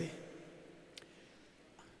कर सकते।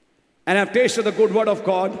 And have tasted the good word of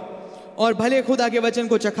God और भले खुदा के वचन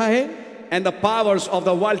को चखा है and the powers of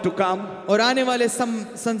the world to come. और आने वाले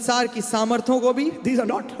संसार की सामर्थ्यों को भी। These are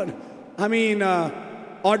not,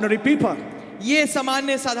 ordinary people. ये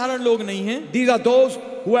सामान्य साधारण लोग नहीं हैं। These are those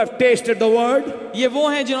who have tasted the word. ये वो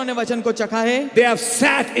हैं जिन्होंने वचन को चखा है। They have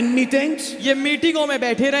sat in meetings. ये मीटिंगों में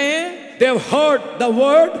बैठे रहे हैं। They have heard the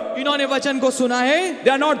word. इन्होंने वचन को सुना है।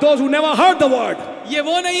 They are not those who never heard the word. ये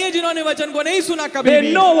वो नहीं है जिन्होंने वचन को नहीं सुना कभी They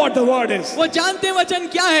भी। know what the word is. वो जानते हैं वचन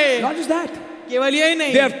क्या है। Not just that. केवल यही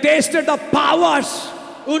नहीं, They have tasted the powers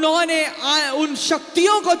उन्होंने उन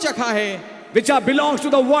शक्तियों को चखा है which are belongs to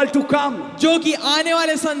the world to come. जो कि आने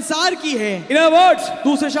वाले संसार की है। In other words,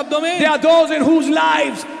 दूसरे शब्दों they में are those in whose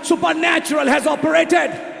lives supernatural has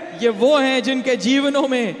operated. ये वो हैं जिनके जीवनों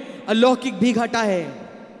में अलौकिक भी घटा है।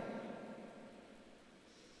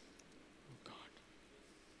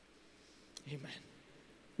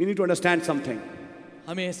 We need to understand something.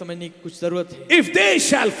 हमें समझने की कुछ जरूरत है। If they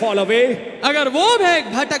shall fall away, अगर वो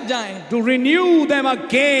भटक जाएं, to renew them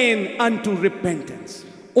again unto repentance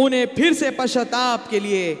उन्हें फिर से पश्चाताप के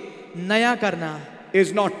लिए नया करना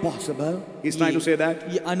is not possible. He's trying to say that.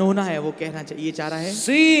 ये अनहोना है, वो कहना चाहिए, ये चाह रहा है।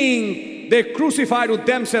 Seeing they crucified with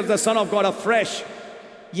themselves the Son of God afresh.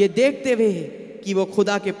 ये देखते हुए कि वो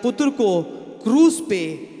खुदा के पुत्र को क्रूस पे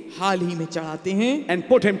हाल ही में चढ़ाते हैं And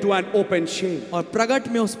put him to an open shame. और प्रगट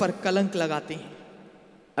में उस पर कलंक लगाते हैं।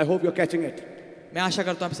 I hope you're catching it. मैं आशा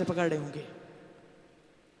करता हूं आप इसे पकड़ रहे होंगे।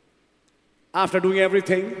 After doing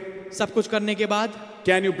everything, सब कुछ करने के बाद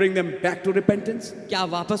can you bring them back to repentance? क्या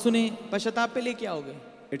वापस उन्हें पश्चाताप पे लेके आओगे?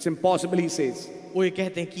 It's impossible, he says. वो ये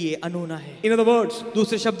कहते हैं कि ये अनहोना है। In other words,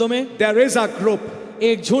 दूसरे शब्दों में there is a group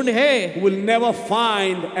एक झुंड है who will never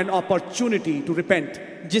find an opportunity to repent.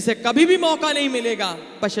 जिसे कभी भी मौका नहीं मिलेगा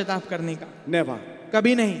पश्चाताप करने का, Never.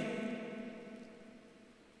 कभी नहीं।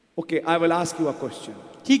 Okay, I will ask you a question.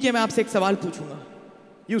 ठीक है, मैं आपसे एक सवाल पूछूंगा।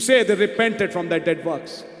 You say they repented from their dead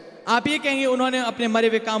works. आप ये कहेंगे उन्होंने अपने मरे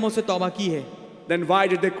हुए कामों से तौबा की है। then why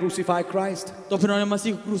did they crucify Christ? तो फिर उन्होंने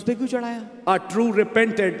मसीह को क्रूस पे क्यों चढ़ाया? A true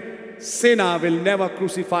repented sinner will never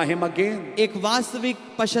crucify him again. एक वास्तविक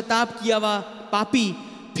पश्चाताप किया हुआ पापी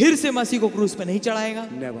फिर से मसीह को क्रूस पे नहीं चढ़ाएगा,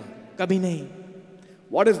 Never. कभी नहीं।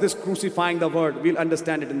 What is this crucifying the word? We'll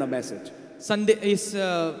understand it in the message. इस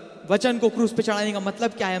वचन को क्रूस पे चढ़ाने का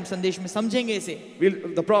मतलब क्या है, हम संदेश में समझेंगे इसे।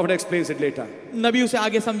 The prophet explains it later. नबी उसे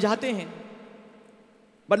आगे समझाते हैं।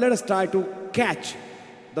 But let us try to catch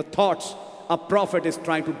the thoughts a prophet is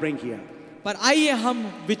trying to bring here. पर आइए हम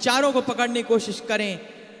विचारों को पकड़ने की कोशिश करें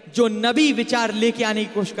जो नबी विचार लेके आने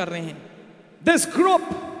की कोशिश कर रहे हैं। This group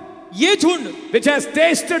ये झुंड which has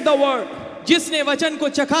tasted the word, जिसने वचन को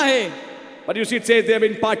चखा है, but you see it says they have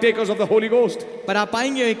been partakers of the Holy Ghost. पर आप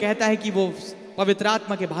पाएंगे ये कहता है कि वो पवित्र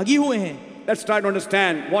आत्मा के भागी हुए हैं। Let's try to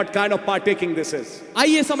understand what kind of partaking this is.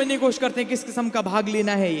 आइए समझने की कोशिश करते हैं किस किस्म का भाग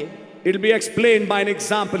लेना है ये। It will be explained by an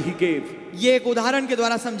example he gave. ये एक उदाहरण के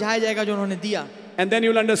द्वारा समझाया जाएगा जो उन्होंने दिया। And then you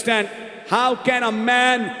will understand how can a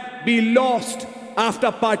man be lost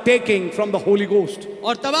after partaking from the Holy Ghost.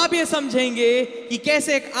 और तब आप ये समझेंगे कि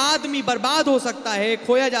कैसे एक आदमी बर्बाद हो सकता है,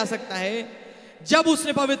 खोया जा सकता है, जब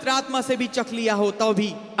उसने पवित्र आत्मा से भी चख लिया हो तब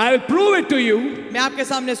भी। I will prove it to you. मैं आपके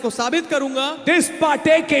सामने इसको साबित करूंगा। This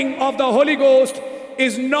partaking of the Holy Ghost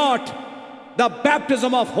is not the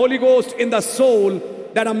baptism of Holy Ghost in the soul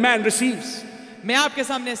that a man receives. मैं आपके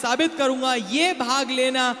सामने साबित करूंगा ये भाग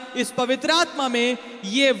लेना इस पवित्र आत्मा में,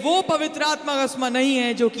 ये वो पवित्र आत्मा का आत्मा नहीं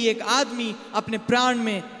है जो कि एक आदमी अपने प्राण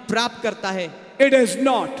में प्राप्त करता है। It is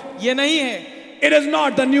not. ये नहीं है। It is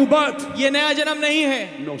not the new birth. ये नया जन्म नहीं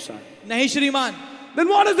है। No, sir. नहीं श्रीमान। Then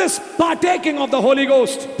what is this partaking of the Holy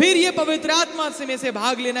Ghost? फिर ये पवित्र आत्मा में से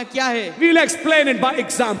भाग लेना क्या है? We'll explain it by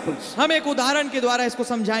examples. हम एक उदाहरण के द्वारा इसको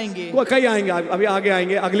समझाएंगे। वो कहीं आएंगे, अभी आगे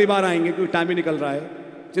आएंगे, अगली बार आएंगे क्योंकि टाइम ही निकल रहा है।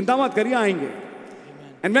 चिंता मत करिए, आएंगे।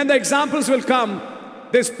 And when the examples will come,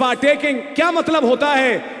 this partaking क्या मतलब होता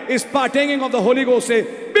है इस partaking of the Holy Ghost से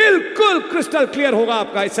बिल्कुल crystal clear होगा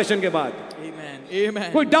आपका इस सेशन के बाद। Amen.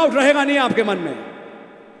 Amen. कोई डाउट रहेगा नहीं आपके मन में।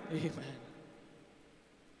 Amen.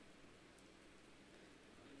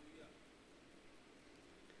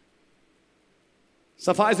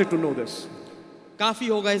 Suffice it to know this. काफी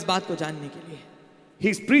होगा इस बात को जानने के लिए।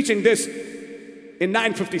 He's preaching this in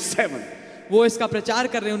 957. वो इसका प्रचार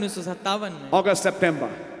कर रहे हैं 1957 में, August, September.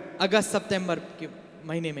 अगस्त सितंबर के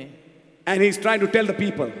महीने में, And he's trying to tell the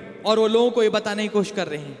people, और वो लोगों को ये बताने की कोशिश कर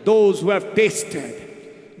रहे हैं those who have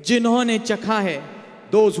tasted, जिन्होंने चखा है,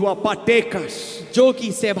 those who are partakers. जो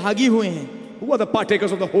कि सहभागी हुए हैं। Who were the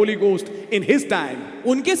partakers of the Holy Ghost in his time?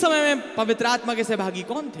 उनके समय में पवित्र आत्मा के सहभागी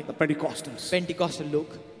कौन थे? The Pentecostals. पेंटिकॉस्टल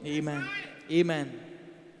लोग। Amen. Amen.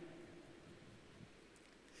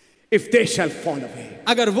 If they shall fall away.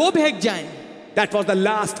 अगर वो बहक जाएं, That was the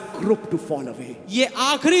last group to fall away. ये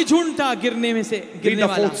आखिरी झुंड था गिरने में से Read गिरने the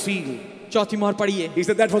वाला। fourth seal. चौथी मोहर पढ़िए। He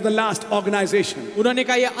said that was the last organization. उन्होंने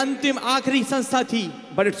कहा ये अंतिम आखिरी संस्था थी,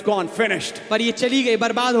 But it's gone, finished. पर ये चली गई,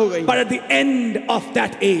 बर्बाद हो गई। But at the end of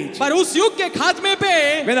that age, पर उस युग के खात्मे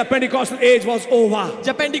पे, when the Pentecostal age was over,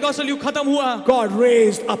 जब पेंटिकॉस्टल युग खत्म हुआ, God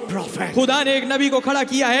raised a prophet खुदा ने एक नबी को खड़ा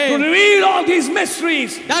किया to है reveal all these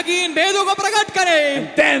mysteries. ताकि इन भेदों को प्रकट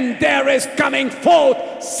करे। Then there is coming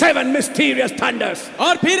forth 7 mysterious thunders.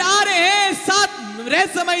 और फिर आ रहे हैं 7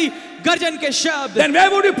 रहस्यमयी गर्जन के शब्द। Then where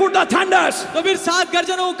would you put the thunders? तो फिर 7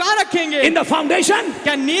 गर्जनों को कहाँ रखेंगे? In the foundation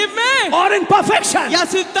क्या नींव में or in perfection? या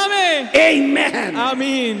सिद्धा में? Amen.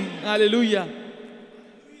 आमीन, hallelujah.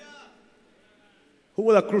 Who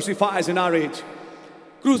were the crucifiers in our age?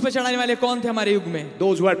 क्रूस पे चढ़ाने वाले कौन थे हमारे युग में?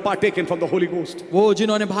 Those who had partaken from the Holy Ghost. वो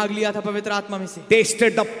जिन्होंने भाग लिया था पवित्र आत्मा में से,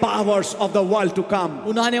 Tasted the powers of the world to come.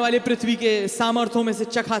 उन आने वाले पृथ्वी के सामर्थ्यों में से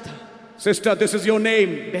चखा था। Sister, this is your name.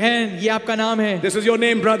 बहन, ये आपका नाम है। This is your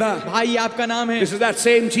name, brother. भाई, ये आपका नाम है। This is that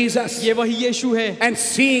same Jesus. ये वही यीशु है। And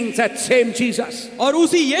seeing that same Jesus, और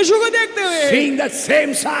उसी यीशु को देखते हुए, seeing that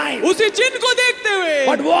same sign. उसी चिन्ह को देखते हुए,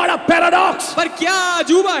 But what a paradox! पर क्या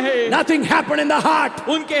अजूबा है, Nothing happened in the heart.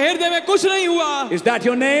 उनके हृदय में कुछ नहीं हुआ। Is that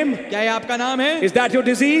your name? क्या ये आपका नाम है? Is that your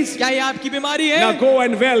disease? क्या ये आपकी बीमारी है? Now go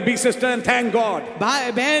and well, be sister, and thank God.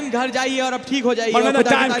 भाई बहन, घर जाइए और अब ठीक हो जाइए। But when और the खुदा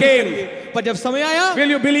की time तारीफ came, करिए। पर जब समय आया,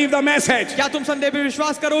 Will you believe the message? क्या तुम संदेश पे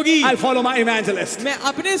विश्वास करोगी? I'll follow my evangelist. मैं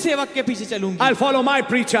अपने सेवक के पीछे चलूंगी, I'll follow my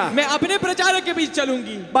preacher. मैं अपने प्रचारक के पीछे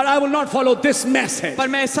चलूंगी, But I will not follow this message. पर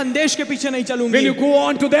मैं संदेश के पीछे नहीं Will चलूंगी। you go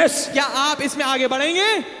on to this? क्या आप इसमें आगे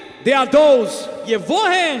बढ़ेंगे? They are those ये वो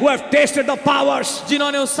हैं who have tasted the powers.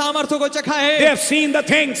 जिन्होंने उस सामर्थ्य को चखा है, They have seen the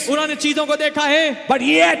things. उन्होंने चीजों को देखा है, But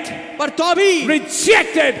yet पर तो भी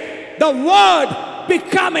rejected the word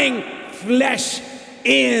becoming flesh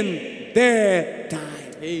in their time.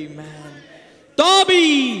 Amen. तो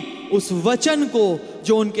भी उस वचन को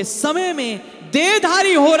जो उनके समय में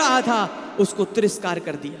देहधारी हो रहा था उसको तिरस्कार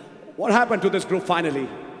कर दिया। What happened to this group finally?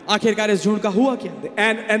 आखिरकार इस झुंड का हुआ क्या? They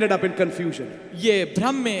ended up in confusion. ये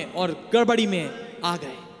भ्रम में और गड़बड़ी में आ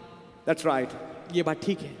गए। That's right. ये बात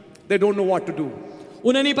ठीक है। They don't know what to do.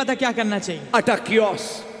 उन्हें नहीं पता क्या करना चाहिए। Utter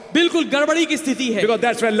chaos. बिल्कुल गड़बड़ी की स्थिति है। Because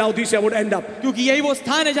that's where Laodicea would end up. क्योंकि यही वो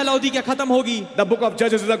स्थान है जहाँ लाउदीकिया खत्म होगी। The book of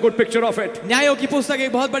Judges is a good picture of it. न्यायों की पुस्तक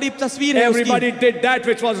एक बहुत बड़ी तस्वीर है उसकी। Everybody did that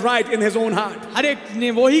which was right in his own heart. हर एक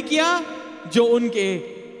ने वो ही किया जो उनके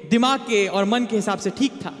दिमाग के और मन के हिसाब से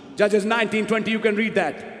ठीक था। Judges 19:20, you can read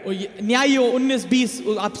that. न्यायों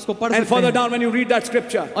 19-20 आप उसको पढ़ And सकते further हैं। down when you read that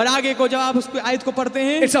scripture, और आगे को जब आप उसको आयत को पढ़ते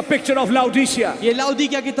हैं, it's a picture of Laodicea. ये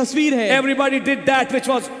लाउदीकिया की तस्वीर है। Everybody did that which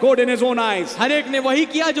was good in his own eyes. हर एक ने वही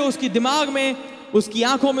किया जो उसकी दिमाग में, उसकी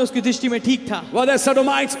आंखों में, उसकी दृष्टि में ठीक था। Were there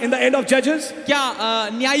Sodomites in the end of Judges? क्या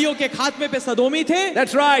न्यायों के खात्मे पे सदोमी थे?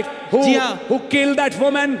 That's right. जी हाँ। Who killed that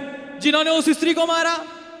woman? जिन्होंने उस स्त्री को मारा,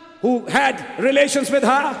 Who had relations with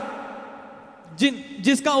her?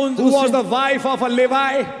 जिसका Who was the wife of a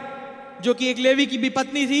Levi? जो कि एक लेवी की भी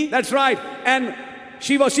पत्नी थी। That's right. And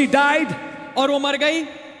she died. और वो मर गई।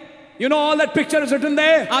 You know all that picture is written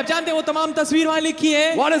there. आप जानते हैं वो तमाम तस्वीर वहां लिखी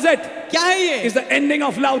है। What is it? क्या है ये? It's the ending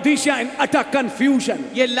of Laodicea in utter confusion.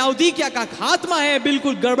 ये लाउदीकिया का खात्मा है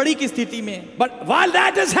बिल्कुल गड़बड़ी की स्थिति में। But while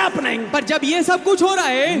that is happening, पर जब ये सब कुछ हो रहा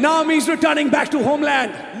है, Naomi is returning back to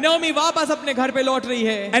homeland. नओमी वापस अपने घर पे लौट रही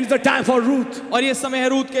है। And it's the time for Ruth और ये समय है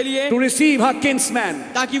रूत के लिए to receive her kinsman.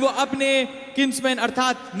 ताकि वो अपने किन्समैन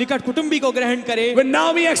अर्थात निकट कुटुंबी को ग्रहण करे। When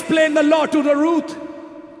Naomi explained the law to the Ruth,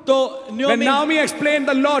 तो when Naomi explained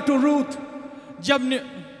the law to Ruth, जब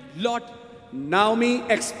lot Naomi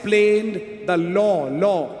explained the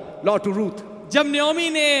law to Ruth. जब नओमी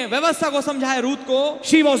ने व्यवस्था को समझाया रूत को,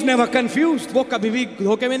 She was never confused. वो कभी भी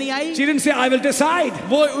धोखे में नहीं आई। She didn't say, I will decide.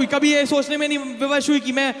 वो कभी ये सोचने में नहीं विवश हुई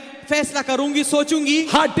कि मैं फैसला करूंगी, सोचूंगी।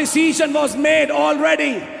 Her decision was made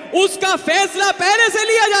already. उसका फैसला पहले से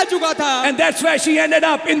लिया जा चुका था। And that's where she ended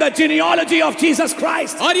up in the genealogy of Jesus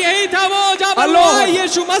Christ. और यही था वो जब वो Alone.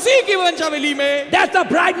 यीशु मसीह की वंशावली में। That's the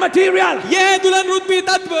bride material ये है दुल्हन रूपी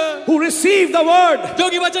तत्व who received the word जो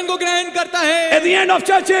कि वचन को ग्रहण करता है। at the end of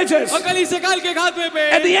church ages, और कलीसिया काल के खात्मे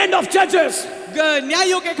पे, at the end of Judges,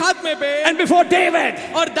 न्यायों के खात्मे पे, and before David.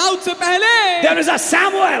 और दाऊद से पहले There is a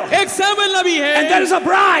Samuel, एक सैमुएल नबी है, and there is a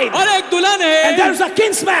bride, और एक दुल्हन है, and there is a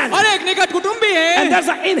kinsman, और एक निकट कुटुंबी है, and there's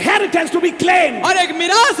an inheritance to be claimed. और एक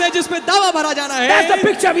मिरास है जिस पे दावा भरा जाना है। That's the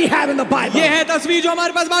picture we have in the Bible. ये है तस्वीर जो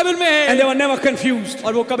हमारे पास बाइबल में है। And they were never confused.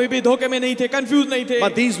 और वो कभी भी धोखे में नहीं थे, कंफ्यूज नहीं थे।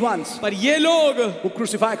 But these ones पर ये लोग who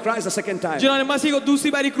crucified Christ the second time, जिन्होंने मसीह को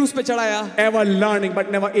दूसरी बारी क्रूस पे चढ़ाया, ever learning but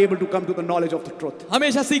never able to come to the knowledge of the truth.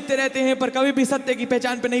 हमेशा सीखते रहते हैं पर कभी भी सत्य की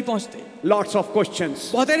पहचान पे नहीं पहुंचते। Lots of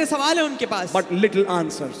questions, बहुत सारे सवाल हैं उनके पास, but little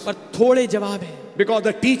answers. पर थोड़े जवाब हैं, Because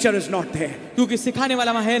the teacher is not there. क्योंकि सिखाने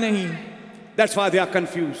वाला वहां है नहीं, That's why they are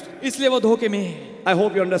confused. इसलिए वो धोखे में है। I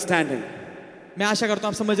hope you're understanding. मैं आशा करता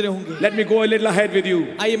हूं आप समझ रहे होंगे। Let me go a little ahead with you.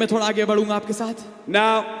 आइए मैं थोड़ा आगे बढ़ूंगा आपके साथ।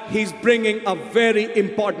 Now, he's bringing a very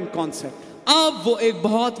important concept अब वो एक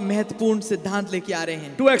बहुत महत्वपूर्ण सिद्धांत लेके आ रहे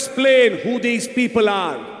हैं, to explain who these people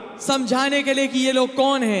are. समझाने के लिए कि ये लोग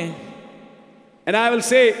कौन हैं। And I will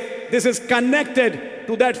say this is connected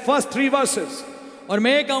to that first 3 verses. और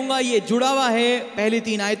मैं ये कहूंगा ये जुड़ा हुआ है पहली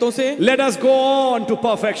 3 आयतों से। Let us go on to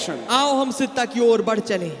perfection. आओ हम सिद्धता की ओर बढ़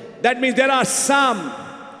चलें। That means there are some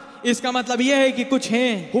इसका मतलब ये है कि कुछ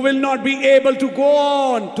हैं who will not be able to go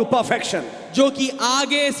on to perfection. जो कि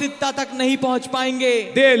आगे सिद्धता तक नहीं पहुंच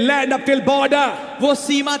पाएंगे। They land up till border. वो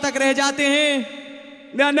सीमा तक रह जाते हैं,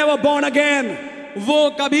 They are never born again. वो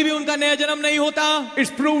कभी भी उनका नया जन्म नहीं होता।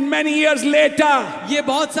 It's proved many years later. ये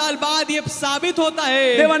बहुत साल बाद ये साबित होता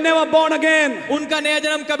है They were never born again. उनका नया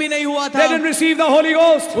जन्म कभी नहीं हुआ था। They didn't receive the Holy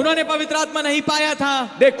Ghost. उन्होंने पवित्र आत्मा नहीं पाया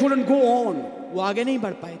था, They couldn't go on. वो आगे नहीं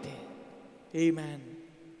बढ़ पाए थे। Amen.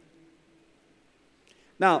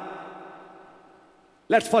 Now,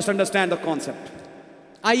 let's first understand the concept.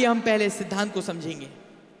 आइए हम पहले सिद्धांत को समझेंगे।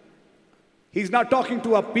 He's not talking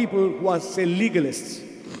to a people who are, say, legalists.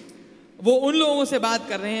 वो उन लोगों से बात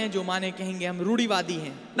कर रहे हैं जो माने कहेंगे हम रूढ़िवादी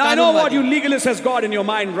हैं। Now, I know what कानूनवादी। you legalists has got in your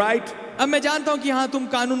mind, right? अब मैं जानता हूं कि हाँ तुम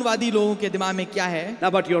कानूनवादी लोगों के दिमाग में क्या है।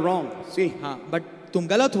 Now, but you're wrong. See? हाँ बट तुम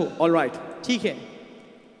गलत हो। All right. ठीक है।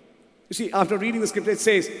 You see, after reading the scripture, it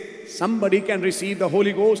says, somebody can receive the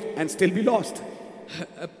Holy Ghost and still be lost.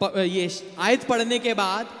 ये आयत पढ़ने के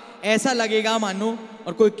बाद ऐसा लगेगा मानो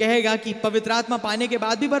और कोई कहेगा कि पवित्र आत्मा पाने के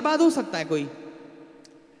बाद भी बर्बाद हो सकता है कोई।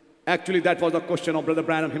 Actually, that was the question of Brother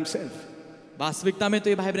Branham himself. वास्तविकता में तो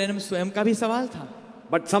ये भाई ब्रैनम स्वयं का भी सवाल था,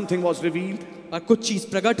 But something was revealed, और कुछ चीज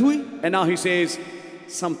प्रकट हुई। and now he says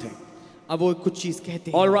something. अब वो कुछ चीज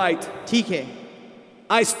कहते हैं। All right. ठीक है।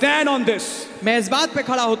 I stand on this, मैं इस बात पे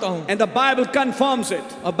खड़ा होता हूं and the Bible confirms it,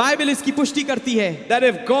 और बाइबल इसकी पुष्टि करती है that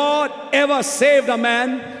if God ever saved a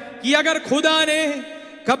man, कि अगर खुदा ने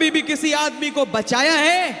कभी भी किसी आदमी को बचाया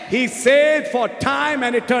है, He saved for time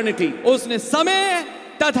and eternity. उसने समय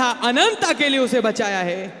तथा अनंतता के लिए उसे बचाया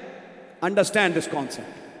है। Understand this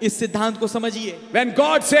concept. इस सिद्धांत को समझिए। When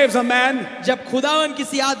God saves a man, जब खुदावन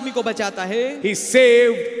किसी आदमी को बचाता है, He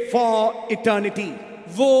saved for eternity.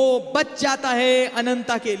 वो बच जाता है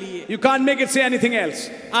अनंतता के लिए। You can't make it say anything else.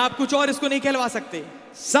 आप कुछ और इसको नहीं कहलवा सकते।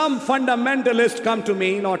 Some fundamentalist come to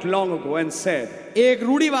me not long ago and said, एक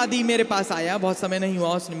रूढ़िवादी मेरे पास आया, बहुत समय नहीं हुआ,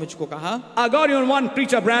 उसने मुझको कहा, I got you on one,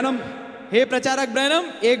 preacher Branham. हे प्रचारक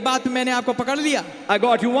ब्रैनम, एक बात में मैंने आपको पकड़ लिया। I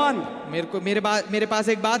got you one. मेरे पास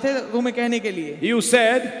एक बात है तुम्हें कहने के लिए। You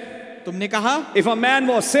said, तुमने कहा if a man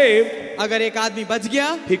was saved, अगर एक आदमी बच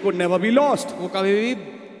गया he could never be lost. वो कभी भी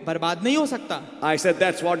बर्बाद नहीं हो सकता। I said,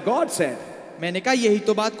 that's what God said. मैंने कहा यही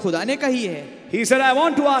तो बात खुदा ने कही है। He said, I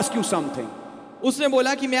want to ask you something. उसने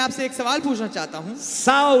बोला कि मैं आपसे एक सवाल पूछना चाहता हूँ।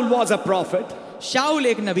 Saul was a prophet. शाऊल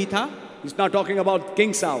एक नबी था। He's not talking about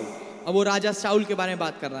King Saul. अब वो राजा शाऊल के बारे में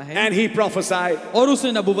बात कर रहा है। And he prophesied. और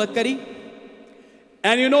उसने नबूवत करी।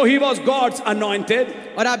 And you know he was God's anointed.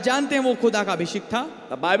 और आप जानते हैं वो खुदा का अभिषिक्त था।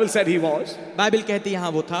 The Bible said he was. Bible कहती यहाँ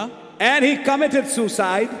वो था। And he committed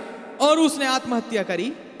suicide. और उसने आत्महत्या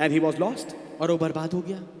करी। And he was lost. और वो बर्बाद हो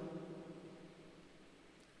गया।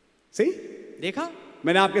 See? देखा?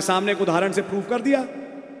 मैंने आपके सामने एक उदाहरण से प्रूव कर दिया।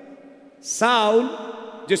 साउल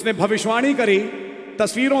जिसने भविष्यवाणी करी,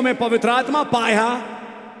 तस्वीरों में पवित्र आत्मा पाया,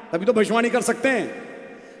 तभी तो भविष्यवाणी कर सकते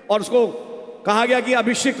हैं। और उसको कहा गया कि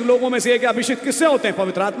अभिषिक्त लोगों में से एक, अभिषिक्त किससे होते हैं?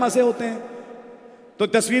 पवित्र आत्मा से होते हैं। तो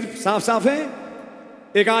तस्वीर साफ साफ है।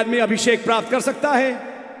 एक आदमी अभिषेक प्राप्त कर सकता है,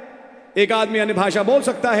 एक आदमी अन्य भाषा बोल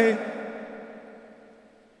सकता है।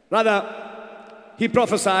 Rather, he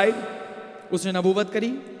prophesied. उसने नबूवत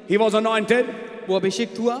करी। He was anointed. वो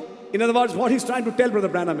अभिषिक्त हुआ। In other words, what he's trying to tell Brother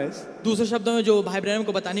Branham is, दूसरे शब्दों में जो भाई ब्रैनम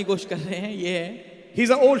को बताने की कोशिश कर रहे हैं ये है, he's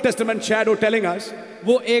an Old Testament shadow telling us,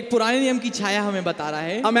 वो एक पुराने नियम की छाया हमें बता रहा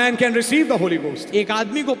है। a man can receive the Holy Ghost, एक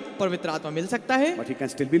आदमी को पवित्र आत्मा मिल सकता है, but he can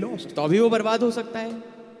still be lost. तो भी वो बर्बाद हो सकता है।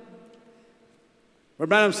 Brother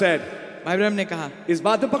Branham said, भाई ब्रैनम ने कहा, इस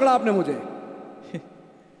बात पे पकड़ा आपने मुझे।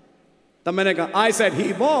 तब मैंने कहा, I said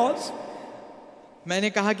he was, मैंने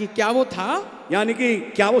कहा कि क्या वो था, यानी कि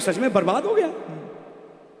क्या वो सच में बर्बाद हो गया?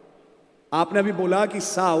 आपने अभी बोला कि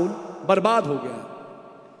साउल बर्बाद हो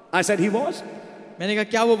गया। I said he was. मैंने कहा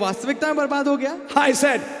क्या वो वास्तविकता में बर्बाद हो गया? I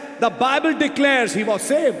said the Bible declares he was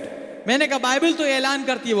saved. मैंने कहा बाइबल तो ऐलान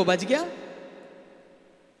करती है वो बच गया।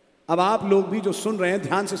 अब आप लोग भी जो सुन रहे हैं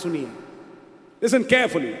ध्यान से सुनिए। Listen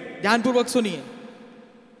carefully. ध्यानपूर्वक सुनिए।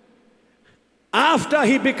 After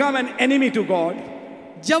he became an enemy to God,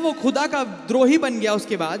 जब वो खुदा का द्रोही बन गया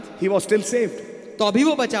उसके बाद he was still saved. तो अभी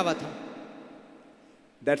वो बचा हुआ था।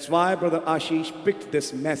 That's why Brother Ashish picked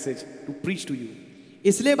this message to preach to you.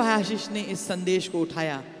 इसलिए भाई आशीष ने इस संदेश को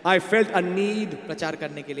उठाया I felt a need प्रचार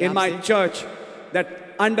करने के लिए in my आपसे। church that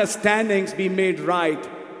understandings be made right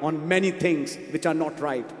on many things which are not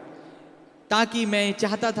right. ताकि मैं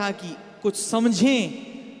चाहता था कि कुछ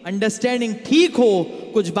समझें, अंडरस्टैंडिंग ठीक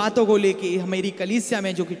हो कुछ बातों को लेके हमारी कलीसिया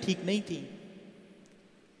में जो कि ठीक नहीं थी।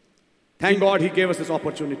 Thank God he gave us this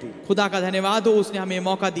opportunity. खुदा का धन्यवाद हो उसने हमें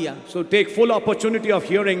मौका दिया। So take full opportunity of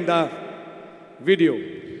hearing the video.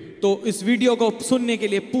 तो इस वीडियो को सुनने के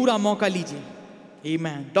लिए पूरा मौका लीजिए।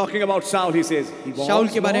 Amen। Talking about Saul, he says, he was शाऊल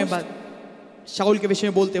के बारे में lost. शाऊल के विषय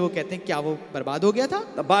में बोलते हुए कहते हैं क्या वो बर्बाद हो गया था?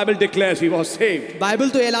 The Bible declares he was saved. Bible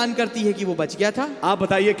तो ऐलान करती है कि वो बच गया था। आप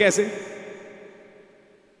बताइए कैसे?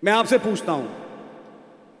 मैं आपसे पूछता हूं,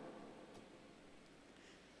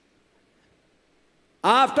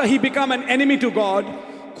 after he became an enemy to God,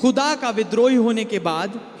 खुदा का विद्रोही होने के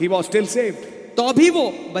बाद he was still saved. तो भी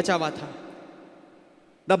वो बचा हुआ था।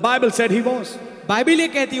 The Bible said he was. Bible ये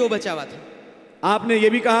कहती है वो बचा हुआ था। आपने ये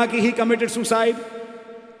भी कहा कि he committed suicide.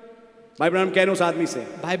 भाई ब्रैनम कह रहे हैं उस आदमी से,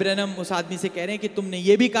 भाई ब्रैनम उस आदमी से कह रहे हैं कि तुमने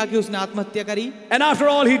ये भी कहा कि उसने आत्महत्या करी, and after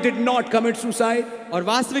all he did not commit suicide. और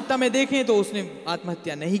वास्तविकता में देखें तो उसने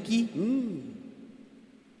आत्महत्या नहीं की।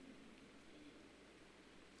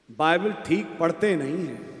 बाइबल ठीक पढ़ते नहीं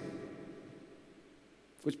है,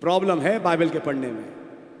 कुछ प्रॉब्लम है बाइबल के पढ़ने में।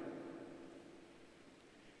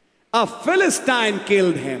 A Philistine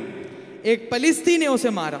killed him, एक फलिस्ती ने उसे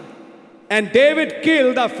मारा, and David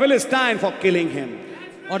killed the Philistine for killing him.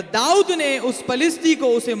 और दाऊद ने उस फलिस्ती को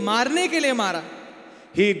उसे मारने के लिए मारा।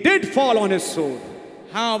 He did fall on his sword.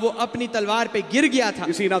 हाँ, वो अपनी तलवार पे गिर गया था।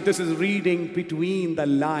 You see, now this is reading between the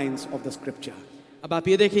lines of the scripture. अब आप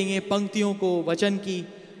ये देखेंगे पंक्तियों को, वचन की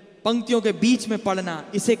पंक्तियों के बीच में पढ़ना,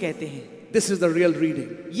 इसे कहते हैं। This is the real reading.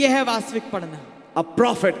 यह है वास्तविक पढ़ना। a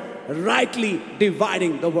prophet rightly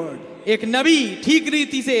dividing the word. एक नबी ठीक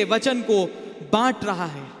रीति से वचन को बांट रहा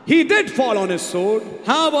है। He did fall on his sword,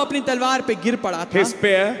 हाँ, वो अपनी तलवार पे गिर पड़ा था, his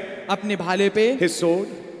spear, अपने भाले पे, his sword,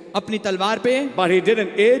 अपनी तलवार पे, but it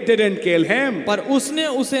didn't kill him. पर उसने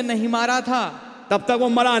उसे नहीं मारा था। तब तक वो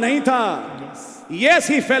मरा नहीं था। Yes,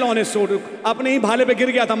 he fell on his sword. अपने ही भाले पे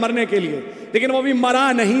गिर गया था मरने के लिए, लेकिन वो भी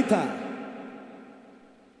मरा नहीं था।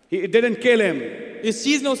 It didn't kill him. इस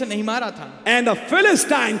चीज ने उसे नहीं मारा था, And the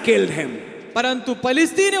Philistine killed him. परंतु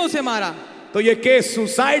फलिस्ती ने उसे मारा। तो ये केस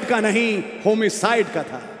सुसाइड का नहीं, होमिसाइड का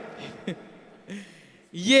था।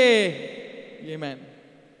 ये मैन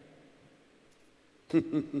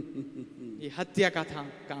ये हत्या का था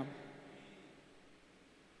काम।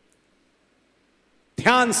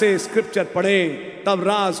 ध्यान से स्क्रिप्चर पढ़े तब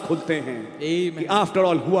राज खुलते हैं कि आफ्टर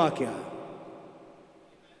ऑल हुआ क्या।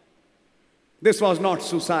 दिस वॉज नॉट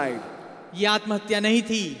सुसाइड, ये आत्महत्या नहीं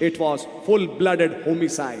थी, it was full blooded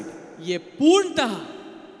homicide. ये पूर्णतः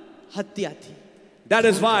हत्या थी। That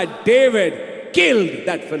is why David killed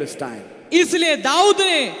that Philistine. इसलिए दाऊद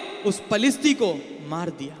ने उस फलिस्ती को मार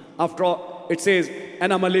दिया। After all it says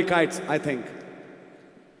N अमालेकाइट्स, I think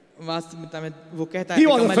वास्तविकता में वो कहता है he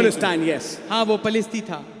was a Philistine, yes. हाँ, वो फलिस्ती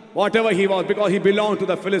था। Whatever he was, because he belonged to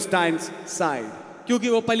the Philistines' side. क्योंकि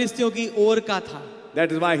वो फलिस्तियों की ओर का था,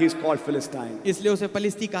 That is why he's called Philistine. इसलिए उसे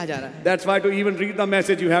फलिस्ती कहा जा रहा है। That's why to even read the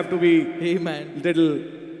message you have to be Amen. little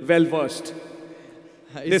well versed.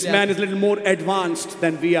 This man is little more advanced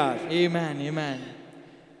than we are. Amen, amen.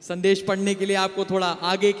 संदेश पढ़ने के लिए आपको थोड़ा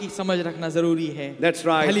आगे की समझ रखना जरूरी है। That's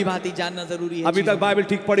right. भली भांति जानना जरूरी है। अभी तक बाइबल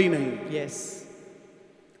ठीक पढ़ी नहीं। Yes.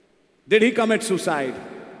 Did he commit suicide?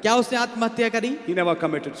 क्या उसने आत्महत्या करी? He never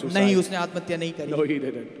committed suicide. नहीं, उसने आत्महत्या नहीं करी। No, he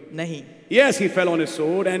didn't. नहीं। Yes, he fell on his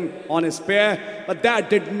sword and on his spear, but that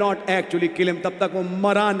did not actually kill him. तब तक वो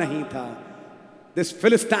मरा नहीं था। This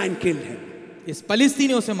Philistine killed him. इस फलिस्ती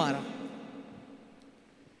ने उसे मारा।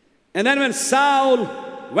 And then when Saul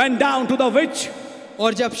went down to the witch,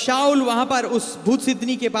 और जब शाऊल वहां पर उस भूत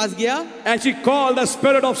सिद्धनी के पास गया, and she called the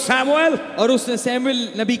spirit of Samuel, और उसने सैमुएल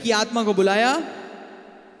नबी की आत्मा को बुलाया,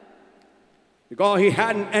 because he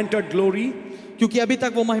hadn't entered glory. क्योंकि अभी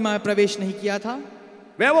तक वो महिमा में प्रवेश नहीं किया था।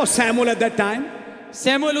 Where was Samuel at that time?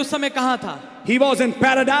 Samuel उस समय कहाँ था? He was in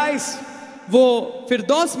paradise, वो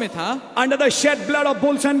फिरदौस में था, under the shed blood of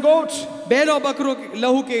bulls and goats, बैल और बकरों के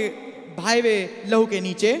लहू के भाए हुए लहू के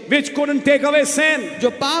नीचे, which couldn't take away sin. जो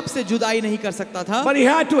पाप से जुदाई नहीं कर सकता था। But he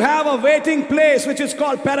had to have a waiting place which is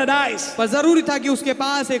called paradise. पर जरूरी था कि उसके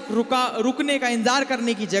पास एक रुकने का इंतजार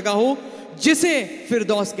करने की जगह हो, जिसे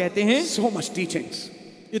फिरदौस कहते हैं। So much teachings,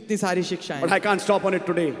 इतनी सारी शिक्षाएं, but I can't stop on it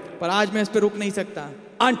today. पर आज मैं इस पे रुक नहीं सकता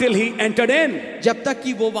Until he entered in. जब तक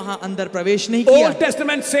कि वो वहां अंदर प्रवेश नहीं किया। Old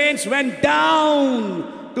Testament saints went down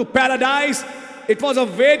to paradise. It was a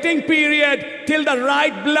waiting period till the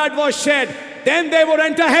right blood was shed. Then they would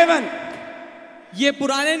enter heaven. ये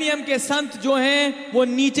पुराने नियम के संत जो हैं वो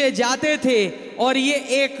नीचे जाते थे, और ये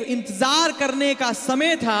एक इंतजार करने का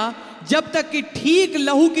समय था जब तक कि ठीक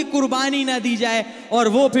लहू की कुर्बानी ना दी जाए और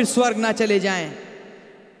वो फिर स्वर्ग ना चले जाएं।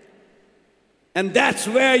 And that's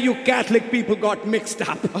where you Catholic people got mixed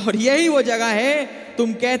up. और यही वो जगह है,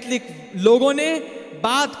 तुम कैथलिक लोगों ने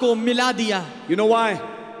बात को मिला दिया। You know why?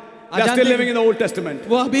 They are still living in the Old Testament.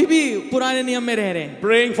 वो अभी भी पुराने नियम में रह रहे हैं।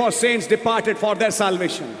 Praying for saints departed for their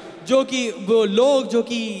salvation. जो कि वो लोग जो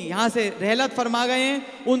कि यहाँ से रहलत फरमा गए हैं,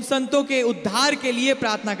 उन संतों के उद्धार के लिए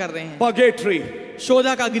प्रार्थना कर रहे हैं। Purgatory.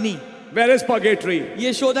 शोधक अग्नि। Where is purgatory?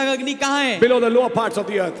 ये शोधक अग्नि कहाँ है? Below the lower parts of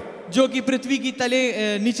the earth. जो कि पृथ्वी की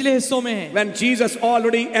तले निचले हिस्सों में है। When Jesus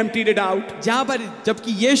already emptied it out. जहाँ पर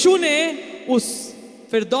जबकि यीशु ने उस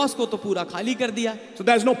फिरदौस को तो पूरा खाली कर दिया। So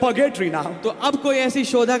there's no purgatory now. तो अब कोई ऐसी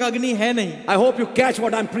शोधक अग्नि है नहीं। I hope you catch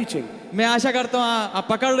what I'm preaching. मैं आशा करता हूँ आप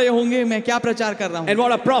पकड़ रहे होंगे मैं क्या प्रचार कर रहा हूँ। And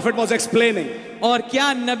what a prophet was explaining. और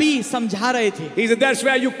क्या नबी समझा रहे थे। He said that's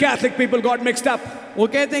where you Catholic people got mixed up. वो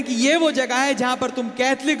कहते हैं कि ये वो जगह है जहाँ पर तुम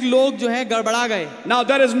कैथलिक लोग जो है गड़बड़ा गए। Now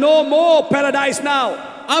there is no more paradise now.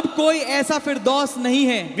 अब कोई ऐसा फिरदौस नहीं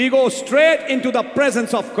है। We go straight into the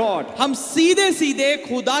presence of God. हम सीधे सीधे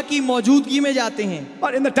खुदा की मौजूदगी में जाते हैं।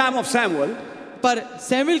 But in the time of Samuel, पर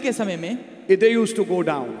सैमुएल के समय में they used to go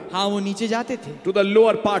down हाँ वो नीचे जाते थे, to the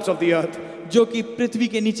lower parts of the earth. जो कि पृथ्वी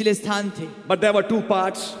के निचले स्थान थे। But there were two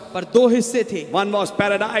parts. पर दो हिस्से थे। One was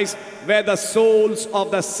paradise, where the souls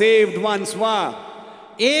of the saved ones were.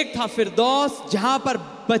 एक था फिरदौस जहां पर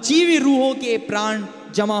बची हुई रूहों के प्राण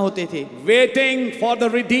जमा होते थे, waiting for the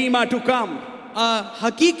Redeemer to come.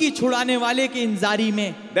 हकीकी छुड़ाने वाले के इंतजारी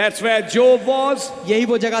में। That's where Job was. यही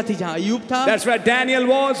वो जगह थी जहां अय्यूब था। That's where Daniel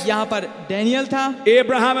was. यहाँ पर डैनियल था,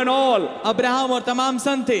 Abraham and all. अब्राहम और तमाम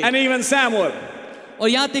संत थे, And even Samuel. और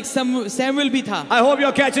यहाँ तक सैमुअल भी था। I hope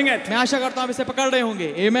you're catching it. मैं आशा करता हूँ आप इसे पकड़ रहे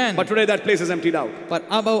होंगे। Amen। But today that place is emptied out. पर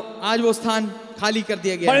अब आज वो स्थान खाली कर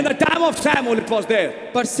दिया गया But in है। the time of Samuel, it was there.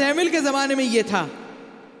 पर सैमुअल के जमाने में ये था।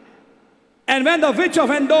 And when the witch of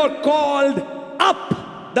Endor called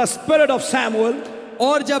up the spirit of Samuel,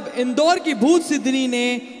 और जब इंदौर की भूत सिद्धनी ने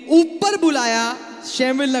ऊपर बुलाया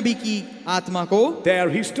शमूएल नबी की आत्मा को, there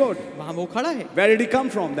he stood. वहां वो खड़ा है। Where did he come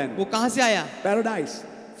from then? वो कहां से आया? Paradise.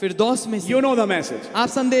 फिरदौस में से। You know the message. आप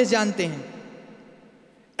संदेश जानते हैं।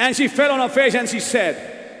 And she fell on her face and she said,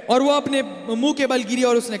 और वो अपने मुंह के बल गिरी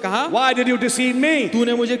और उसने कहा, why did you deceive me?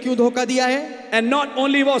 तूने मुझे क्यों धोखा दिया है? And not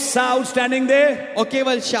only was Saul standing there, और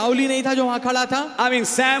केवल शाऊल ही नहीं था जो वहां खड़ा था। I mean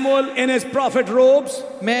Samuel in his prophet robes,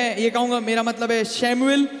 मैं ये कहूंगा, मेरा मतलब है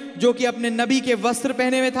शमूएल जो कि अपने नबी के वस्त्र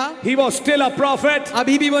पहने हुए था, he was still a prophet.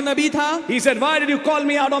 अभी भी वो नबी था। He said, why did you call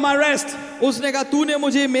me out of my rest? उसने कहा, तूने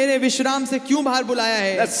मुझे मेरे विश्राम से क्यों बाहर बुलाया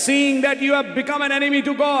है? That seeing that you have become an enemy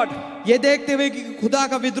to God. ये देखते हुए कि खुदा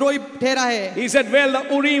का विद्रोही ठहरा है। He said, well,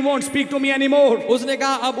 the Urim won't speak to me anymore. उसने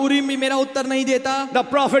कहा, अब उरीम भी मेरा उत्तर नहीं देता। The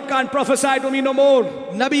prophet can't prophesy to me no more.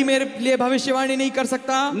 नबी मेरे लिए भविष्यवाणी नहीं कर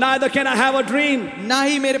सकता, Neither can I have a dream. ना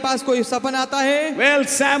ही मेरे पास कोई सपन आता है। Well,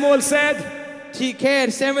 Samuel said, ठीक है,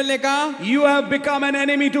 शमूएल ने कहा, you have become an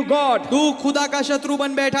enemy to God. तू खुदा का शत्रु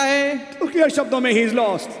बन बैठा है। तो क्या शब्दों में he is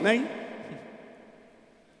lost, नहीं?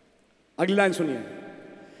 अगली लाइन सुनिए।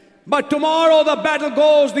 But tomorrow the battle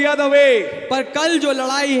goes the other way. पर कल जो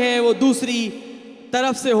लड़ाई है वो दूसरी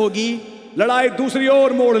तरफ से होगी। लड़ाई दूसरी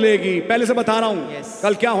ओर मोड़ लेगी। पहले से बता रहा हूं Yes.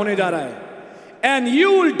 कल क्या होने जा रहा है। And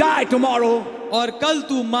you will die tomorrow. और कल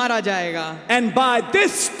तू मारा जाएगा। And by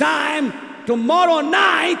this time tomorrow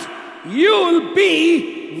night you'll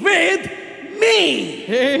be with me.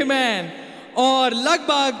 Amen। और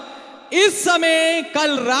लगभग इस समय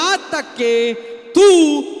कल रात तक के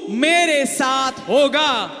तू मेरे साथ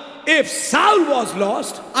होगा। If Saul was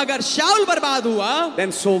lost, अगर शाऊल बर्बाद हुआ,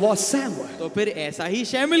 then so was Samuel. तो फिर ऐसा ही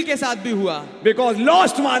शमूएल के साथ भी हुआ। Because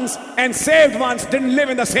lost ones and saved ones didn't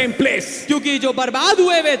live in the same place. क्योंकि जो बर्बाद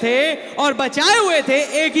हुए हुए थे और बचाए हुए थे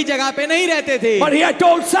एक ही जगह पे नहीं रहते थे। But he had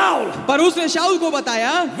told Saul, पर उसने शाऊल को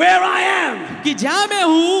बताया where I am, कि जहां मैं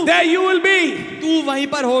हूं there you will be. तू वहीं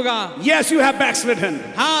पर होगा। Yes, you have backslidden.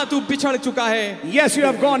 हाँ, तू पिछड़ चुका है। Yes, you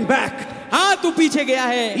have gone back. हाँ, तू पीछे गया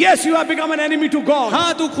है। Yes, you have become an enemy to God.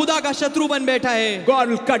 हाँ, तू खुदा का शत्रु बन बैठा है। God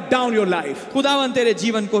will cut down your life. खुदावन तेरे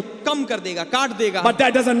जीवन को कम कर देगा, काट देगा। But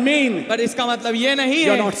that doesn't mean पर इसका मतलब ये नहीं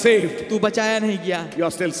you're है not saved. तू बचाया नहीं गया, You're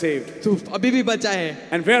still saved. तू अभी भी बचा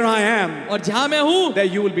है। And where I am, और जहां मैं हूं there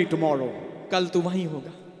you will be tomorrow. कल तू वहीं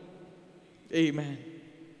होगा। Amen।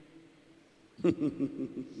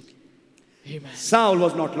 Amen। Saul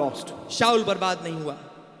was not lost. शाऊल बर्बाद नहीं हुआ।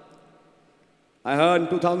 I heard in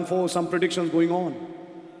 2004 some predictions going on.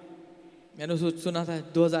 मैंने सुना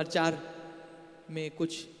था 2004 में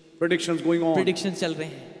कुछ Predictions going on. प्रिडिक्शन चल रहे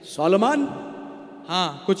हैं। Solomon,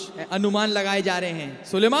 हाँ, कुछ अनुमान लगाए जा रहे हैं।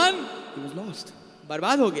 Suleman he was lost.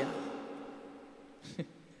 बर्बाद हो गया।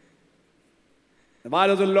 Why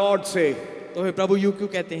does the Lord say, तो फिर प्रभु यूं क्यों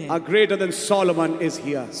कहते हैं, a greater than Solomon is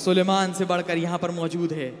here? Suleman से बढ़कर यहाँ पर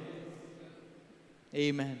मौजूद है।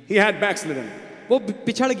 Amen। He had backslidden वो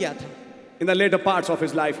पिछड़ गया था in the later parts of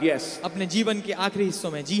his life, yes. अपने जीवन के आखिरी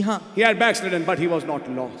हिस्सों में। जी हाँ, He had backslidden, but he was not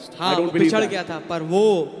lost. I हाँ, वो don't believe पिछड़ that. गया था पर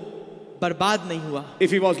वो बर्बाद नहीं हुआ।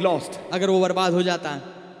 If he was lost, अगर वो बर्बाद हो जाता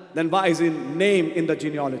then why is his name in the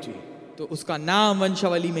genealogy? तो उसका नाम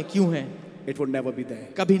वंशावली में क्यों है? It would never be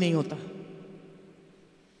there. कभी नहीं होता।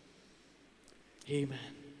 Amen।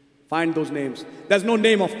 Find those names. There's no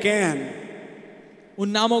name of Cain. उन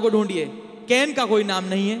नामों को ढूंढिए। कैन का कोई नाम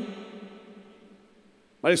नहीं है,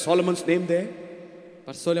 But is Solomon's name there?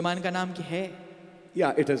 पर सुलेमान का नाम क्या है?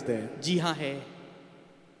 Yeah, it is there. जी हाँ है।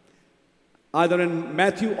 Either in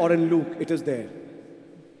Matthew or in Luke, it is there.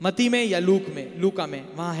 मती में या लूका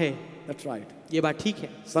में वहां है। That's right. ये बात ठीक है।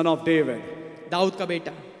 Son of David, दाऊद का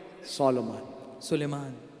बेटा Solomon.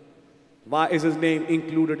 Suleman. Why is his name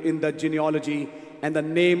included in the genealogy and the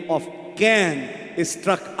name of Cain is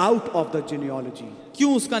struck out of the genealogy?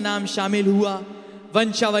 क्यों उसका नाम शामिल हुआ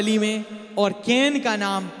वंशावली में और कैन का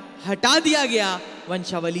नाम हटा दिया गया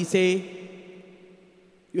वंशावली से?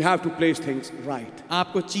 You have to place things right.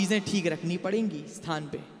 आपको चीजें ठीक रखनी पड़ेंगी स्थान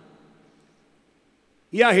पे।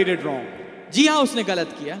 Yeah, he did wrong. जी हाँ, उसने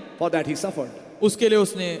गलत किया, For that he suffered. उसके लिए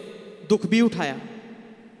उसने दुख भी उठाया।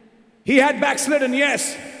 He had backslidden,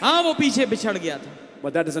 yes. हाँ, वो पीछे बिछड़ गया था,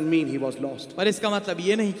 But that doesn't mean he was lost. पर इसका मतलब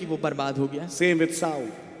ये नहीं कि वो बर्बाद हो गया। Same with Saul.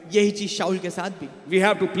 यही चीज शाऊल के साथ भी। We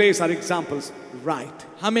have to place our examples right.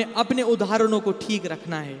 हमें अपने उदाहरणों को ठीक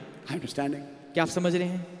रखना है। Understanding? क्या आप समझ रहे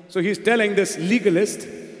हैं? So he's telling this legalist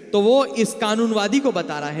तो वो इस कानूनवादी को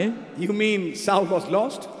बता रहा है, You mean Saul was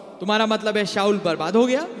lost? तुम्हारा मतलब है शाऊल बर्बाद हो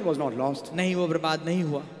गया? He was not lost. नहीं, वो बर्बाद नहीं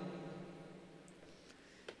हुआ।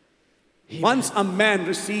 Once a man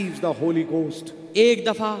receives the Holy Ghost, एक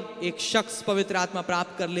दफा एक शख्स पवित्र आत्मा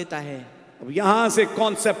प्राप्त कर लेता है, अब यहां से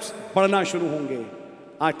कॉन्सेप्ट्स बढ़ना शुरू होंगे।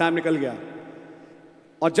 आज टाइम निकल गया।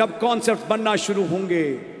 और जब कॉन्सेप्ट्स बनना शुरू होंगे,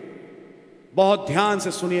 बहुत ध्यान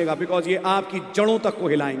से सुनिएगा, बिकॉज ये आपकी जड़ों तक को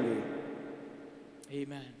हिलाएंगे।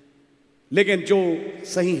 Amen. लेकिन जो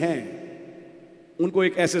सही हैं उनको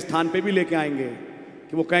एक ऐसे स्थान पे भी लेके आएंगे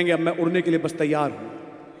कि वो कहेंगे अब मैं उड़ने के लिए बस तैयार हूं।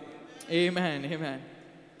 Amen, amen.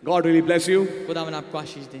 God really bless you. खुदावन आपको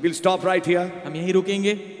आशीष दे। We'll stop right here हम यहीं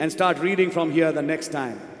रुकेंगे and start reading from here the next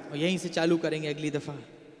time. और यहीं से चालू करेंगे अगली दफा।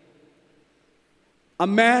 A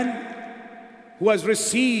man who has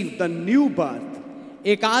received the new birth,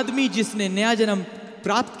 एक आदमी जिसने नया जन्म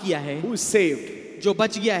प्राप्त किया है, who is saved, जो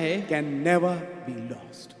बच गया है, can never be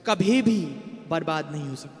lost. कभी भी बर्बाद नहीं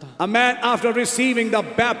हो सकता। A man after receiving the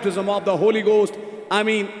baptism of the Holy Ghost, I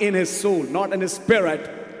mean in his soul, not in his spirit.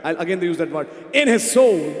 I'll again use that word. In his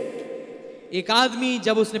soul, एक आदमी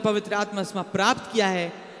जब उसने पवित्र आत्मा प्राप्त किया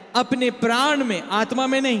है, अपने प्राण में, आत्मा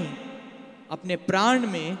में नहीं, अपने प्राण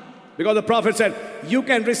में, because the prophet said, you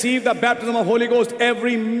can receive the baptism of Holy Ghost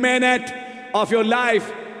every minute of your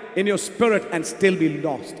life in your spirit and still be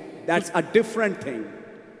lost. That's a different thing.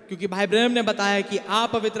 क्योंकि भाई ब्रह्म ने बताया कि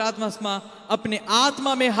आप पवित्र आत्मा अपने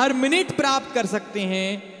आत्मा में हर मिनट प्राप्त कर सकते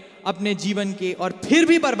हैं अपने जीवन के, और फिर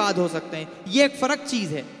भी बर्बाद हो सकते हैं। ये एक फर्क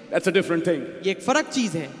चीज है। That's a different thing. ये एक फर्क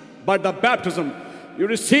चीज है। But the baptism you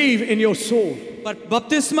receive in your soul, पर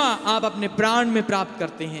बपतिस्मा आप अपने प्राण में प्राप्त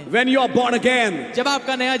करते हैं। when you are born again, जब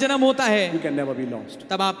आपका नया जन्म होता है, you can never be lost.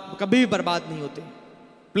 तब आप कभी भी बर्बाद नहीं होते।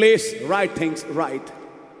 Place right things right.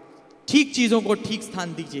 ठीक चीजों को ठीक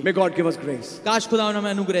स्थान दीजिए। May God give us grace. काश खुदा हमें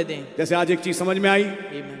अनुग्रह दें। जैसे आज एक चीज समझ में आई,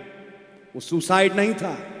 Amen. वो सुसाइड नहीं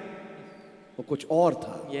था, वो कुछ और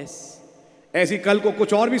था। Yes. ऐसी कल को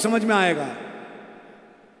कुछ और भी समझ में आएगा।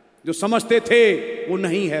 जो समझते थे वो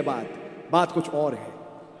नहीं है बात कुछ और है।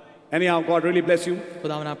 Anyhow, God really bless you.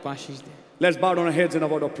 खुदावन आपको आशीष दे। Let's bow down our heads in a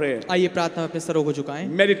word of prayer. आइए प्रार्थना में अपने सरों को झुकाएं।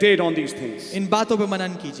 Meditate on these things. इन बातों पे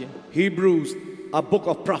मनन कीजिए। Hebrews, a book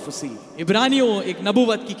of prophecy, इब्रानियों एक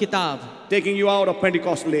नबूवत की किताब, taking you out of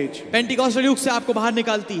Pentecostal age. Pentecostal युग से आपको बाहर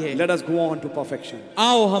निकालती है। Let us go on to perfection,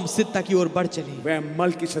 आओ हम सिद्धता की ओर बढ़ चलें, where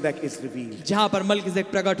Melchizedek is revealed. जहाँ पर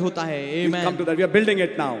मलकीसेदेक प्रकट होता है। We'll come आमीन। to that. We are building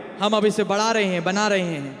it now. हम अब इसे बढ़ा रहे हैं, बना रहे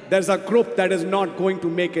हैं। There's a group that is not going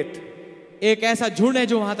to make it. एक ऐसा झुंड है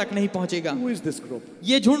जो वहां तक नहीं पहुंचेगा। Who is this group?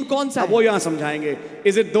 ये झुंड कौन सा अब है? वो यहाँ समझाएंगे.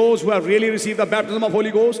 Is it those who have really received the baptism of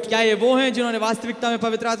Holy Ghost? क्या ये वो हैं जिन्होंने वास्तविकता में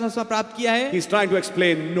पवित्र आत्मा प्राप्त किया है? He's trying to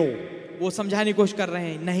explain, no. वो समझाने की कोशिश कर रहे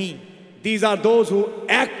हैं, नहीं। These are those who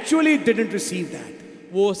actually didn't receive that.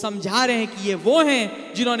 वो समझा रहे हैं कि ये वो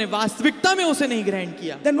हैं जिन्होंने वास्तविकता में उसे नहीं ग्रहण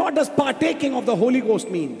किया। Then what does partaking of the Holy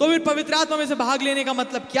Ghost mean? तो फिर पवित्र आत्मा में से भाग लेने का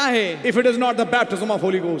मतलब क्या है? If it is not the baptism of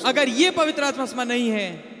Holy Ghost, अगर ये पवित्र आत्मा नहीं है,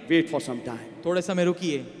 wait for some time. थोड़े समय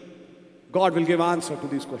रुकिए। God will give answer to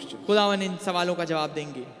these questions. खुदावन इन सवालों का जवाब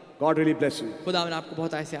देंगे। God really bless you. खुदावन आपको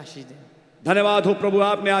बहुत ऐसे आशीष दें। धन्यवाद हो प्रभु,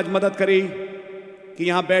 आपने आज मदद करी कि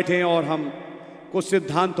यहाँ बैठे और हम कुछ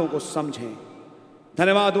सिद्धांतों को समझें।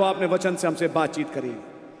 धन्यवाद हो, आपने वचन से हमसे बातचीत करी।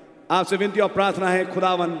 आपसे विनती और प्रार्थना है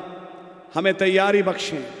खुदावन, हमें तैयारी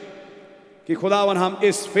बख्शें कि खुदावन हम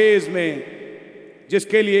इस फेज में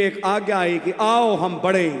जिसके लिए एक आज्ञा आई कि आओ हम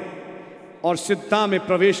बढ़ें और सिद्धता में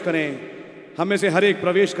प्रवेश करें, हमें से हर एक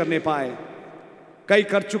प्रवेश करने पाए। कई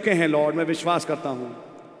कर चुके हैं लॉर्ड, मैं विश्वास करता हूँ,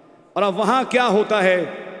 और अब वहाँ क्या होता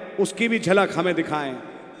है उसकी भी झलक हमें दिखाएं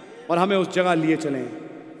और हमें उस जगह लिए चलें।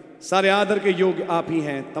 सारे आदर के योग्य आप ही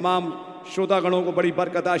हैं। तमाम श्रोतागणों को बड़ी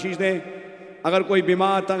बरकत आशीष दें। अगर कोई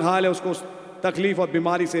बीमार तंगहाल है उसको उस तकलीफ और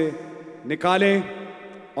बीमारी से निकालें,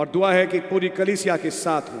 और दुआ है कि पूरी कलीसिया के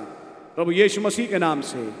साथ हो प्रभु यीशु मसीह के नाम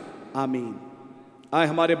से, आमीन। आए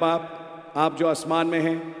हमारे बाप, आप जो आसमान में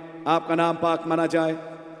हैं, आपका नाम पाक माना जाए,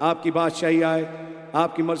 आपकी बादशाही आए,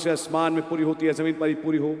 आपकी मर्जी आसमान में पूरी होती है, ज़मीन पर ही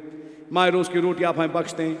पूरी हो। माए रोज़ की रोटी आप हमें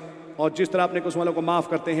बख्श दें, और जिस तरह अपने कसूर वालों को माफ़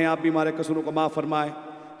करते हैं, आप भी हमारे कसूरों को माफ़ फरमाएं।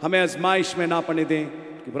 हमें आजमाइश में ना पड़ने दें,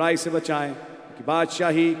 कि बुराई से बचाएं, कि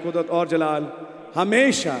बादशाही, कुदरत और जलाल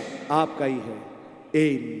हमेशा आपका ही है।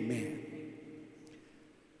 आमीन।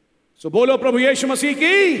 सो बोलो प्रभु यीशु मसीह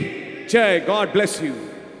की जय। God bless you.